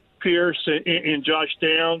Pierce and Josh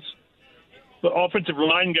Downs. The offensive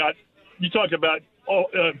line got – you talked about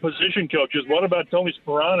position coaches. What about Tony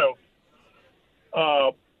Sperano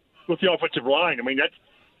with the offensive line? I mean,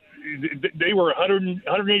 they were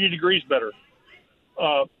 180 degrees better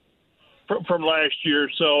from last year.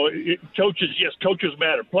 So coaches, yes, coaches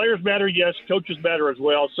matter. Players matter, yes. Coaches matter as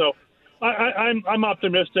well. So I'm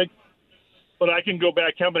optimistic, but I can go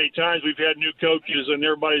back how many times we've had new coaches and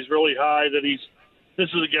everybody's really high that this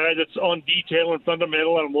is a guy that's on detail and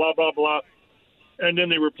fundamental and blah, blah, blah. And then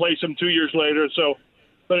they replace him 2 years later. So,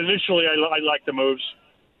 but initially I like the moves.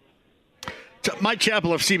 So Mike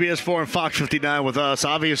Chappell of CBS 4 and Fox 59 with us.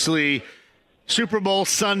 Obviously, Super Bowl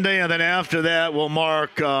Sunday, and then after that we'll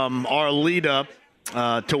mark our lead up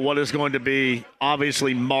to what is going to be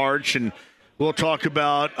obviously March, and we'll talk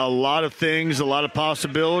about a lot of things, a lot of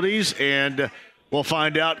possibilities, and we'll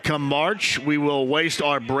find out come March. We will waste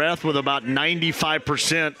our breath with about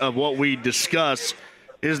 95% of what we discuss.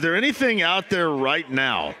 Is there anything out there right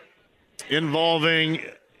now involving,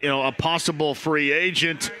 a possible free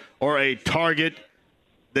agent or a target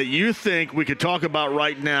that you think we could talk about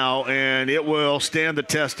right now and it will stand the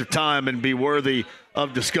test of time and be worthy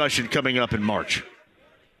of discussion coming up in March?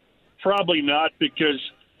 Probably not, because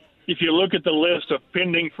if you look at the list of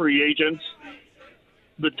pending free agents,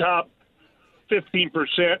 the top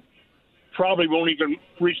 15% probably won't even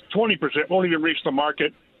reach 20%, won't even reach the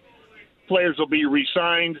market. Players will be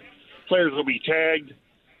re-signed. Players will be tagged.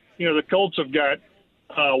 You know, the Colts have got,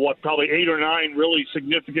 probably 8 or 9 really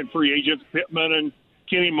significant free agents, Pittman and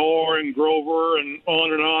Kenny Moore and Grover and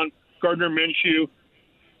on, Gardner Minshew.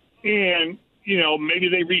 And, you know, maybe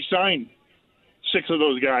they re-sign 6 of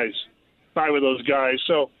those guys, 5 of those guys.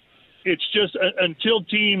 So it's just until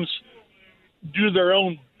teams do their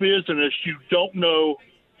own business, you don't know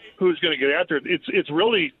who's going to get after it. It's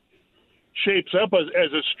really shapes up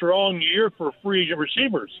as a strong year for free agent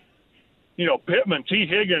receivers. You know, Pittman, T.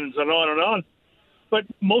 Higgins, and on. But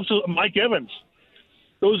most of Mike Evans,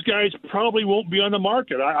 those guys probably won't be on the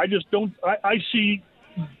market. I just don't. I see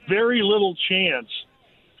very little chance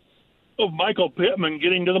of Michael Pittman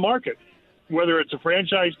getting to the market, whether it's a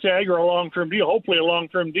franchise tag or a long-term deal. Hopefully, a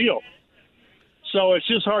long-term deal. So it's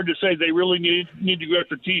just hard to say they really need to go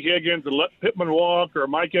after T. Higgins and let Pittman walk or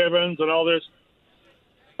Mike Evans and all this,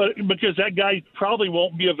 but because that guy probably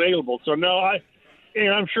won't be available. So no,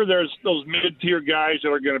 I'm sure there's those mid-tier guys that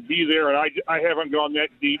are going to be there, and I haven't gone that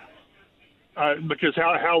deep because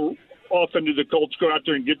how often do the Colts go out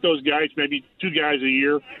there and get those guys? Maybe 2 guys a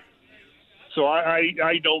year. So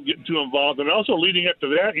I don't get too involved. And also leading up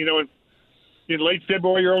to that, you know, in late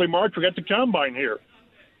February, early March, we got the Combine here.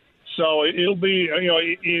 So it'll be, you know,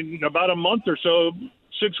 in about a month or so,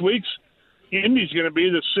 6 weeks, Indy's going to be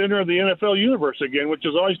the center of the NFL universe again, which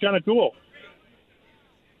is always kind of cool.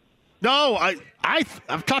 No,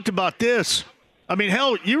 I've talked about this. I mean,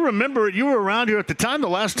 hell, you remember you were around here at the time. The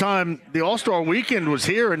last time the All-Star Weekend was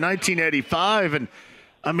here in 1985, and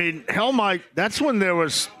I mean, hell, Mike, that's when there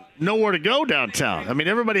was nowhere to go downtown. I mean,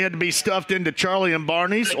 everybody had to be stuffed into Charlie and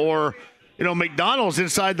Barney's or, you know, McDonald's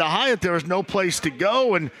inside the Hyatt. There was no place to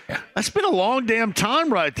go, and that's been a long damn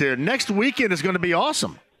time right there. Next weekend is going to be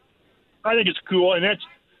awesome. I think it's cool, and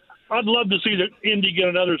I'd love to see that Indy get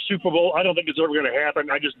another Super Bowl. I don't think it's ever going to happen.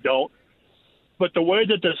 I just don't. But the way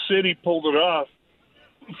that the city pulled it off,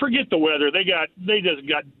 forget the weather. They just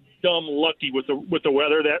got dumb lucky with the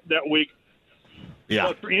weather that week. Yeah.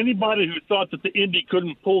 But for anybody who thought that the Indy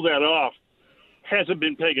couldn't pull that off, hasn't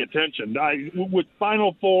been paying attention. With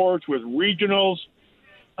Final Fours, with regionals,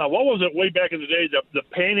 what was it way back in the day? The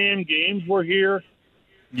Pan Am Games were here.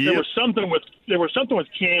 Yep. There was something with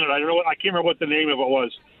Canada. I don't know. I can't remember what the name of it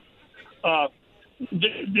was.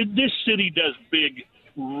 This city does big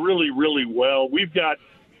really, really well. We've got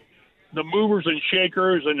the movers and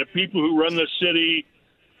shakers and the people who run the city,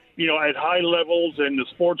 you know, at high levels and the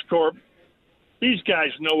sports corp. These guys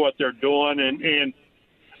know what they're doing, and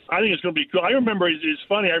I think it's going to be cool. I remember, it's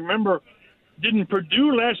funny, didn't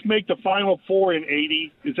Purdue last make the Final Four in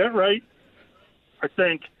 80? Is that right? I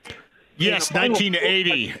think. Yes,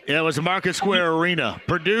 1980. It was Market Square Arena.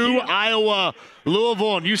 Purdue, Iowa,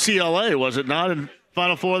 Louisville, and UCLA, was it not, in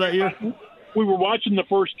Final Four that year? We were watching the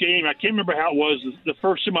first game. I can't remember how it was, the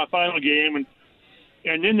first semifinal game,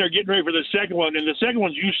 and then they're getting ready for the second one, and the second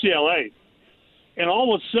one's UCLA. And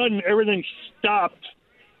all of a sudden, everything stopped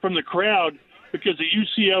from the crowd because the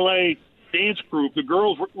UCLA dance group, the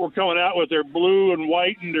girls were coming out with their blue and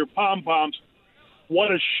white and their pom-poms.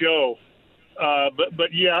 What a show.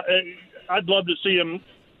 But yeah, I'd love to see them.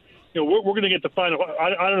 You know, we're going to get the final. I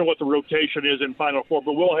don't know what the rotation is in Final Four,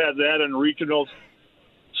 but we'll have that in regionals.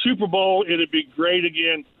 Super Bowl, it'd be great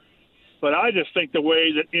again. But I just think the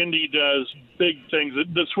way that Indy does big things,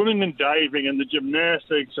 the swimming and diving and the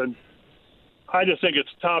gymnastics, and I just think it's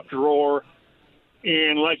top drawer.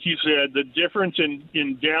 And like you said, the difference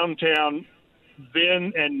in downtown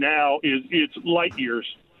then and now it's light years.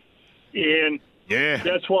 And yeah,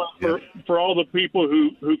 that's why for all the people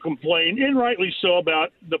who complain, and rightly so,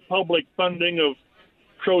 about the public funding of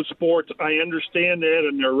pro sports, I understand that,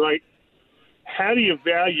 and they're right. How do you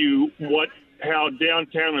value how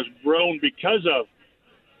downtown has grown because of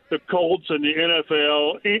the Colts and the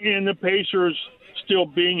NFL and the Pacers still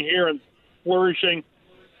being here and flourishing?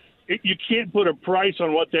 You can't put a price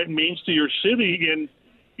on what that means to your city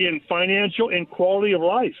in financial and quality of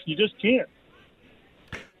life. You just can't.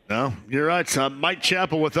 No, you're right, son. Mike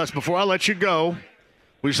Chappell with us. Before I let you go,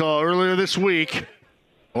 we saw earlier this week,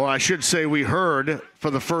 or I should say we heard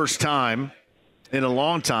for the first time in a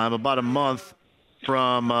long time, about a month,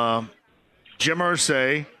 from Jim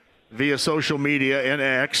Irsay via social media and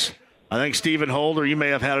X. I think Stephen Holder, you may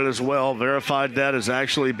have had it as well, verified that as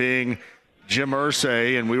actually being Jim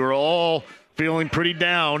Irsay, and we were all feeling pretty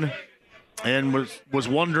down and was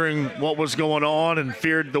wondering what was going on and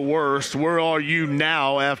feared the worst. Where are you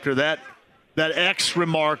now after that X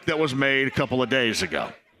remark that was made a couple of days ago?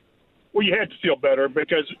 Well, you had to feel better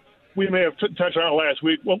because we may have touched on it last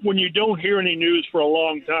week. When you don't hear any news for a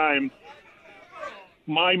long time,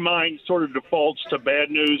 my mind sort of defaults to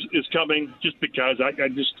bad news is coming just because I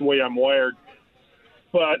just the way I'm wired.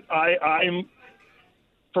 But I'm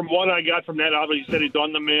from what I got from that, obviously he said he's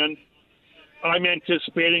on the mend. I'm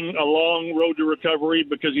anticipating a long road to recovery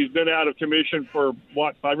because he's been out of commission for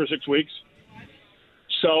 5 or 6 weeks.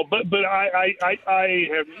 So, but I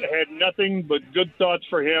have had nothing but good thoughts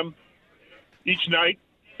for him each night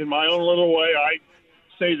in my own little way. I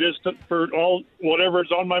say this for all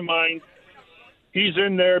whatever's on my mind. He's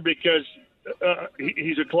in there because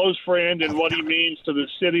he's a close friend and what he means to the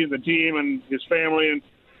city and the team and his family, and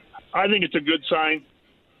I think it's a good sign.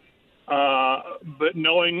 But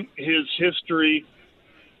knowing his history,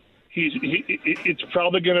 it's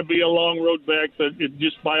probably going to be a long road back. But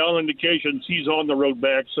just by all indications, he's on the road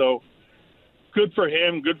back. So good for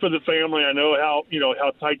him. Good for the family. I know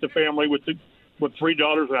how tight the family with 3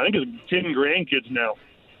 daughters. I think it's 10 grandkids now,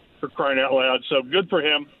 for crying out loud. So good for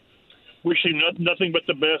him. Wish him nothing but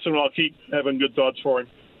the best, and I'll keep having good thoughts for him.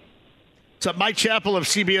 So Mike Chappell of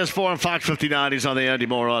CBS 4 and Fox 59. He's on the Andy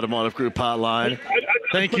Moore Automotive Group hotline.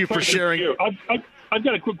 Thank you for sharing. I've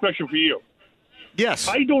got a quick question for you. Yes.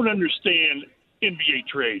 I don't understand NBA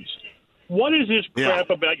trades. What is this crap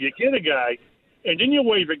about you get a guy and then you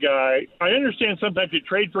waive a guy? I understand sometimes you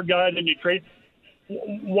trade for a guy and then you trade.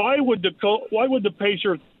 Why would the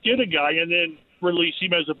Pacers get a guy and then release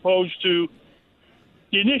him as opposed to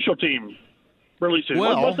the initial team releasing?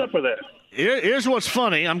 Well, what's up with that? Here's what's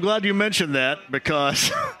funny. I'm glad you mentioned that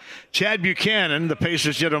because Chad Buchanan, the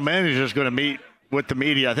Pacers general manager, is going to meet with the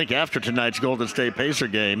media, I think, after tonight's Golden State Pacer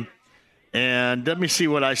game. And let me see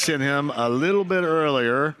what I sent him a little bit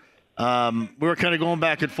earlier. We were kind of going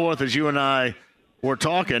back and forth as you and I were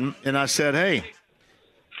talking, and I said, hey,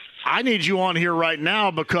 I need you on here right now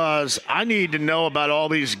because I need to know about all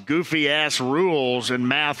these goofy-ass rules and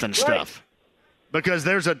math and stuff. Right. Because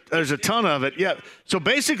there's a ton of it. Yeah. So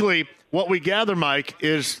basically what we gather, Mike,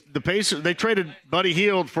 is the Pacers, they traded Buddy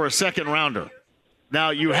Hield for a second rounder. Now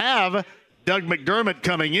you have Doug McDermott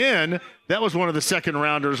coming in. That was one of the second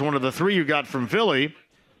rounders, one of the 3 you got from Philly.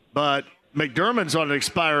 But McDermott's on an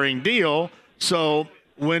expiring deal. So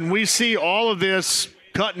when we see all of this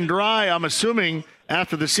cut and dry, I'm assuming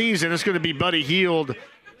after the season it's going to be Buddy Hield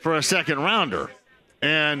for a second rounder.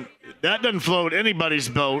 And that doesn't float anybody's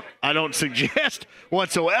boat, I don't suggest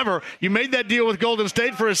whatsoever. You made that deal with Golden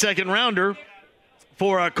State for a second rounder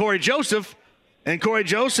for Corey Joseph, and Corey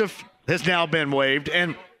Joseph has now been waived.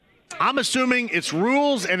 And I'm assuming it's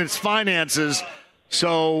rules and it's finances,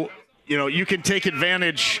 so you can take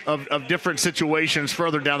advantage of different situations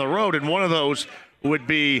further down the road. And one of those would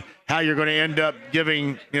be how you're going to end up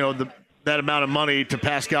giving that amount of money to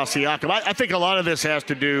Pascal Siakam. I think a lot of this has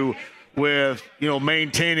to do with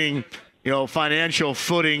maintaining financial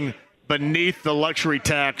footing beneath the luxury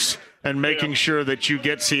tax and making sure that you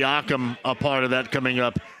get Siakam a part of that coming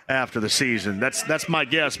up after the season. That's my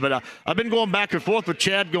guess. But I've been going back and forth with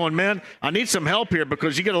Chad going, man, I need some help here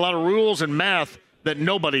because you get a lot of rules and math that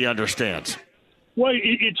nobody understands. Well,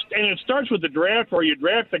 it starts with the draft where you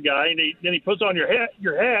draft a guy and then he puts on your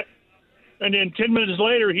hat, and then 10 minutes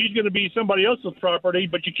later he's going to be somebody else's property,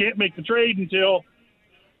 but you can't make the trade until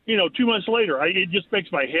 2 months later. It just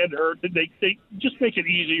makes my head hurt. They just make it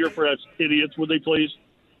easier for us idiots, would they please?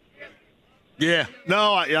 Yeah,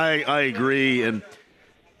 no, I agree. And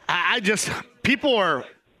people are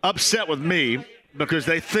upset with me because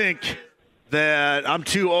they think that I'm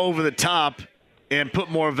too over the top and put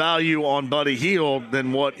more value on Buddy Hield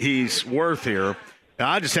than what he's worth here. And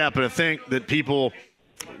I just happen to think that people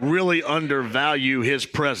really undervalue his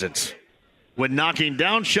presence. When knocking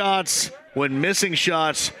down shots, when missing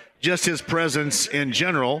shots, just his presence in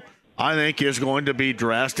general, I think is going to be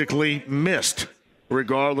drastically missed,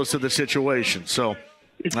 regardless of the situation. So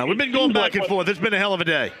we've been going back and forth. It's been a hell of a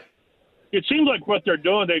day. It seems like what they're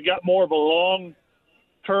doing, they've got more of a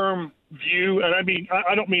long-term view. And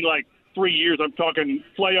I don't mean like 3 years. I'm talking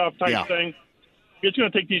playoff type thing. It's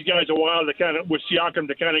going to take these guys a while to with Siakam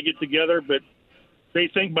to kind of get together, but they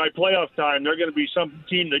think by playoff time they're going to be some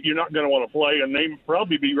team that you're not going to want to play, and they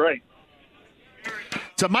probably be right.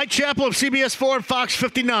 So Mike Chappell of CBS 4 and Fox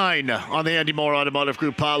 59 on the Andy Moore Automotive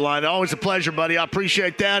Group hotline. Always a pleasure, buddy. I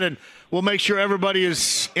appreciate that, and we'll make sure everybody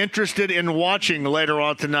is interested in watching later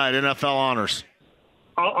on tonight, NFL Honors.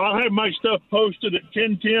 I'll have my stuff posted at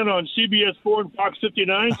 10:10 on CBS 4 and Fox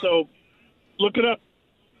 59, so look it up.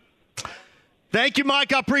 Thank you,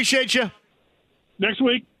 Mike. I appreciate you. Next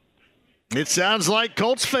week. It sounds like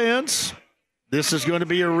Colts fans, this is going to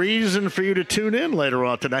be a reason for you to tune in later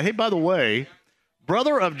on tonight. Hey, by the way,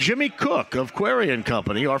 brother of Jimmy Cook of Query &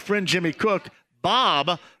 Company, our friend Jimmy Cook,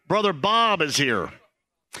 brother Bob is here.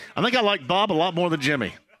 I think I like Bob a lot more than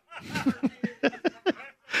Jimmy.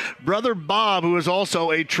 Brother Bob, who is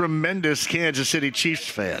also a tremendous Kansas City Chiefs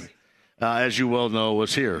fan, as you well know,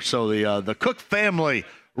 was here. So the Cook family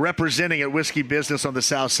representing at Whiskey Business on the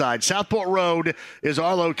south side. Southport Road is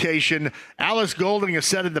our location. Alex Golding is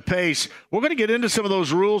setting the pace. We're going to get into some of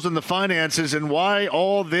those rules and the finances and why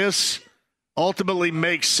all this ultimately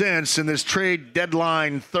makes sense in this trade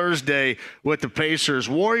deadline Thursday with the Pacers.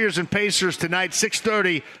 Warriors and Pacers tonight,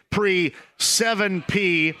 6:30 7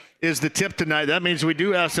 is the tip tonight. That means we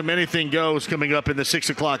do have some Anything Goes coming up in the 6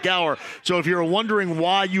 o'clock hour. So if you're wondering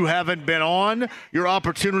why you haven't been on, your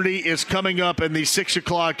opportunity is coming up in the 6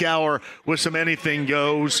 o'clock hour with some Anything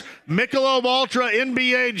Goes. Michelob Ultra,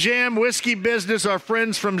 NBA Jam, Whiskey Business, our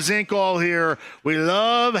friends from Zinc all here. We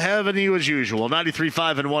love having you as usual.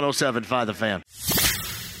 93.5 and 107.5 The Fan.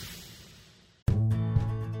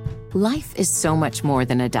 Life is so much more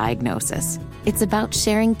than a diagnosis. It's about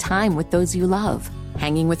sharing time with those you love,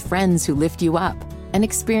 hanging with friends who lift you up, and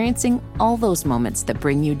experiencing all those moments that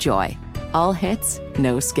bring you joy. All hits,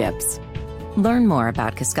 no skips. Learn more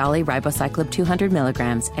about Kisqali Ribociclib 200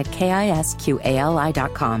 milligrams at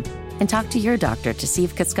KISQALI.com and talk to your doctor to see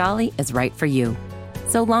if Kisqali is right for you.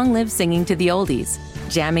 So long live singing to the oldies,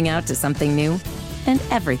 jamming out to something new, and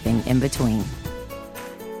everything in between.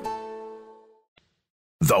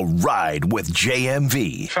 The Ride with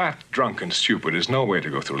JMV. Fat, drunk, and stupid is no way to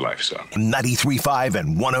go through life, son. 93.5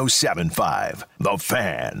 and 107.5 The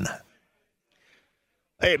Fan.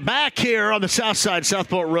 Hey, back here on the south side,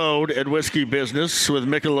 Southport Road at Whiskey Business with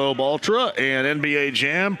Michelob Ultra and NBA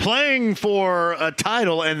Jam, playing for a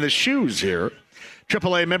title and the shoes here.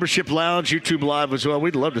 AAA Membership Lounge, YouTube Live as well.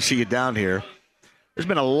 We'd love to see you down here. There's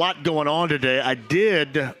been a lot going on today. I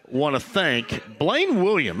did want to thank Blaine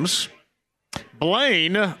Williams.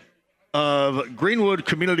 Blaine of Greenwood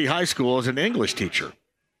Community High School is an English teacher.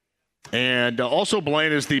 And also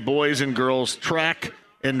Blaine is the boys and girls track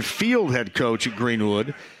and field head coach at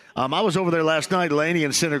Greenwood. I was over there last night. Laney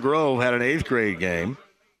and Center Grove had an 8th grade game.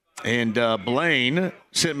 And Blaine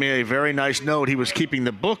sent me a very nice note. He was keeping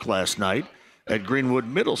the book last night at Greenwood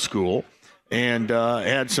Middle School and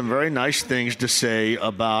had some very nice things to say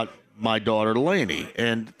about my daughter Laney.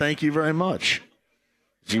 And thank you very much.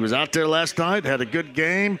 She was out there last night, had a good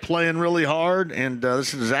game, playing really hard, and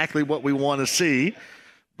this is exactly what we want to see.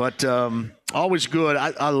 But always good.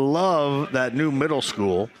 I love that new middle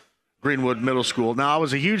school, Greenwood Middle School. Now, I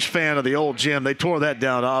was a huge fan of the old gym. They tore that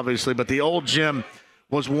down, obviously, but the old gym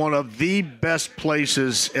was one of the best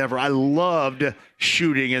places ever. I loved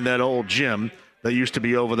shooting in that old gym that used to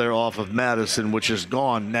be over there off of Madison, which is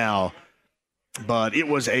gone now. But it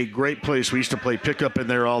was a great place. We used to play pickup in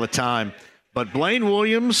there all the time. But Blaine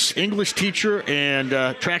Williams, English teacher and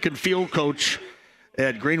track and field coach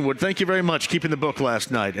at Greenwood, thank you very much keeping the book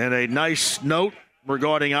last night. And a nice note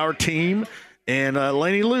regarding our team and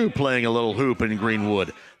Laney Lou playing a little hoop in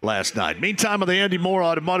Greenwood last night. Meantime, on the Andy Moore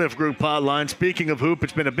Automotive Group hotline, speaking of hoop,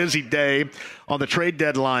 it's been a busy day on the trade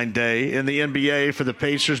deadline day in the NBA for the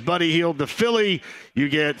Pacers. Buddy Hield, the Philly, you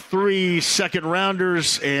get 3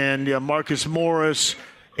 second-rounders and Marcus Morris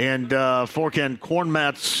and Forkan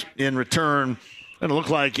Kornmats in return. Doesn't look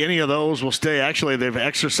like any of those will stay. Actually, they've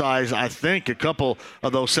exercised, I think, a couple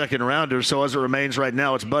of those second-rounders. So as it remains right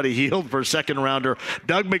now, it's Buddy Hield for a second-rounder.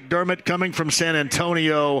 Doug McDermott coming from San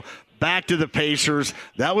Antonio back to the Pacers.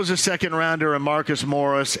 That was a second-rounder and Marcus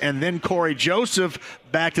Morris. And then Corey Joseph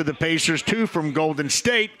back to the Pacers, 2 from Golden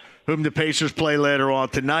State, whom the Pacers play later on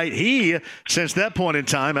tonight. He, since that point in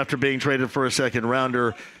time, after being traded for a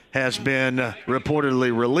second-rounder, has been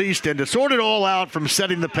reportedly released. And to sort it all out from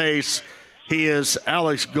setting the pace, he is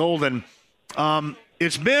Alex Golden.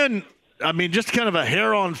 It's been, just kind of a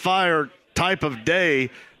hair-on-fire type of day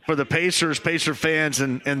for the Pacers, Pacer fans,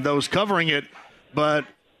 and those covering it. But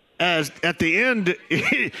as at the end,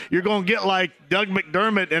 you're going to get like Doug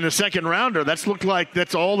McDermott in a second-rounder. That's looked like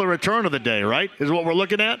that's all the return of the day, right, is what we're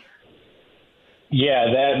looking at? Yeah,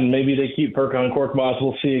 that, and maybe they keep Furkan Korkmaz.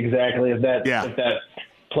 We'll see exactly if that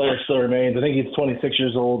player still remains. I think he's 26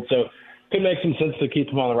 years old, so could make some sense to keep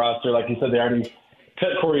him on the roster. Like you said, they already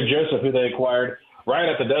cut Corey Joseph, who they acquired right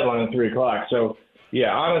at the deadline at 3 o'clock. So,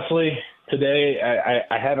 yeah, honestly, today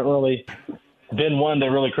I haven't really been one to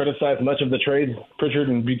really criticize much of the trades Pritchard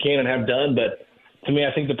and Buchanan have done, but to me,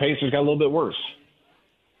 I think the Pacers got a little bit worse.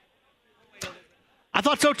 I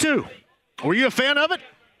thought so, too. Were you a fan of it?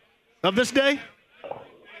 of this day?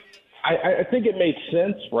 I think it made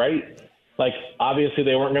sense, right? Like, obviously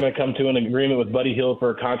they weren't going to come to an agreement with Buddy Hield for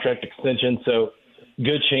a contract extension, so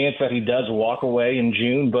good chance that he does walk away in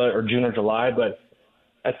June or July. But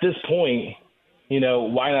at this point,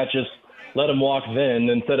 why not just let him walk then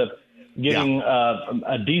instead of getting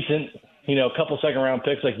a decent, couple second-round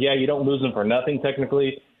picks? Like, you don't lose them for nothing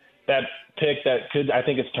technically. That pick I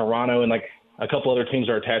think it's Toronto and like a couple other teams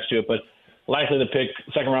are attached to it, but likely the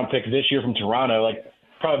second-round pick this year from Toronto, like,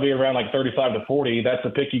 probably around like 35 to 40. That's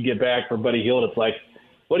the pick you get back for Buddy Hield. It's like,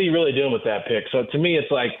 what are you really doing with that pick? So to me,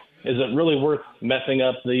 it's like, is it really worth messing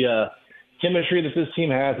up the chemistry that this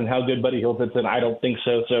team has and how good Buddy Hield fits in? I don't think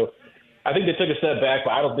so. So I think they took a step back,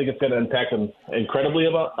 but I don't think it's going to impact them incredibly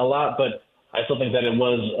a lot. But I still think that it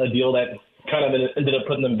was a deal that kind of ended up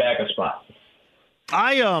putting them back a spot.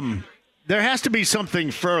 There has to be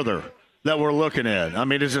something further that we're looking at. I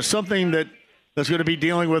mean, is there something that's going to be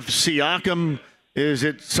dealing with Siakam? Is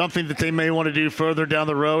it something that they may want to do further down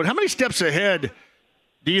the road? How many steps ahead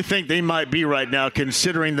do you think they might be right now,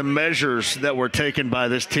 considering the measures that were taken by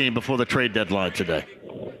this team before the trade deadline today?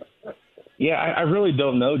 Yeah, I really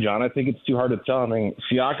don't know, John. I think it's too hard to tell. I mean,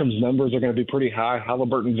 Siakam's numbers are going to be pretty high.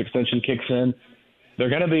 Halliburton's extension kicks in. They're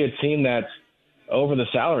going to be a team that's over the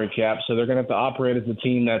salary cap, so they're going to have to operate as a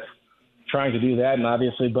team that's trying to do that. And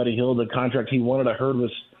obviously, Buddy Hield, the contract he wanted, I heard,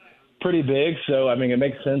 was pretty big. So, I mean, it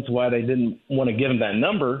makes sense why they didn't want to give him that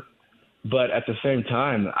number. But at the same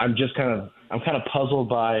time, I'm kind of puzzled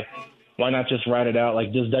by why not just write it out.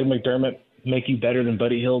 Like, does Doug McDermott make you better than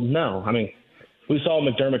Buddy Hield? No. I mean, we saw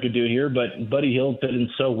what McDermott could do here, but Buddy Hield fit in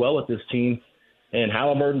so well with this team. And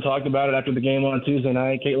Halliburton talked about it after the game on Tuesday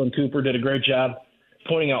night. Caitlin Cooper did a great job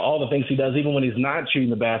pointing out all the things he does, even when he's not shooting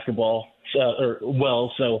the basketball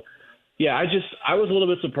well. So, yeah, I was a little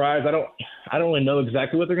bit surprised. I don't really know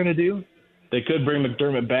exactly what they're going to do. They could bring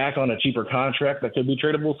McDermott back on a cheaper contract that could be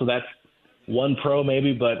tradable, so that's one pro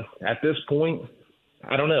maybe. But at this point,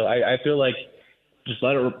 I don't know. I feel like just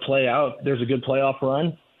let it play out. There's a good playoff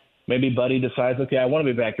run. Maybe Buddy decides, okay, I want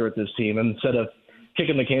to be back here with this team instead of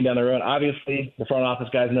kicking the can down the road. Obviously, the front office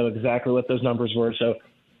guys know exactly what those numbers were, so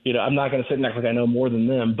I'm not going to sit and act like I know more than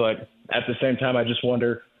them. But at the same time, I just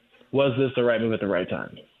wonder, was this the right move at the right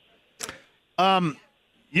time?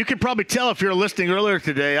 You can probably tell if you're listening earlier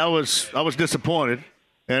today, I was disappointed.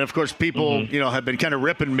 And, of course, people, have been kind of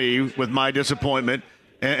ripping me with my disappointment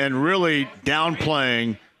and really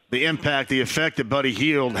downplaying the impact, the effect that Buddy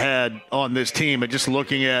Hield had on this team. And just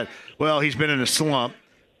looking at, he's been in a slump,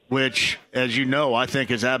 which, as you know, I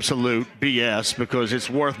think is absolute BS because it's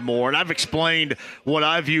worth more. And I've explained what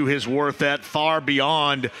I view his worth at far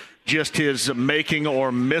beyond just his making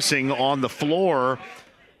or missing on the floor.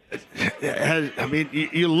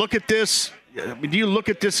 You look at this. Do you look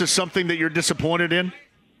at this as something that you're disappointed in?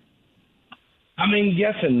 I mean,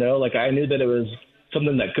 yes and no. Like, I knew that it was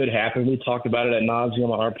something that could happen. We talked about it ad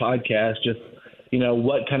nauseum on our podcast. Just,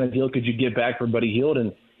 what kind of deal could you get back for Buddy Hield?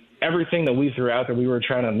 And everything that we threw out there, we were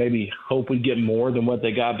trying to maybe hope we'd get more than what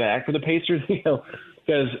they got back for the Pacers.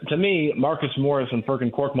 Because to me, Marcus Morris and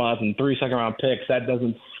Furkan Korkmaz and 3 second-round picks, that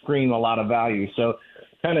doesn't scream a lot of value. So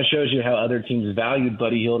kind of shows you how other teams valued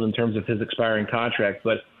Buddy Hield in terms of his expiring contract.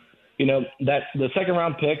 But, that the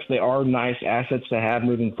second-round picks, they are nice assets to have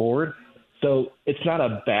moving forward. So it's not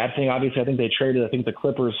a bad thing. Obviously, I think they traded, the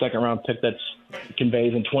Clippers second-round pick that's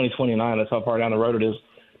conveys in 2029. That's how far down the road it is.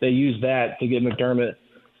 They used that to get McDermott.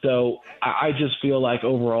 So I just feel like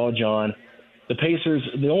overall, John, the Pacers,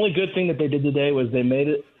 the only good thing that they did today was they made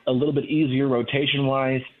it a little bit easier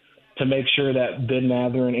rotation-wise to make sure that Ben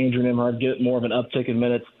Mather and Andrew Nembhard get more of an uptick in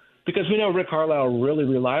minutes. Because we know Rick Carlisle really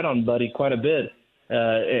relied on Buddy quite a bit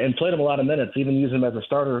and played him a lot of minutes, even using him as a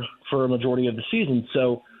starter for a majority of the season.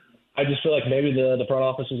 So I just feel like maybe the front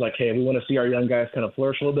office was like, hey, we want to see our young guys kind of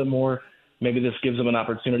flourish a little bit more. Maybe this gives them an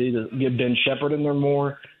opportunity to get Ben Shepherd in there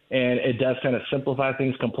more, and it does kind of simplify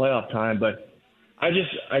things come playoff time. But I just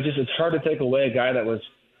it's hard to take away a guy that was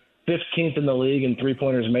 15th in the league in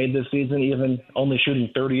three-pointers made this season, even only shooting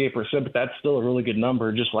 38%, but that's still a really good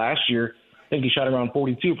number. Just last year, I think he shot around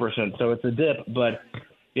 42%, so it's a dip. But,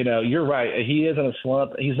 you're right. He is in a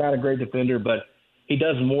slump. He's not a great defender, but he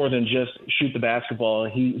does more than just shoot the basketball.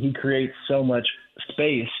 He creates so much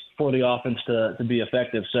space for the offense to be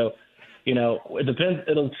effective. So, it depends.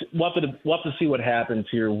 We'll have to see what happens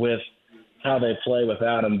here with how they play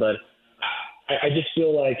without him. But I just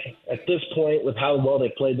feel like at this point, with how well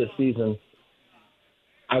they played this season,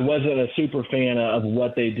 I wasn't a super fan of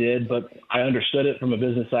what they did, but I understood it from a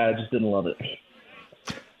business side. I just didn't love it.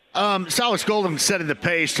 Silas Golden setting the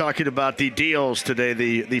pace, talking about the deals today,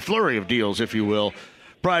 the flurry of deals, if you will,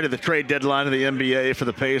 prior to the trade deadline of the NBA for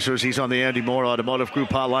the Pacers. He's on the Andy Moore Automotive Group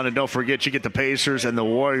hotline. And don't forget, you get the Pacers and the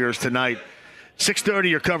Warriors tonight. 6:30,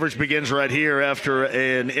 your coverage begins right here after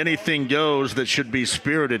an Anything Goes that should be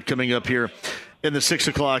spirited coming up here in the 6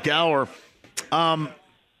 o'clock hour.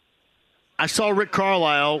 I saw Rick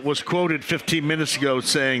Carlisle was quoted 15 minutes ago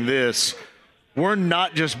saying this: we're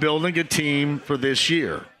not just building a team for this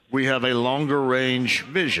year. We have a longer range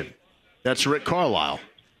vision. That's Rick Carlisle.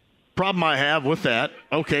 Problem I have with that,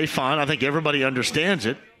 okay, fine. I think everybody understands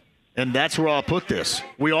it, and that's where I'll put this.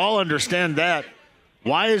 We all understand that.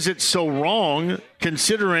 Why is it so wrong,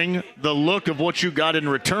 considering the look of what you got in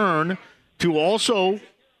return, to also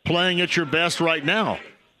playing at your best right now?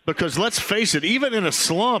 Because let's face it, even in a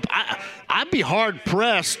slump, I'd be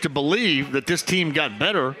hard-pressed to believe that this team got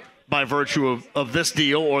better by virtue of this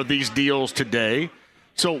deal or these deals today.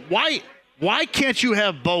 So why can't you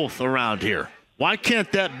have both around here? Why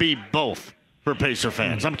can't that be both for Pacer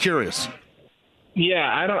fans? I'm curious. Yeah,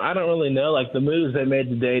 I don't really know. Like, the moves they made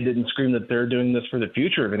today didn't scream that they're doing this for the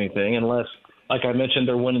future of anything, unless, like I mentioned,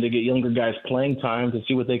 they're wanting to get younger guys playing time to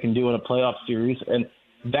see what they can do in a playoff series. And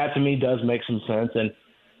that, to me, does make some sense. And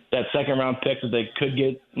that second-round pick that they could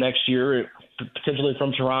get next year, potentially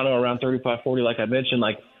from Toronto, around 35-40, like I mentioned,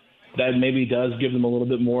 like, that maybe does give them a little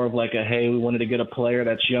bit more of like a, hey, we wanted to get a player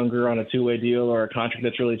that's younger on a two-way deal or a contract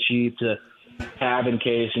that's really cheap to have in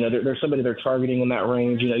case, there's somebody they're targeting in that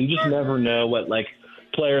range. You just never know what, like,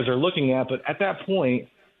 players are looking at. But at that point,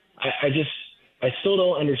 I still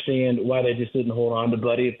don't understand why they just didn't hold on to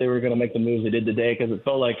Buddy if they were going to make the moves they did today, because it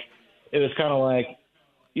felt like it was kind of like,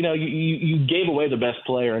 you gave away the best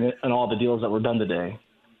player in all the deals that were done today.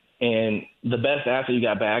 And the best asset you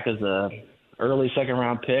got back is a early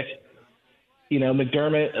second-round pick.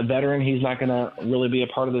 McDermott, a veteran, he's not going to really be a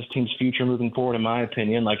part of this team's future moving forward, in my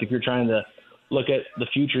opinion. Like, if you're trying to look at the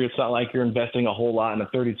future, it's not like you're investing a whole lot in a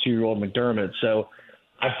 32-year-old McDermott. So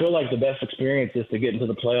I feel like the best experience is to get into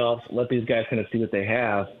the playoffs, let these guys kind of see what they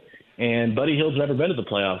have. And Buddy Hield's never been to the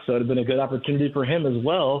playoffs, so it would have been a good opportunity for him as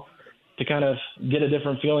well to kind of get a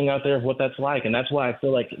different feeling out there of what that's like. And that's why I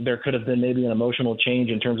feel like there could have been maybe an emotional change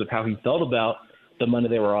in terms of how he felt about the money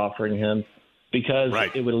they were offering him, because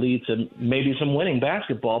it would lead to maybe some winning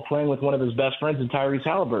basketball, playing with one of his best friends in Tyrese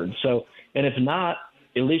Halliburton. So, and if not,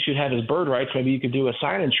 at least you'd have his bird rights. Maybe you could do a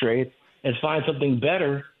sign and trade and find something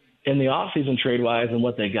better in the offseason trade-wise than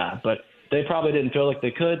what they got. But they probably didn't feel like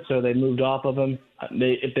they could, so they moved off of him.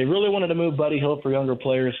 If they really wanted to move Buddy Hield for younger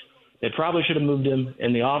players, they probably should have moved him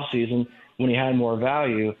in the offseason when he had more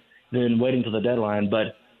value than waiting till the deadline.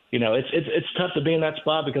 But, it's tough to be in that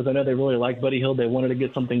spot, because I know they really like Buddy Hield. They wanted to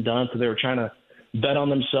get something done, so they were trying to bet on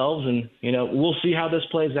themselves. And, we'll see how this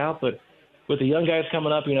plays out. But with the young guys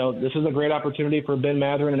coming up, this is a great opportunity for Ben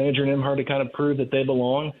Mathurin and Adrian Nembhard to kind of prove that they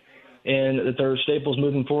belong and that they're staples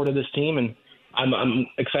moving forward to this team. And I'm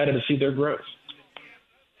excited to see their growth.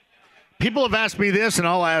 People have asked me this, and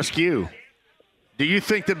I'll ask you. Do you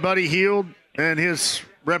think that Buddy Hield and his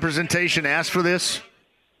representation asked for this,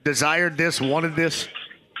 desired this, wanted this?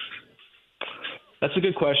 That's a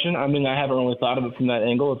good question. I mean, I haven't really thought of it from that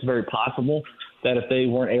angle. It's very possible that if they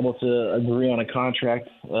weren't able to agree on a contract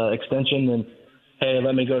extension, then, hey,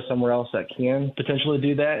 let me go somewhere else that can potentially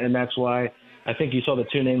do that. And that's why I think you saw the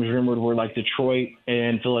two names rumored were like Detroit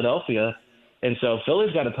and Philadelphia. And so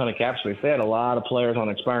Philly's got a ton of cap space. They had a lot of players on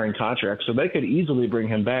expiring contracts, so they could easily bring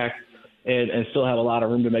him back and still have a lot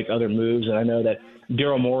of room to make other moves. And I know that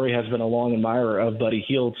Daryl Morey has been a long admirer of Buddy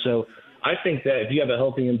Hield. So I think that if you have a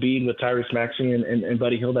healthy Embiid with Tyrese Maxey and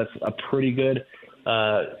Buddy Hield, that's a pretty good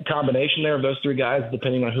combination there of those three guys,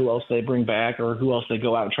 depending on who else they bring back or who else they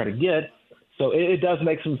go out and try to get. So it does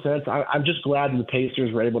make some sense. I'm just glad that the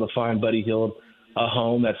Pacers were able to find Buddy Hield a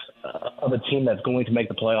home that's of a team that's going to make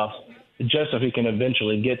the playoffs, just so he can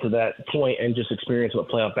eventually get to that point and just experience what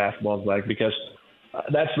playoff basketball is like. Because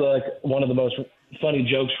that's like one of the most funny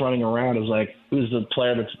jokes running around is like, who's the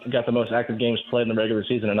player that's got the most active games played in the regular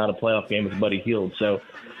season and not a playoff game? Is Buddy Hield. So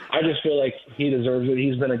I just feel like he deserves it.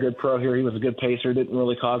 He's been a good pro here. He was a good pacer, didn't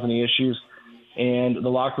really cause any issues, and the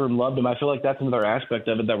locker room loved him. I feel like that's another aspect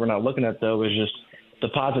of it that we're not looking at, though, is just the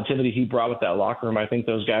positivity he brought with that locker room. I think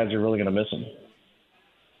those guys are really going to miss him.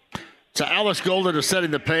 So Alex Golden is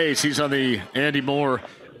setting the pace. He's on the Andy Moore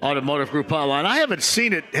Automotive Group hotline. I haven't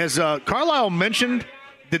seen it. Has Carlisle mentioned,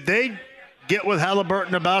 did they get with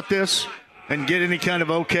Halliburton about this and get any kind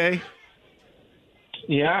of okay?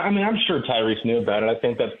 Yeah, I mean, I'm sure Tyrese knew about it. I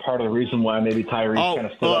think that's part of the reason why maybe Tyrese kind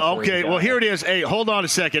of stood up. Okay, well, here it is. Hey, hold on a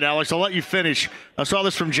second, Alex. I'll let you finish. I saw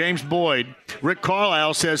this from James Boyd. Rick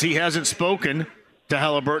Carlisle says he hasn't spoken to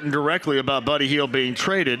Halliburton directly about Buddy Hield being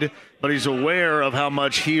traded, but he's aware of how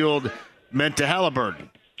much Hield meant to Halliburton.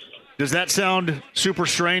 Does that sound super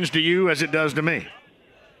strange to you as it does to me?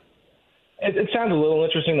 It sounds a little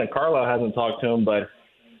interesting that Carlisle hasn't talked to him, but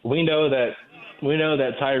we know that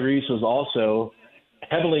Tyrese was also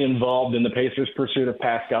heavily involved in the Pacers' pursuit of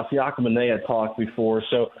Pascal Siakam, and they had talked before.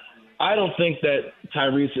 So I don't think that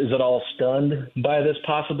Tyrese is at all stunned by this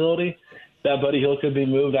possibility that Buddy Hield could be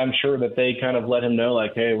moved. I'm sure that they kind of let him know,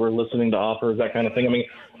 like, hey, we're listening to offers, that kind of thing. I mean,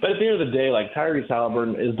 but at the end of the day, like, Tyrese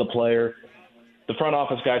Halliburton is the player. The front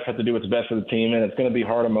office guys have to do what's best for the team, and it's going to be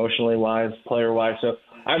hard emotionally-wise, player-wise. So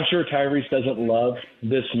I'm sure Tyrese doesn't love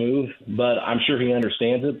this move, but I'm sure he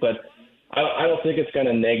understands it. But I don't think it's going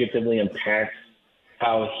to negatively impact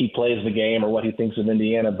how he plays the game or what he thinks of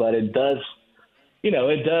Indiana. But it does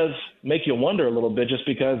make you wonder a little bit just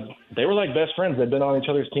because they were like best friends. They've been on each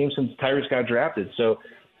other's team since Tyrese got drafted. So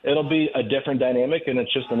it'll be a different dynamic, and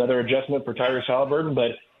it's just another adjustment for Tyrese Halliburton.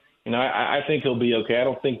 But, I think he'll be okay. I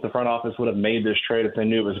don't think the front office would have made this trade if they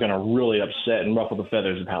knew it was going to really upset and ruffle the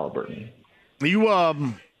feathers of Halliburton.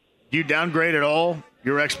 You downgrade at all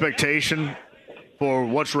your expectation for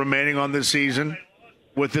what's remaining on this season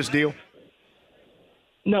with this deal?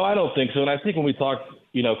 No, I don't think so. And I think when we talked,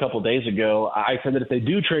 a couple of days ago, I said that if they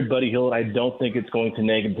do trade Buddy Hield, I don't think it's going to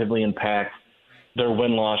negatively impact their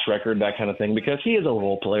win-loss record, that kind of thing, because he is a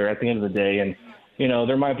role player at the end of the day. And,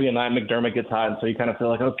 there might be a night McDermott gets hot, and so you kind of feel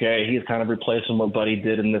like, okay, he's kind of replacing what Buddy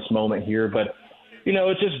did in this moment here. But,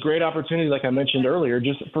 it's just great opportunity, like I mentioned earlier,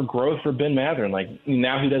 just for growth for Ben Mathurin. Like,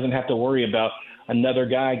 now he doesn't have to worry about another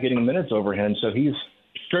guy getting minutes over him. So he's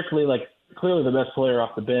strictly, clearly the best player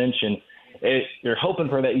off the bench. And they're hoping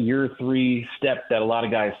for that year 3 step that a lot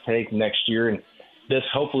of guys take next year. And this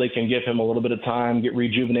hopefully can give him a little bit of time, get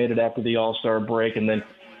rejuvenated after the All-Star break, and then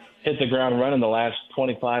hit the ground running the last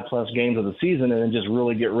 25-plus games of the season and then just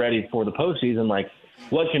really get ready for the postseason. Like,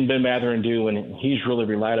 what can Ben Mathurin do when he's really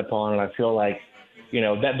relied upon? And I feel like,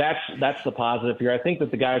 that's the positive here. I think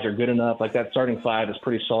that the guys are good enough. Like, that starting 5 is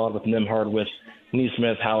pretty solid with Nembhard, with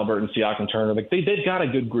Nesmith, Halliburton, Siakam, Turner. Like, they've got a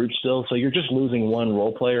good group still, so you're just losing one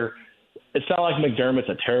role player. It's not like McDermott's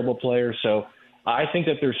a terrible player, so I think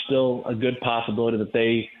that there's still a good possibility that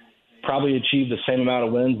they probably achieve the same amount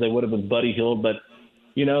of wins they would have with Buddy Hield. But,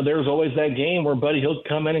 there's always that game where Buddy Hield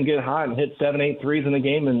come in and get hot and hit 7-8 threes in the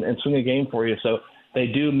game and swing a game for you. So they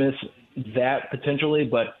do miss that potentially,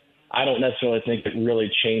 but I don't necessarily think it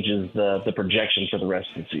really changes the projection for the rest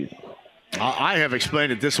of the season. I have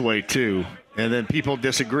explained it this way, too, and then people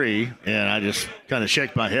disagree, and I just kind of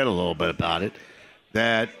shake my head a little bit about it,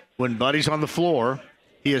 that when Buddy's on the floor,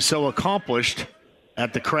 he is so accomplished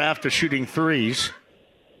at the craft of shooting threes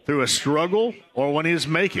through a struggle or when he's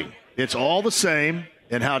making. It's all the same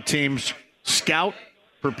in how teams scout,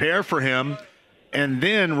 prepare for him, and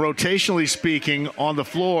then, rotationally speaking, on the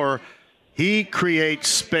floor, he creates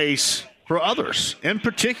space for others, in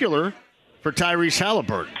particular for Tyrese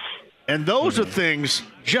Halliburton. And those are things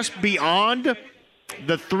just beyond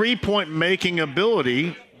the three-point making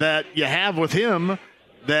ability that you have with him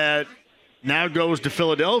that now goes to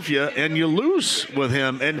Philadelphia and you lose with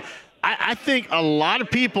him. And I think a lot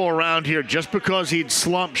of people around here, just because he'd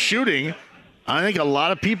slumped shooting, I think a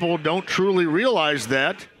lot of people don't truly realize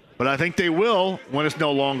that, but I think they will when it's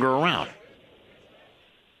no longer around.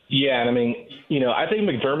 Yeah, and I mean, I think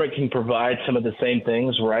McDermott can provide some of the same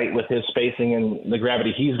things, right, with his spacing and the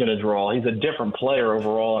gravity he's going to draw. He's a different player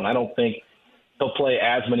overall, and I don't think he'll play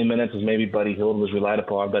as many minutes as maybe Buddy Hield was relied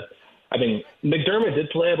upon. But, I mean, McDermott did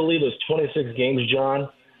play, I believe, it was 26 games, John,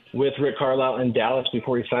 with Rick Carlisle in Dallas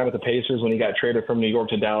before he signed with the Pacers when he got traded from New York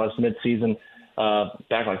to Dallas midseason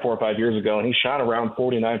back like 4 or 5 years ago, and he shot around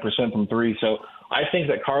 49% from three. So I think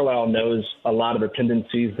that Carlisle knows a lot of the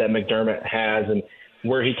tendencies that McDermott has and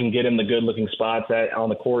where he can get him the good-looking spots on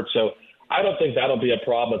the court. So I don't think that'll be a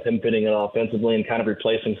problem with him fitting in offensively and kind of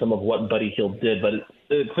replacing some of what Buddy Hield did. But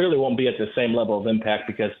it clearly won't be at the same level of impact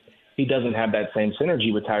because he doesn't have that same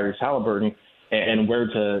synergy with Tyrese Halliburton and where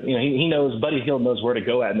to, he knows, Buddy Hield knows where to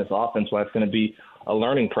go at in this offense, why it's going to be a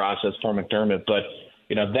learning process for McDermott. But,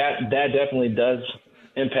 that definitely does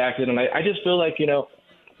impact it. And I just feel like,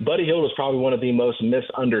 Buddy Hield is probably one of the most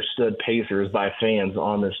misunderstood Pacers by fans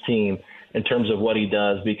on this team in terms of what he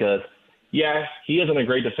does because, yeah, he isn't a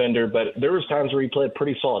great defender, but there was times where he played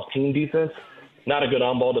pretty solid team defense, not a good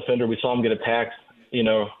on-ball defender. We saw him get attacked,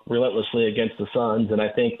 relentlessly against the Suns, and I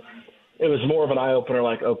think it was more of an eye-opener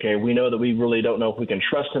like, okay, we know that we really don't know if we can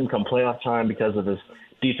trust him come playoff time because of his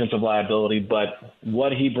defensive liability, but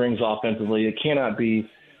what he brings offensively, it cannot be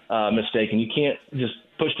mistaken. You can't just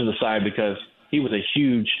push to the side because he was a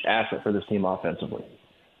huge asset for this team offensively.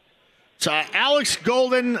 So Alex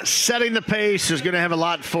Golden setting the pace is going to have a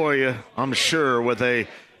lot for you, I'm sure, with a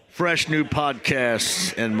fresh new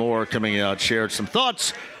podcasts and more coming out. Shared some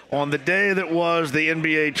thoughts on the day that was the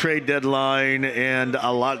NBA trade deadline and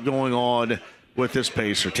a lot going on with this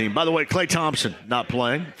Pacer team. By the way, Klay Thompson not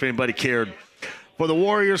playing, if anybody cared. For the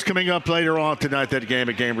Warriors coming up later on tonight, that game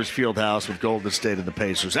at Gamers Fieldhouse with Golden State and the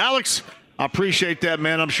Pacers. Alex, I appreciate that,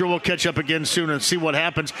 man. I'm sure we'll catch up again soon and see what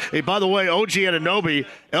happens. Hey, by the way, OG Anunoby,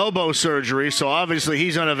 elbow surgery, so obviously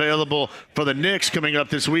he's unavailable for the Knicks coming up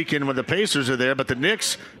this weekend when the Pacers are there. But the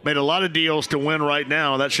Knicks made a lot of deals to win right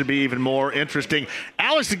now. That should be even more interesting.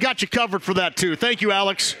 Alex has got you covered for that, too. Thank you,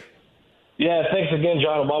 Alex. Yeah, thanks again,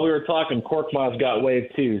 John. While we were talking, Korkmaz got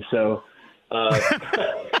waived, too, so... so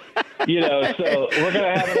we're going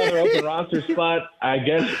to have another open roster spot. I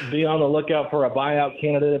guess be on the lookout for a buyout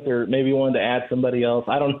candidate if they're maybe wanting to add somebody else.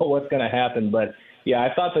 I don't know what's going to happen, but, yeah,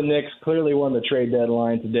 I thought the Knicks clearly won the trade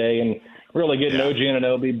deadline today and really getting OG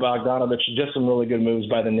Anunoby, Bogdanovich, just some really good moves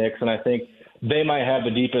by the Knicks, and I think they might have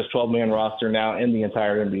the deepest 12-man roster now in the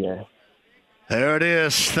entire NBA. There it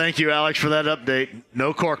is. Thank you, Alex, for that update.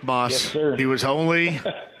 No Korkmaz. Yes, sir. He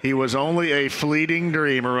was only a fleeting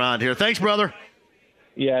dream around here. Thanks, brother.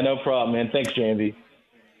 Yeah, no problem, man. Thanks, JMV.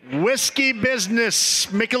 Whiskey Business,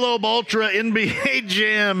 Michelob Ultra, NBA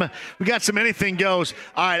Jam. We got some anything goes.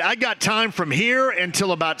 All right, I got time from here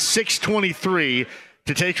until about 6:23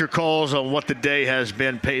 to take your calls on what the day has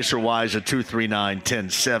been Pacer-wise at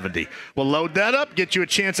 239-1070. We'll load that up, get you a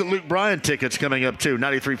chance at Luke Bryan tickets coming up, too.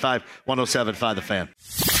 93.5, 107.5 The Fan.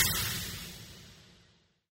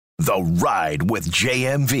 The Ride with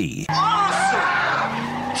JMV. Awesome!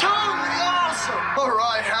 Totally awesome! All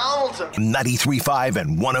right, Hamilton. 93.5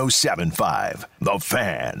 and 107.5 The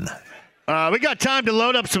Fan. We got time to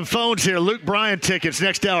load up some phones here. Luke Bryan tickets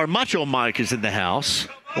next hour. Macho Mike is in the house.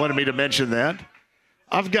 Wanted me to mention that.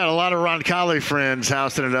 I've got a lot of Roncalli friends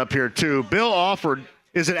housing it up here, too. Bill Alford.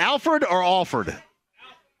 Is it Alfred or Alford?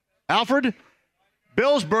 Alfred?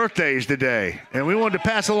 Bill's birthday is today, and we wanted to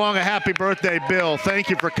pass along a happy birthday, Bill. Thank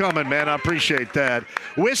you for coming, man. I appreciate that.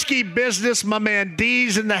 Whiskey Business, my man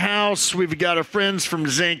D's in the house. We've got our friends from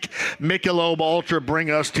Zinc, Michelob Ultra, bring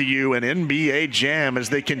us to you an NBA Jam as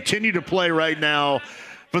they continue to play right now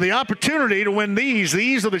for the opportunity to win these.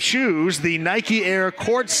 These are the shoes, the Nike Air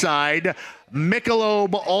Courtside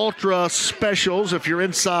Michelob Ultra Specials. If you're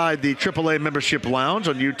inside the AAA Membership Lounge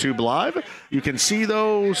on YouTube Live, you can see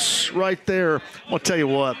those right there. I'll tell you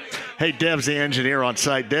what. Hey, Dev's the engineer on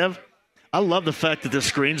site. Dev, I love the fact that the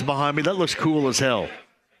screen's behind me. That looks cool as hell.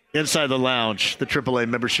 Inside the lounge, the AAA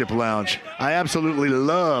Membership Lounge. I absolutely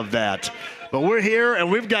love that. But we're here,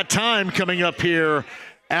 and we've got time coming up here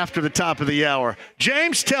after the top of the hour.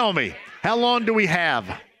 James, tell me, how long do we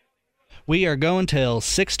have? We are going till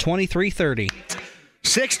 6:23:30.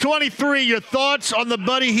 6:23. Your thoughts on the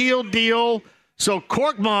Buddy Hield deal? So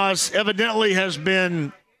Korkmaz evidently has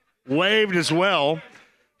been waived as well.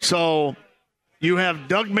 So you have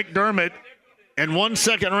Doug McDermott and 1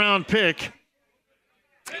 second-round pick.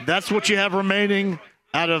 That's what you have remaining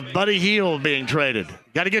out of Buddy Hield being traded.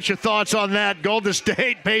 Got to get your thoughts on that. Golden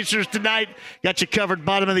State Pacers tonight. Got you covered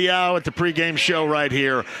bottom of the hour at the pregame show right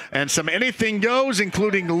here. And some anything goes,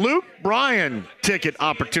 including Luke Bryan ticket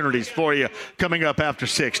opportunities for you coming up after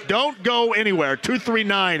 6. Don't go anywhere.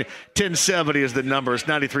 239-1070 is the number. It's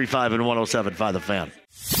 93.5 and 107.5 The Fan.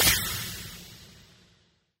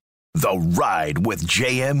 The Ride with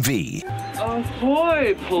JMV.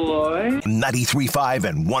 Ahoy, Ploy. 93.5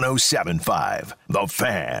 and 107.5 The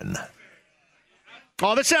Fan.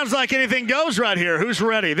 Oh, this sounds like anything goes right here. Who's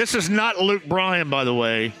ready? This is not Luke Bryan, by the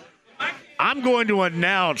way. I'm going to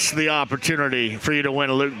announce the opportunity for you to win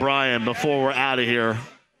a Luke Bryan before we're out of here.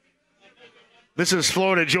 This is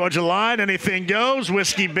Florida Georgia Line. Anything goes.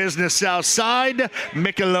 Whiskey Business Southside.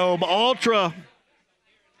 Michelob Ultra.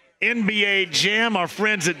 NBA Jam. Our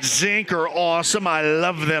friends at Zinc are awesome. I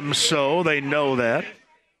love them so. They know that.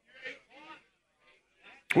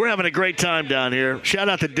 We're having a great time down here. Shout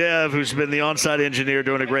out to Dev, who's been the on-site engineer,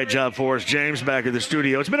 doing a great job for us. James back in the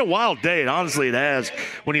studio. It's been a wild day, and honestly it has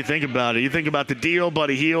when you think about it. You think about the deal,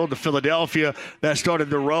 Buddy Hield to Philadelphia, that started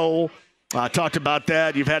the roll. I talked about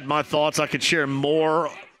that. You've had my thoughts. I could share more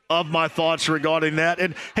of my thoughts regarding that.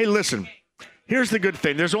 And, hey, listen, here's the good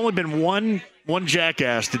thing. There's only been one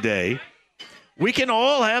jackass today. We can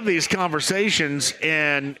all have these conversations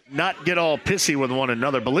and not get all pissy with one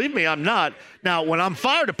another. Believe me, I'm not. Now, when I'm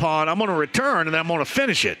fired upon, I'm going to return and I'm going to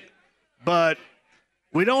finish it. But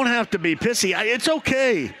we don't have to be pissy. It's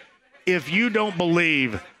okay if you don't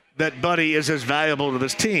believe that Buddy is as valuable to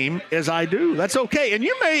this team as I do. That's okay. And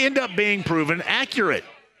you may end up being proven accurate.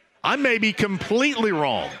 I may be completely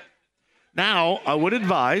wrong. Now, I would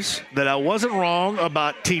advise that I wasn't wrong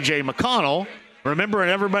about T.J. McConnell, Remember,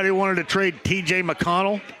 everybody wanted to trade T.J.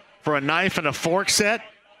 McConnell for a knife and a fork set?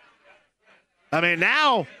 I mean,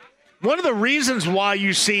 now, one of the reasons why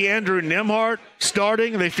you see Andrew Nembhard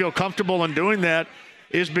starting, and they feel comfortable in doing that,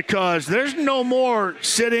 is because there's no more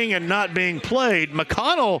sitting and not being played.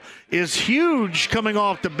 McConnell is huge coming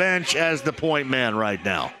off the bench as the point man right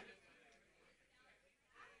now.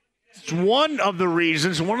 It's one of the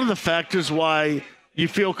reasons, one of the factors why you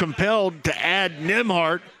feel compelled to add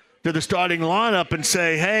Nembhard to the starting lineup and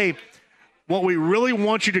say, hey, what we really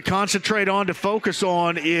want you to concentrate on, to focus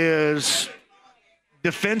on, is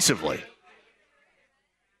defensively.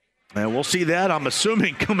 And we'll see that, I'm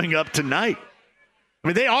assuming, coming up tonight. I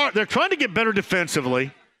mean, they're trying to get better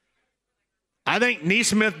defensively. I think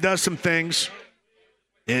Neesmith does some things.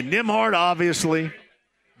 And Nembhard, obviously,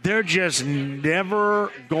 they're just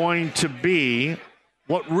never going to be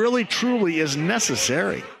what really truly is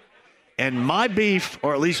necessary. And my beef,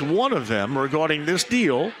 or at least one of them, regarding this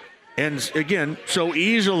deal, and again, so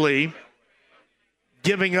easily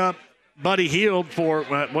giving up Buddy Hield for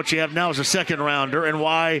what you have now as a second rounder, and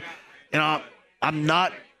why, I'm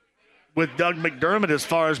not with Doug McDermott as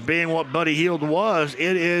far as being what Buddy Hield was.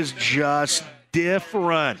 It is just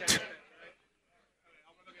different.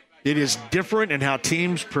 It is different in how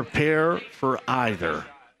teams prepare for either.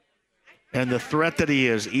 And the threat that he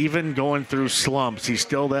is, even going through slumps, he's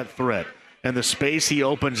still that threat. And the space he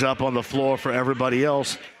opens up on the floor for everybody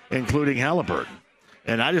else, including Halliburton.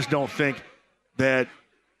 And I just don't think that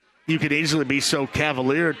you could easily be so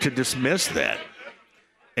cavalier to dismiss that.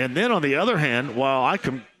 And then on the other hand, while I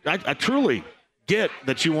truly get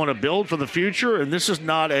that you want to build for the future, and this is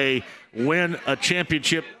not a win a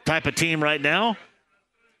championship type of team right now,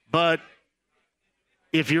 but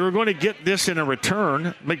if you're going to get this in a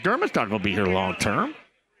return, McDermott's not going to be here long term.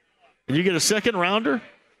 And you get a second rounder?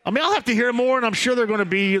 I mean, I'll have to hear more, and I'm sure there are going to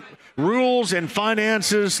be rules and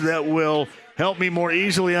finances that will help me more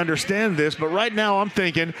easily understand this. But right now I'm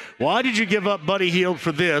thinking, why did you give up Buddy Hield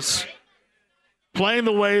for this? Playing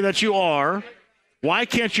the way that you are, why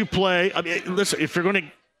can't you play? I mean, listen, if you're going to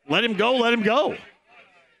let him go, let him go.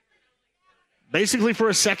 Basically for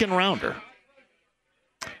a second rounder.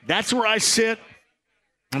 That's where I sit.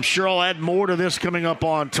 I'm sure I'll add more to this coming up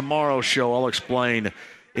on tomorrow's show. I'll explain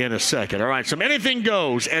in a second. All right, so anything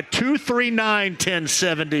goes at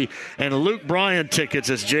 239-1070 and Luke Bryan tickets,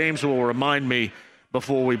 as James will remind me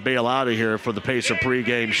before we bail out of here for the Pacer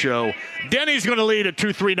pregame show. Denny's going to lead at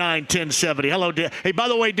 239-1070. Hello, hey, by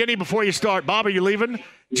the way, Denny, before you start, Bob, are you leaving?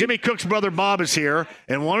 Jimmy Cook's brother Bob is here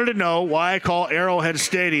and wanted to know why I call Arrowhead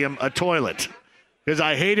Stadium a toilet. Because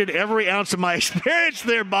I hated every ounce of my experience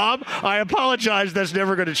there, Bob. I apologize. That's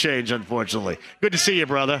never going to change, unfortunately. Good to see you,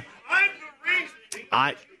 brother.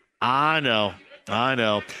 I know.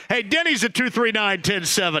 Hey, Denny's at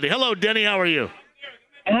 239-1070. Hello, Denny. How are you?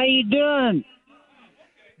 How you doing?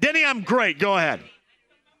 Denny, I'm great. Go ahead.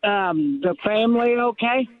 The family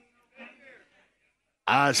okay?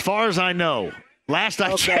 As far as I know. Last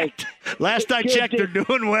I checked, they're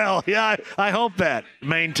doing well. Yeah, I hope that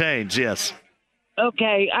maintains, yes.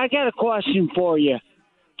 Okay, I got a question for you,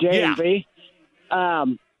 JB. Yeah.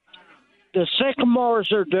 The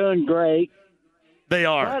Sycamores are doing great. They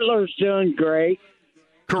are. Butler's doing great.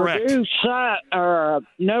 Correct.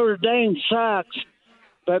 Notre Dame sucks,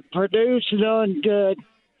 but Purdue's doing good,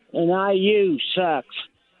 and IU sucks.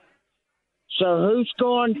 So who's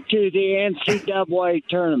going to the NCAA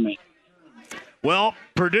tournament? Well,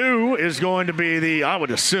 Purdue is going to be I would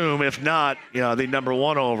assume, if not, the number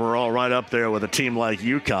one overall, right up there with a team like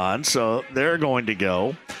UConn. So they're going to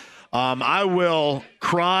go. I will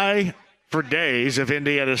cry for days if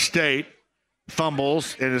Indiana State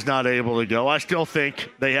fumbles and is not able to go. I still think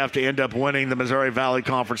they have to end up winning the Missouri Valley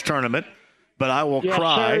Conference tournament, but I will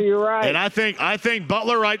cry. Sir, you're right. And I think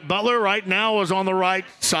Butler right now is on the right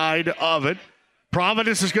side of it.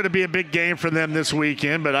 Providence is going to be a big game for them this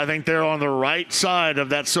weekend, but I think they're on the right side of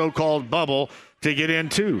that so-called bubble to get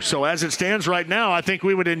into. So as it stands right now, I think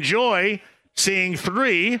we would enjoy seeing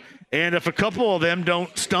 3, and if a couple of them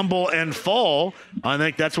don't stumble and fall, I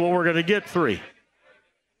think that's what we're going to get, 3.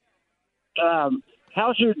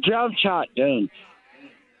 How's your jump shot doing?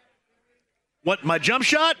 What, my jump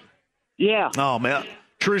shot? Yeah. Oh, man.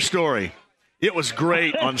 True story. It was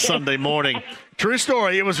great on Sunday morning. True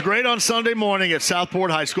story. It was great on Sunday morning at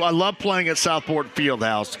Southport High School. I love playing at Southport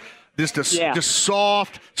Fieldhouse. Just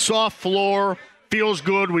soft floor. Feels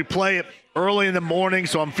good. We play it early in the morning,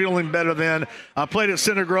 so I'm feeling better then. I played at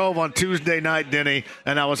Center Grove on Tuesday night, Denny,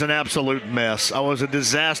 and I was an absolute mess. I was a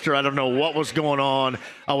disaster. I don't know what was going on.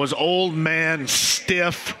 I was old man,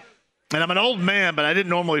 stiff. And I'm an old man, but I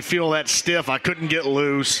didn't normally feel that stiff. I couldn't get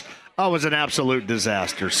loose. was an absolute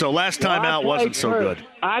disaster. So last time out wasn't so good.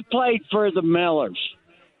 I played for the Millers.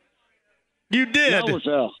 You did?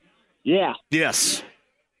 Millersville. Yeah. Yes.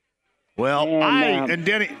 Well, and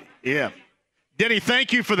Denny, Denny,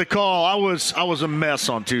 thank you for the call. I was a mess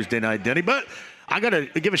on Tuesday night, Denny, but I got to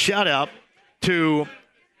give a shout out to,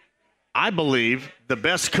 I believe, the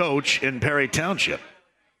best coach in Perry Township,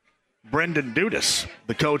 Brendan Dudas,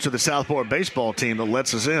 the coach of the Southport baseball team that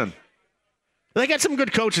lets us in. They got some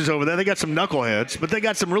good coaches over there. They got some knuckleheads, but they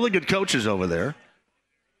got some really good coaches over there.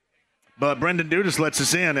 But Brendan Dudas lets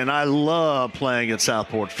us in, and I love playing at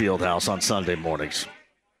Southport Fieldhouse on Sunday mornings.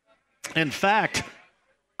 In fact,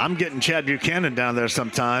 I'm getting Chad Buchanan down there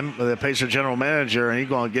sometime, the Pacer general manager, and he's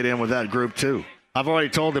going to get in with that group too. I've already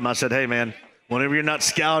told him, I said, hey, man, whenever you're not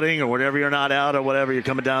scouting or whenever you're not out or whatever, you're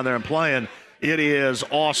coming down there and playing, it is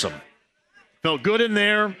awesome. Felt good in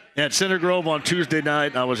there at Center Grove on Tuesday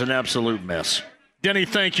night. I was an absolute mess. Denny,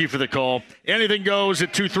 thank you for the call. Anything goes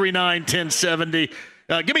at 239-1070.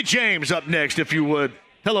 Give me James up next, if you would.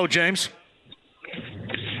 Hello, James.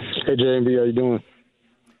 Hey, JMV, how you doing?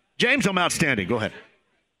 James, I'm outstanding. Go ahead.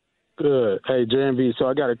 Good. Hey, JMV, so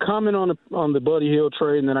I got a comment on the Buddy Hield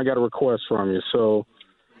trade, and then I got a request from you. So,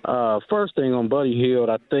 first thing on Buddy Hield,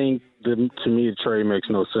 I think, to me, the trade makes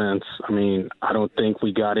no sense. I mean, I don't think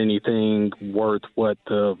we got anything worth what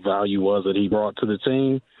the value was that he brought to the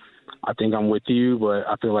team. I think I'm with you, but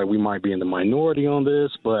I feel like we might be in the minority on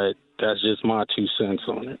this, but that's just my 2 cents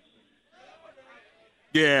on it.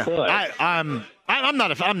 Yeah, I'm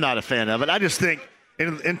not a fan of it. I just think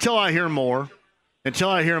until I hear more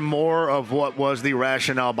of what was the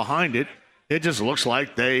rationale behind it, it just looks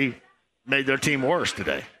like they made their team worse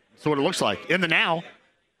today. That's what it looks like in the now.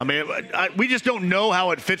 I mean, we just don't know how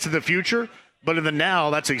it fits in the future, but in the now,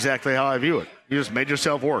 that's exactly how I view it. You just made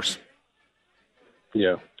yourself worse.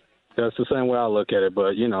 Yeah. That's the same way I look at it,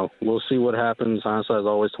 but, we'll see what happens. Hindsight is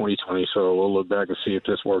always 20/20, so we'll look back and see if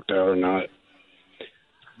this worked out or not.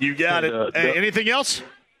 You got it. Hey, anything else?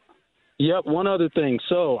 Yep, one other thing.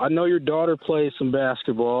 So I know your daughter plays some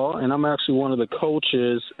basketball, and I'm actually one of the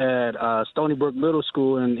coaches at Stony Brook Middle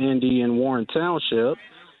School in Indy and Warren Township.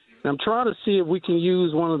 And I'm trying to see if we can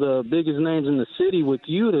use one of the biggest names in the city with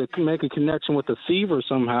you to make a connection with the Fever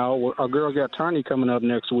somehow. Our girl got tourney coming up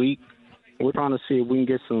next week. We're trying to see if we can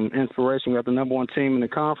get some inspiration. We got the number one team in the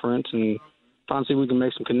conference, and trying to see if we can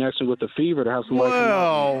make some connections with the Fever to have somebody.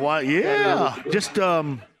 Well, yeah. Just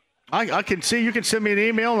I can see. You can send me an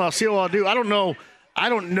email, and I'll see what I'll do. I don't know.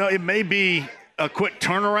 It may be a quick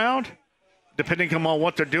turnaround, depending on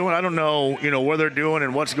what they're doing. I don't know, where they're doing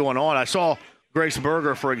and what's going on. I saw Grace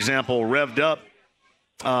Berger, for example, revved up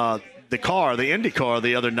the Indy car,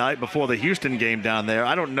 the other night before the Houston game down there.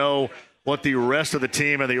 I don't know what the rest of the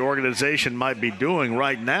team and the organization might be doing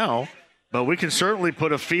right now, but we can certainly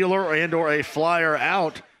put a feeler and or a flyer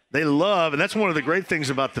out. They love, and that's one of the great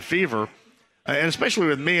things about the Fever, and especially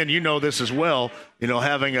with me, and you know this as well,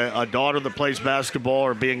 having a daughter that plays basketball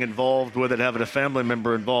or being involved with it, having a family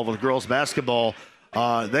member involved with girls basketball,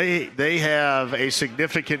 they have a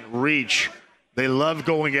significant reach. They love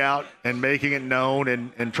going out and making it known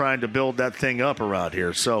and trying to build that thing up around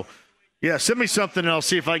here. So, yeah, send me something, and I'll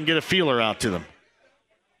see if I can get a feeler out to them.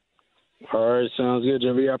 All right, sounds good,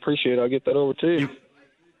 Jimmy. I appreciate it. I'll get that over to you.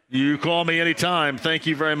 You call me anytime. Thank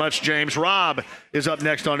you very much, James. Rob is up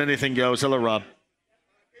next on Anything Goes. Hello, Rob.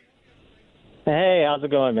 Hey, how's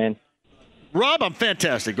it going, man? Rob, I'm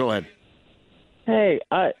fantastic. Go ahead. Hey,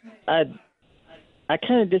 I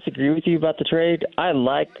kind of disagree with you about the trade. I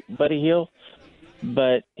like Buddy Hield,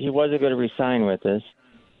 but he wasn't going to re-sign with us.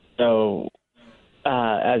 So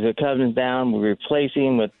as it comes down, we replace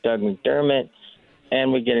him with Doug McDermott,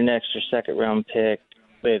 and we get an extra second-round pick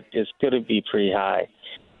that is going to be pretty high.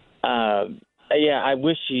 I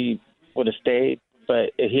wish he would have stayed,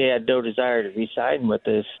 but if he had no desire to re-sign with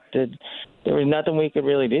us, there was nothing we could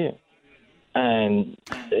really do. And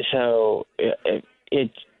so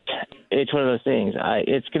it's one of those things.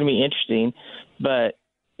 It's going to be interesting, but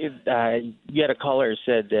you had a caller who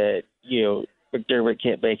said that, McDermott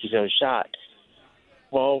can't make his own shot.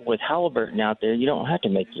 Well, with Halliburton out there, you don't have to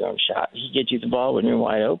make your own shot. He gets you the ball when you're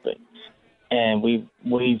wide open. And we've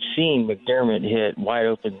seen McDermott hit wide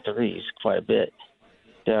open threes quite a bit.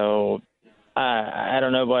 So I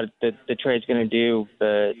don't know what the trade's going to do,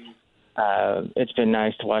 but it's been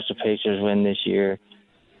nice to watch the Pacers win this year,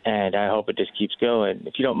 and I hope it just keeps going.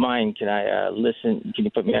 If you don't mind, can I listen? Can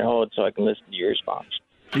you put me on hold so I can listen to your response?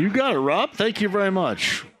 You got it, Rob. Thank you very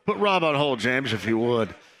much. Put Rob on hold, James, if you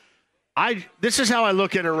would. This is how I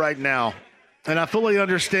look at it right now, and I fully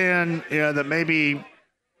understand that maybe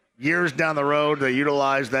years down the road they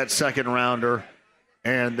utilize that second rounder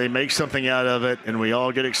and they make something out of it, and we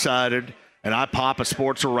all get excited, and I pop a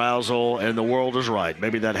sports arousal, and the world is right.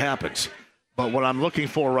 Maybe that happens. But what I'm looking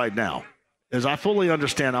for right now is I fully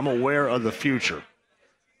understand. I'm aware of the future.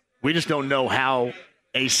 We just don't know how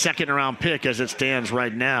a second-round pick, as it stands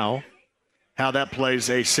right now, how that plays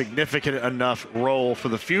a significant enough role for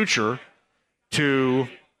the future to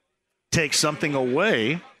take something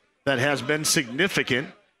away that has been significant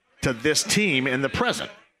to this team in the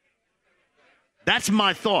present. That's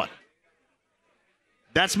my thought.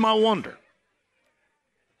 That's my wonder.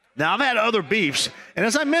 Now, I've had other beefs, and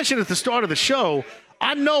as I mentioned at the start of the show,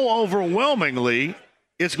 I know overwhelmingly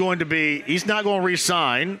it's going to be he's not going to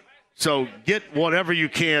re-sign, so get whatever you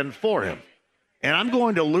can for him. And I'm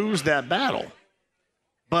going to lose that battle.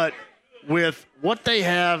 But with what they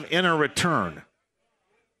have in a return,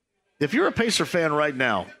 if you're a Pacer fan right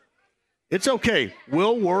now, it's okay.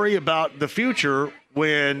 We'll worry about the future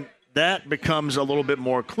when that becomes a little bit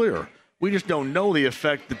more clear. We just don't know the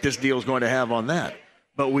effect that this deal is going to have on that.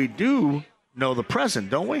 But we do know the present,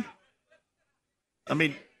 don't we? I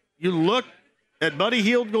mean, you look at Buddy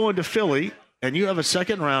Hield going to Philly, and you have a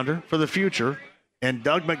second rounder for the future and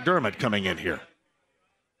Doug McDermott coming in here.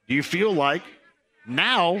 Do you feel like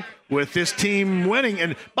now with this team winning,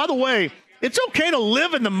 and by the way, it's okay to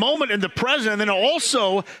live in the moment, in the present, and then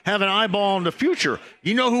also have an eyeball on the future.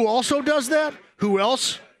 You know who also does that? Who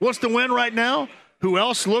else wants to win right now? Who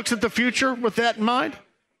else looks at the future with that in mind?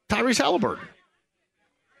 Tyrese Halliburton.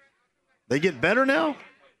 They get better now?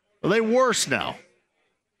 Or are they worse now?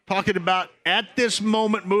 Talking about at this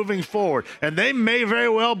moment moving forward. And they may very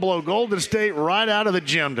well blow Golden State right out of the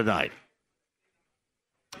gym tonight.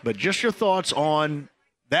 But just your thoughts on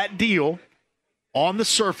that deal on the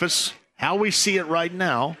surface, how we see it right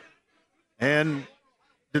now, and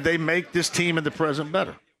did they make this team in the present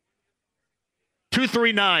better?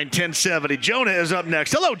 239-1070. Jonah is up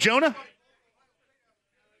next. Hello, Jonah.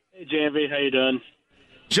 Hey, JMV. How you doing?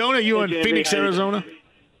 Jonah, you in JMV, Phoenix, Arizona?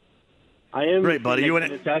 I am. Great, buddy. You in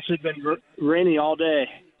it? It's actually been rainy all day.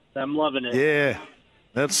 I'm loving it. Yeah,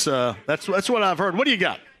 that's what I've heard. What do you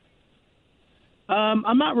got?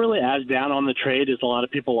 I'm not really as down on the trade as a lot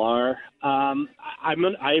of people are.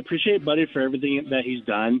 I appreciate Buddy for everything that he's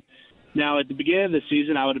done. Now, at the beginning of the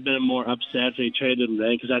season, I would have been more upset if they traded him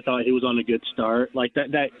then because I thought he was on a good start. Like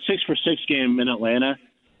that 6-for-6 game in Atlanta.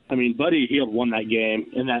 I mean, Buddy Hield won that game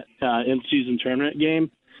in that in-season tournament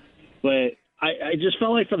game. But I just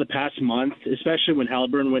felt like for the past month, especially when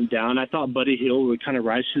Halliburton went down, I thought Buddy Hield would kind of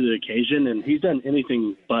rise to the occasion, and he's done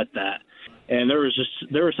anything but that. And there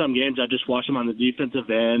were some games I just watched him on the defensive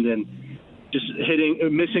end and just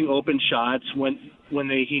missing open shots when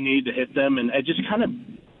he needed to hit them, and I just kind of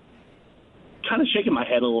shaking my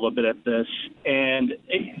head a little bit at this. And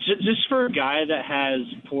just for a guy that has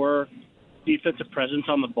poor defensive presence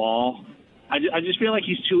on the ball, I just feel like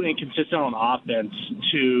he's too inconsistent on offense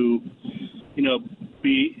to,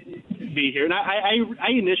 be here. And I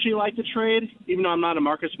initially liked the trade, even though I'm not a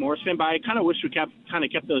Marcus Morris fan, but I kind of wish we kept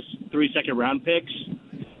those 3 second-round picks.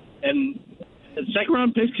 And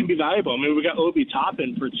second-round picks can be valuable. I mean, we got Obi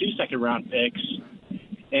Toppin for 2 second-round picks.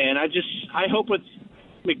 And I hope with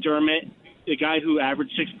McDermott, the guy who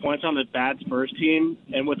averaged 6 points on the bad Spurs team,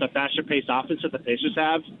 and with a faster-paced offense that the Pacers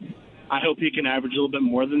have, I hope he can average a little bit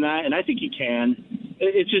more than that, and I think he can.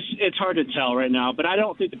 It's hard to tell right now, but I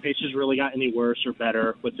don't think the Pacers really got any worse or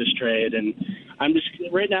better with this trade, and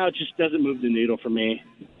right now it just doesn't move the needle for me.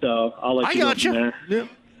 So I'll let you go from there. Yeah.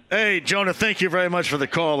 Hey, Jonah, thank you very much for the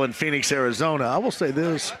call in Phoenix, Arizona. I will say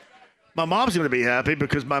this. My mom's going to be happy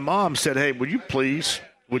because my mom said, hey, would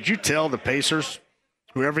you tell the Pacers,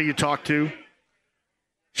 whoever you talk to,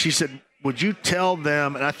 she said, would you tell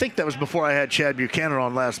them, and I think that was before I had Chad Buchanan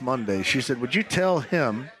on last Monday, she said, would you tell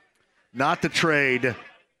him not to trade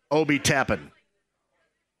Obi Toppin?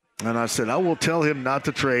 And I said, I will tell him not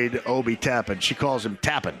to trade Obi Toppin. She calls him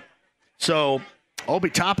Tappin. So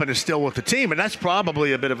Obi Toppin is still with the team, and that's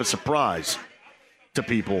probably a bit of a surprise to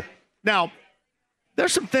people. Now,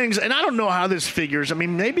 there's some things, and I don't know how this figures. I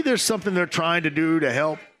mean, maybe there's something they're trying to do to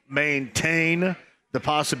help maintain the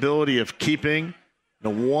possibility of keeping the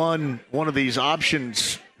one of these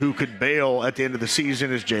options who could bail at the end of the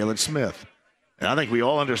season is Jalen Smith. And I think we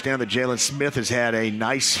all understand that Jalen Smith has had a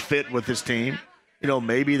nice fit with his team.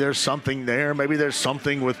 Maybe there's something there. Maybe there's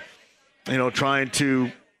something with, trying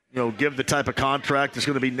to, give the type of contract that's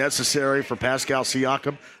going to be necessary for Pascal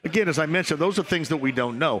Siakam. Again, as I mentioned, those are things that we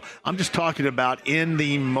don't know. I'm just talking about in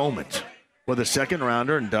the moment with a second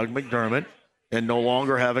rounder and Doug McDermott and no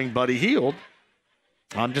longer having Buddy Hield.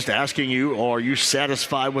 I'm just asking you, are you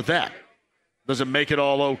satisfied with that? doesn't make it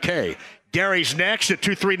all okay. Gary's next at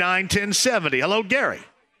 239-1070. Hello, Gary.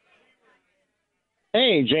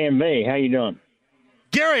 Hey, JMV, how you doing?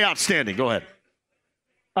 Gary, outstanding. Go ahead.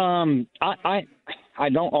 I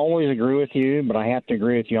don't always agree with you, but I have to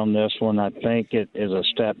agree with you on this one. I think it is a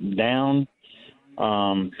step down.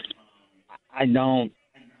 I know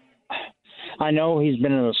he's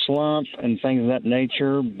been in a slump and things of that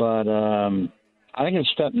nature, but I think it's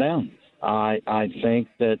a step down. I think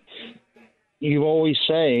that you always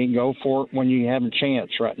say go for it when you have a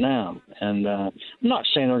chance right now. And I'm not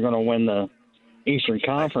saying they're going to win the Eastern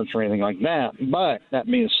Conference or anything like that, but that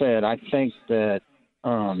being said, I think that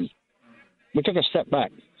we took a step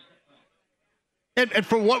back. And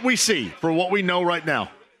for what we see, for what we know right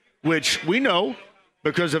now, which we know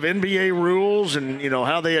because of NBA rules and,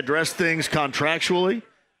 how they address things contractually,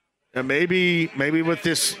 and maybe with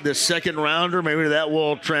this second rounder, maybe that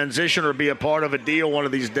will transition or be a part of a deal one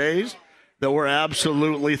of these days that we're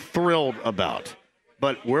absolutely thrilled about.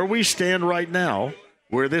 But where we stand right now,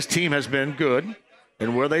 where this team has been good,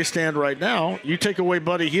 and where they stand right now, you take away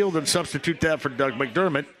Buddy Hield and substitute that for Doug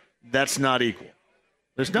McDermott, that's not equal.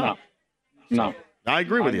 There's not. No. I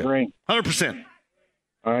agree with I you. agree. 100%.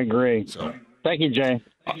 I agree. So, thank you, Jay.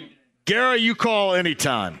 Gary, you call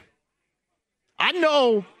anytime. I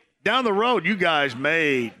know down the road you guys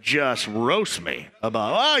may just roast me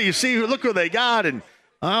about, you see, look who they got, and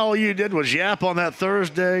all you did was yap on that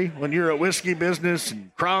Thursday when you're at whiskey business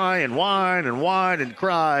and cry and whine and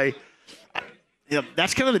cry.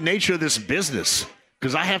 That's kind of the nature of this business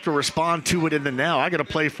because I have to respond to it in the now. I got to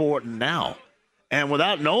play for it now. And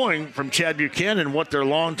without knowing from Chad Buchanan what their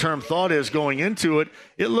long-term thought is going into it,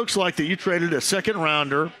 it looks like that you traded a second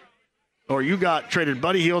rounder or you traded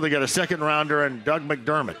Buddy Hield, they got a second rounder and Doug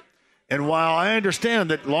McDermott. And while I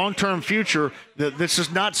understand that long-term future, that this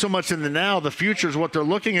is not so much in the now, the future is what they're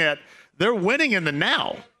looking at. They're winning in the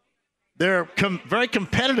now. They're very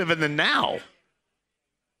competitive in the now.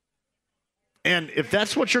 And if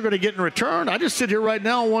that's what you're going to get in return, I just sit here right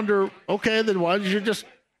now and wonder, okay, then why did you just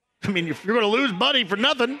 – if you're going to lose Buddy for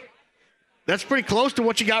nothing, that's pretty close to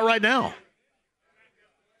what you got right now. I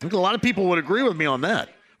think a lot of people would agree with me on that,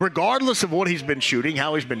 regardless of what he's been shooting,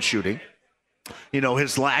 how he's been shooting,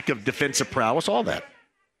 his lack of defensive prowess, all that.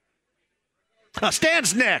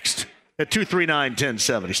 Stan's next at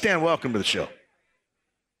 239-1070. Stan, welcome to the show.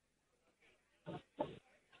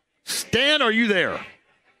 Stan, are you there?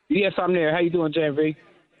 Yes, I'm there. How you doing, JMV?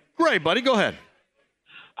 Great, buddy. Go ahead.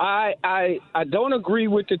 I don't agree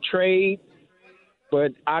with the trade,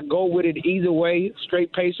 but I go with it either way.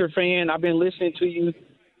 Straight Pacer fan. I've been listening to you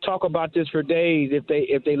talk about this for days. If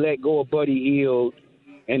they let go of Buddy Hield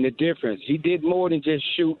and the difference, he did more than just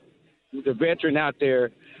shoot the veteran out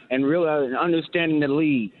there and really understanding the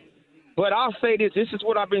league. But I'll say this. This is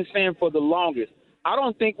what I've been saying for the longest. I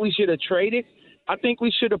don't think we should have traded. I think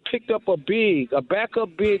we should have picked up a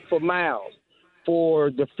backup big for Miles, for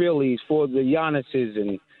the Phillies, for the Giannis's,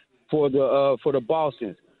 and for the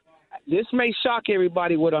Bostons. This may shock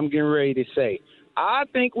everybody what I'm getting ready to say. I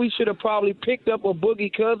think we should have probably picked up a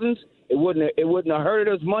Boogie Cousins. It wouldn't have hurt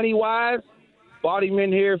us money wise. Bought him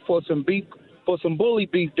in here for some beef, for some bully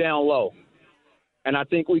beef down low. And I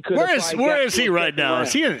think we could. Where is he right now?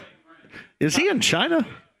 Is he in China?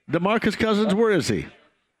 DeMarcus Cousins, where is he?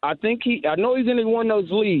 I know he's in one of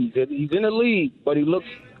those leagues. He's in the league, but he looks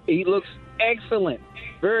excellent,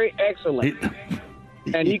 very excellent.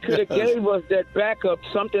 And he could have gave us that backup,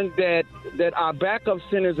 something that our backup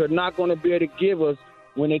centers are not going to be able to give us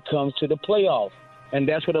when it comes to the playoffs. And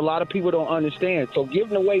that's what a lot of people don't understand. So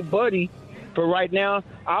giving away Buddy for right now,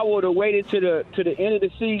 I would have waited to the end of the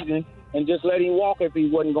season and just let him walk if he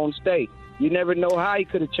wasn't going to stay. You never know how he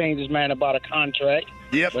could have changed his mind about a contract.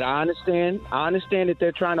 Yep. But I understand that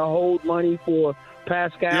they're trying to hold money for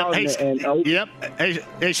Pascal. Yep.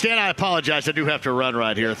 Hey, Stan, I apologize. I do have to run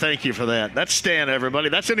right here. Thank you for that. That's Stan, everybody.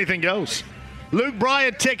 That's Anything Goes. Luke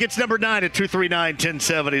Bryan, tickets number 9 at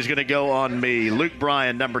 239-1070 is going to go on me. Luke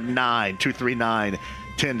Bryan, number 9,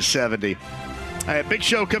 239-1070. All right, big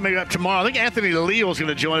show coming up tomorrow. I think Anthony Leal is going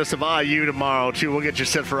to join us of IU tomorrow, too. We'll get you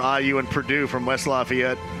set for IU and Purdue from West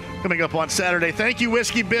Lafayette coming up on Saturday. Thank you,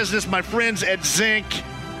 Whiskey Business, my friends at Zinc.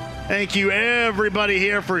 Thank you, everybody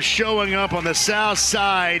here, for showing up on the South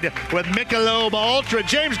Side with Michelob Ultra.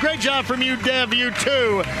 James, great job from you, Dev, you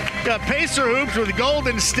too. Got Pacer Hoops with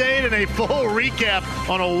Golden State and a full recap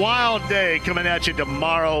on a wild day coming at you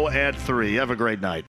tomorrow at 3. Have a great night.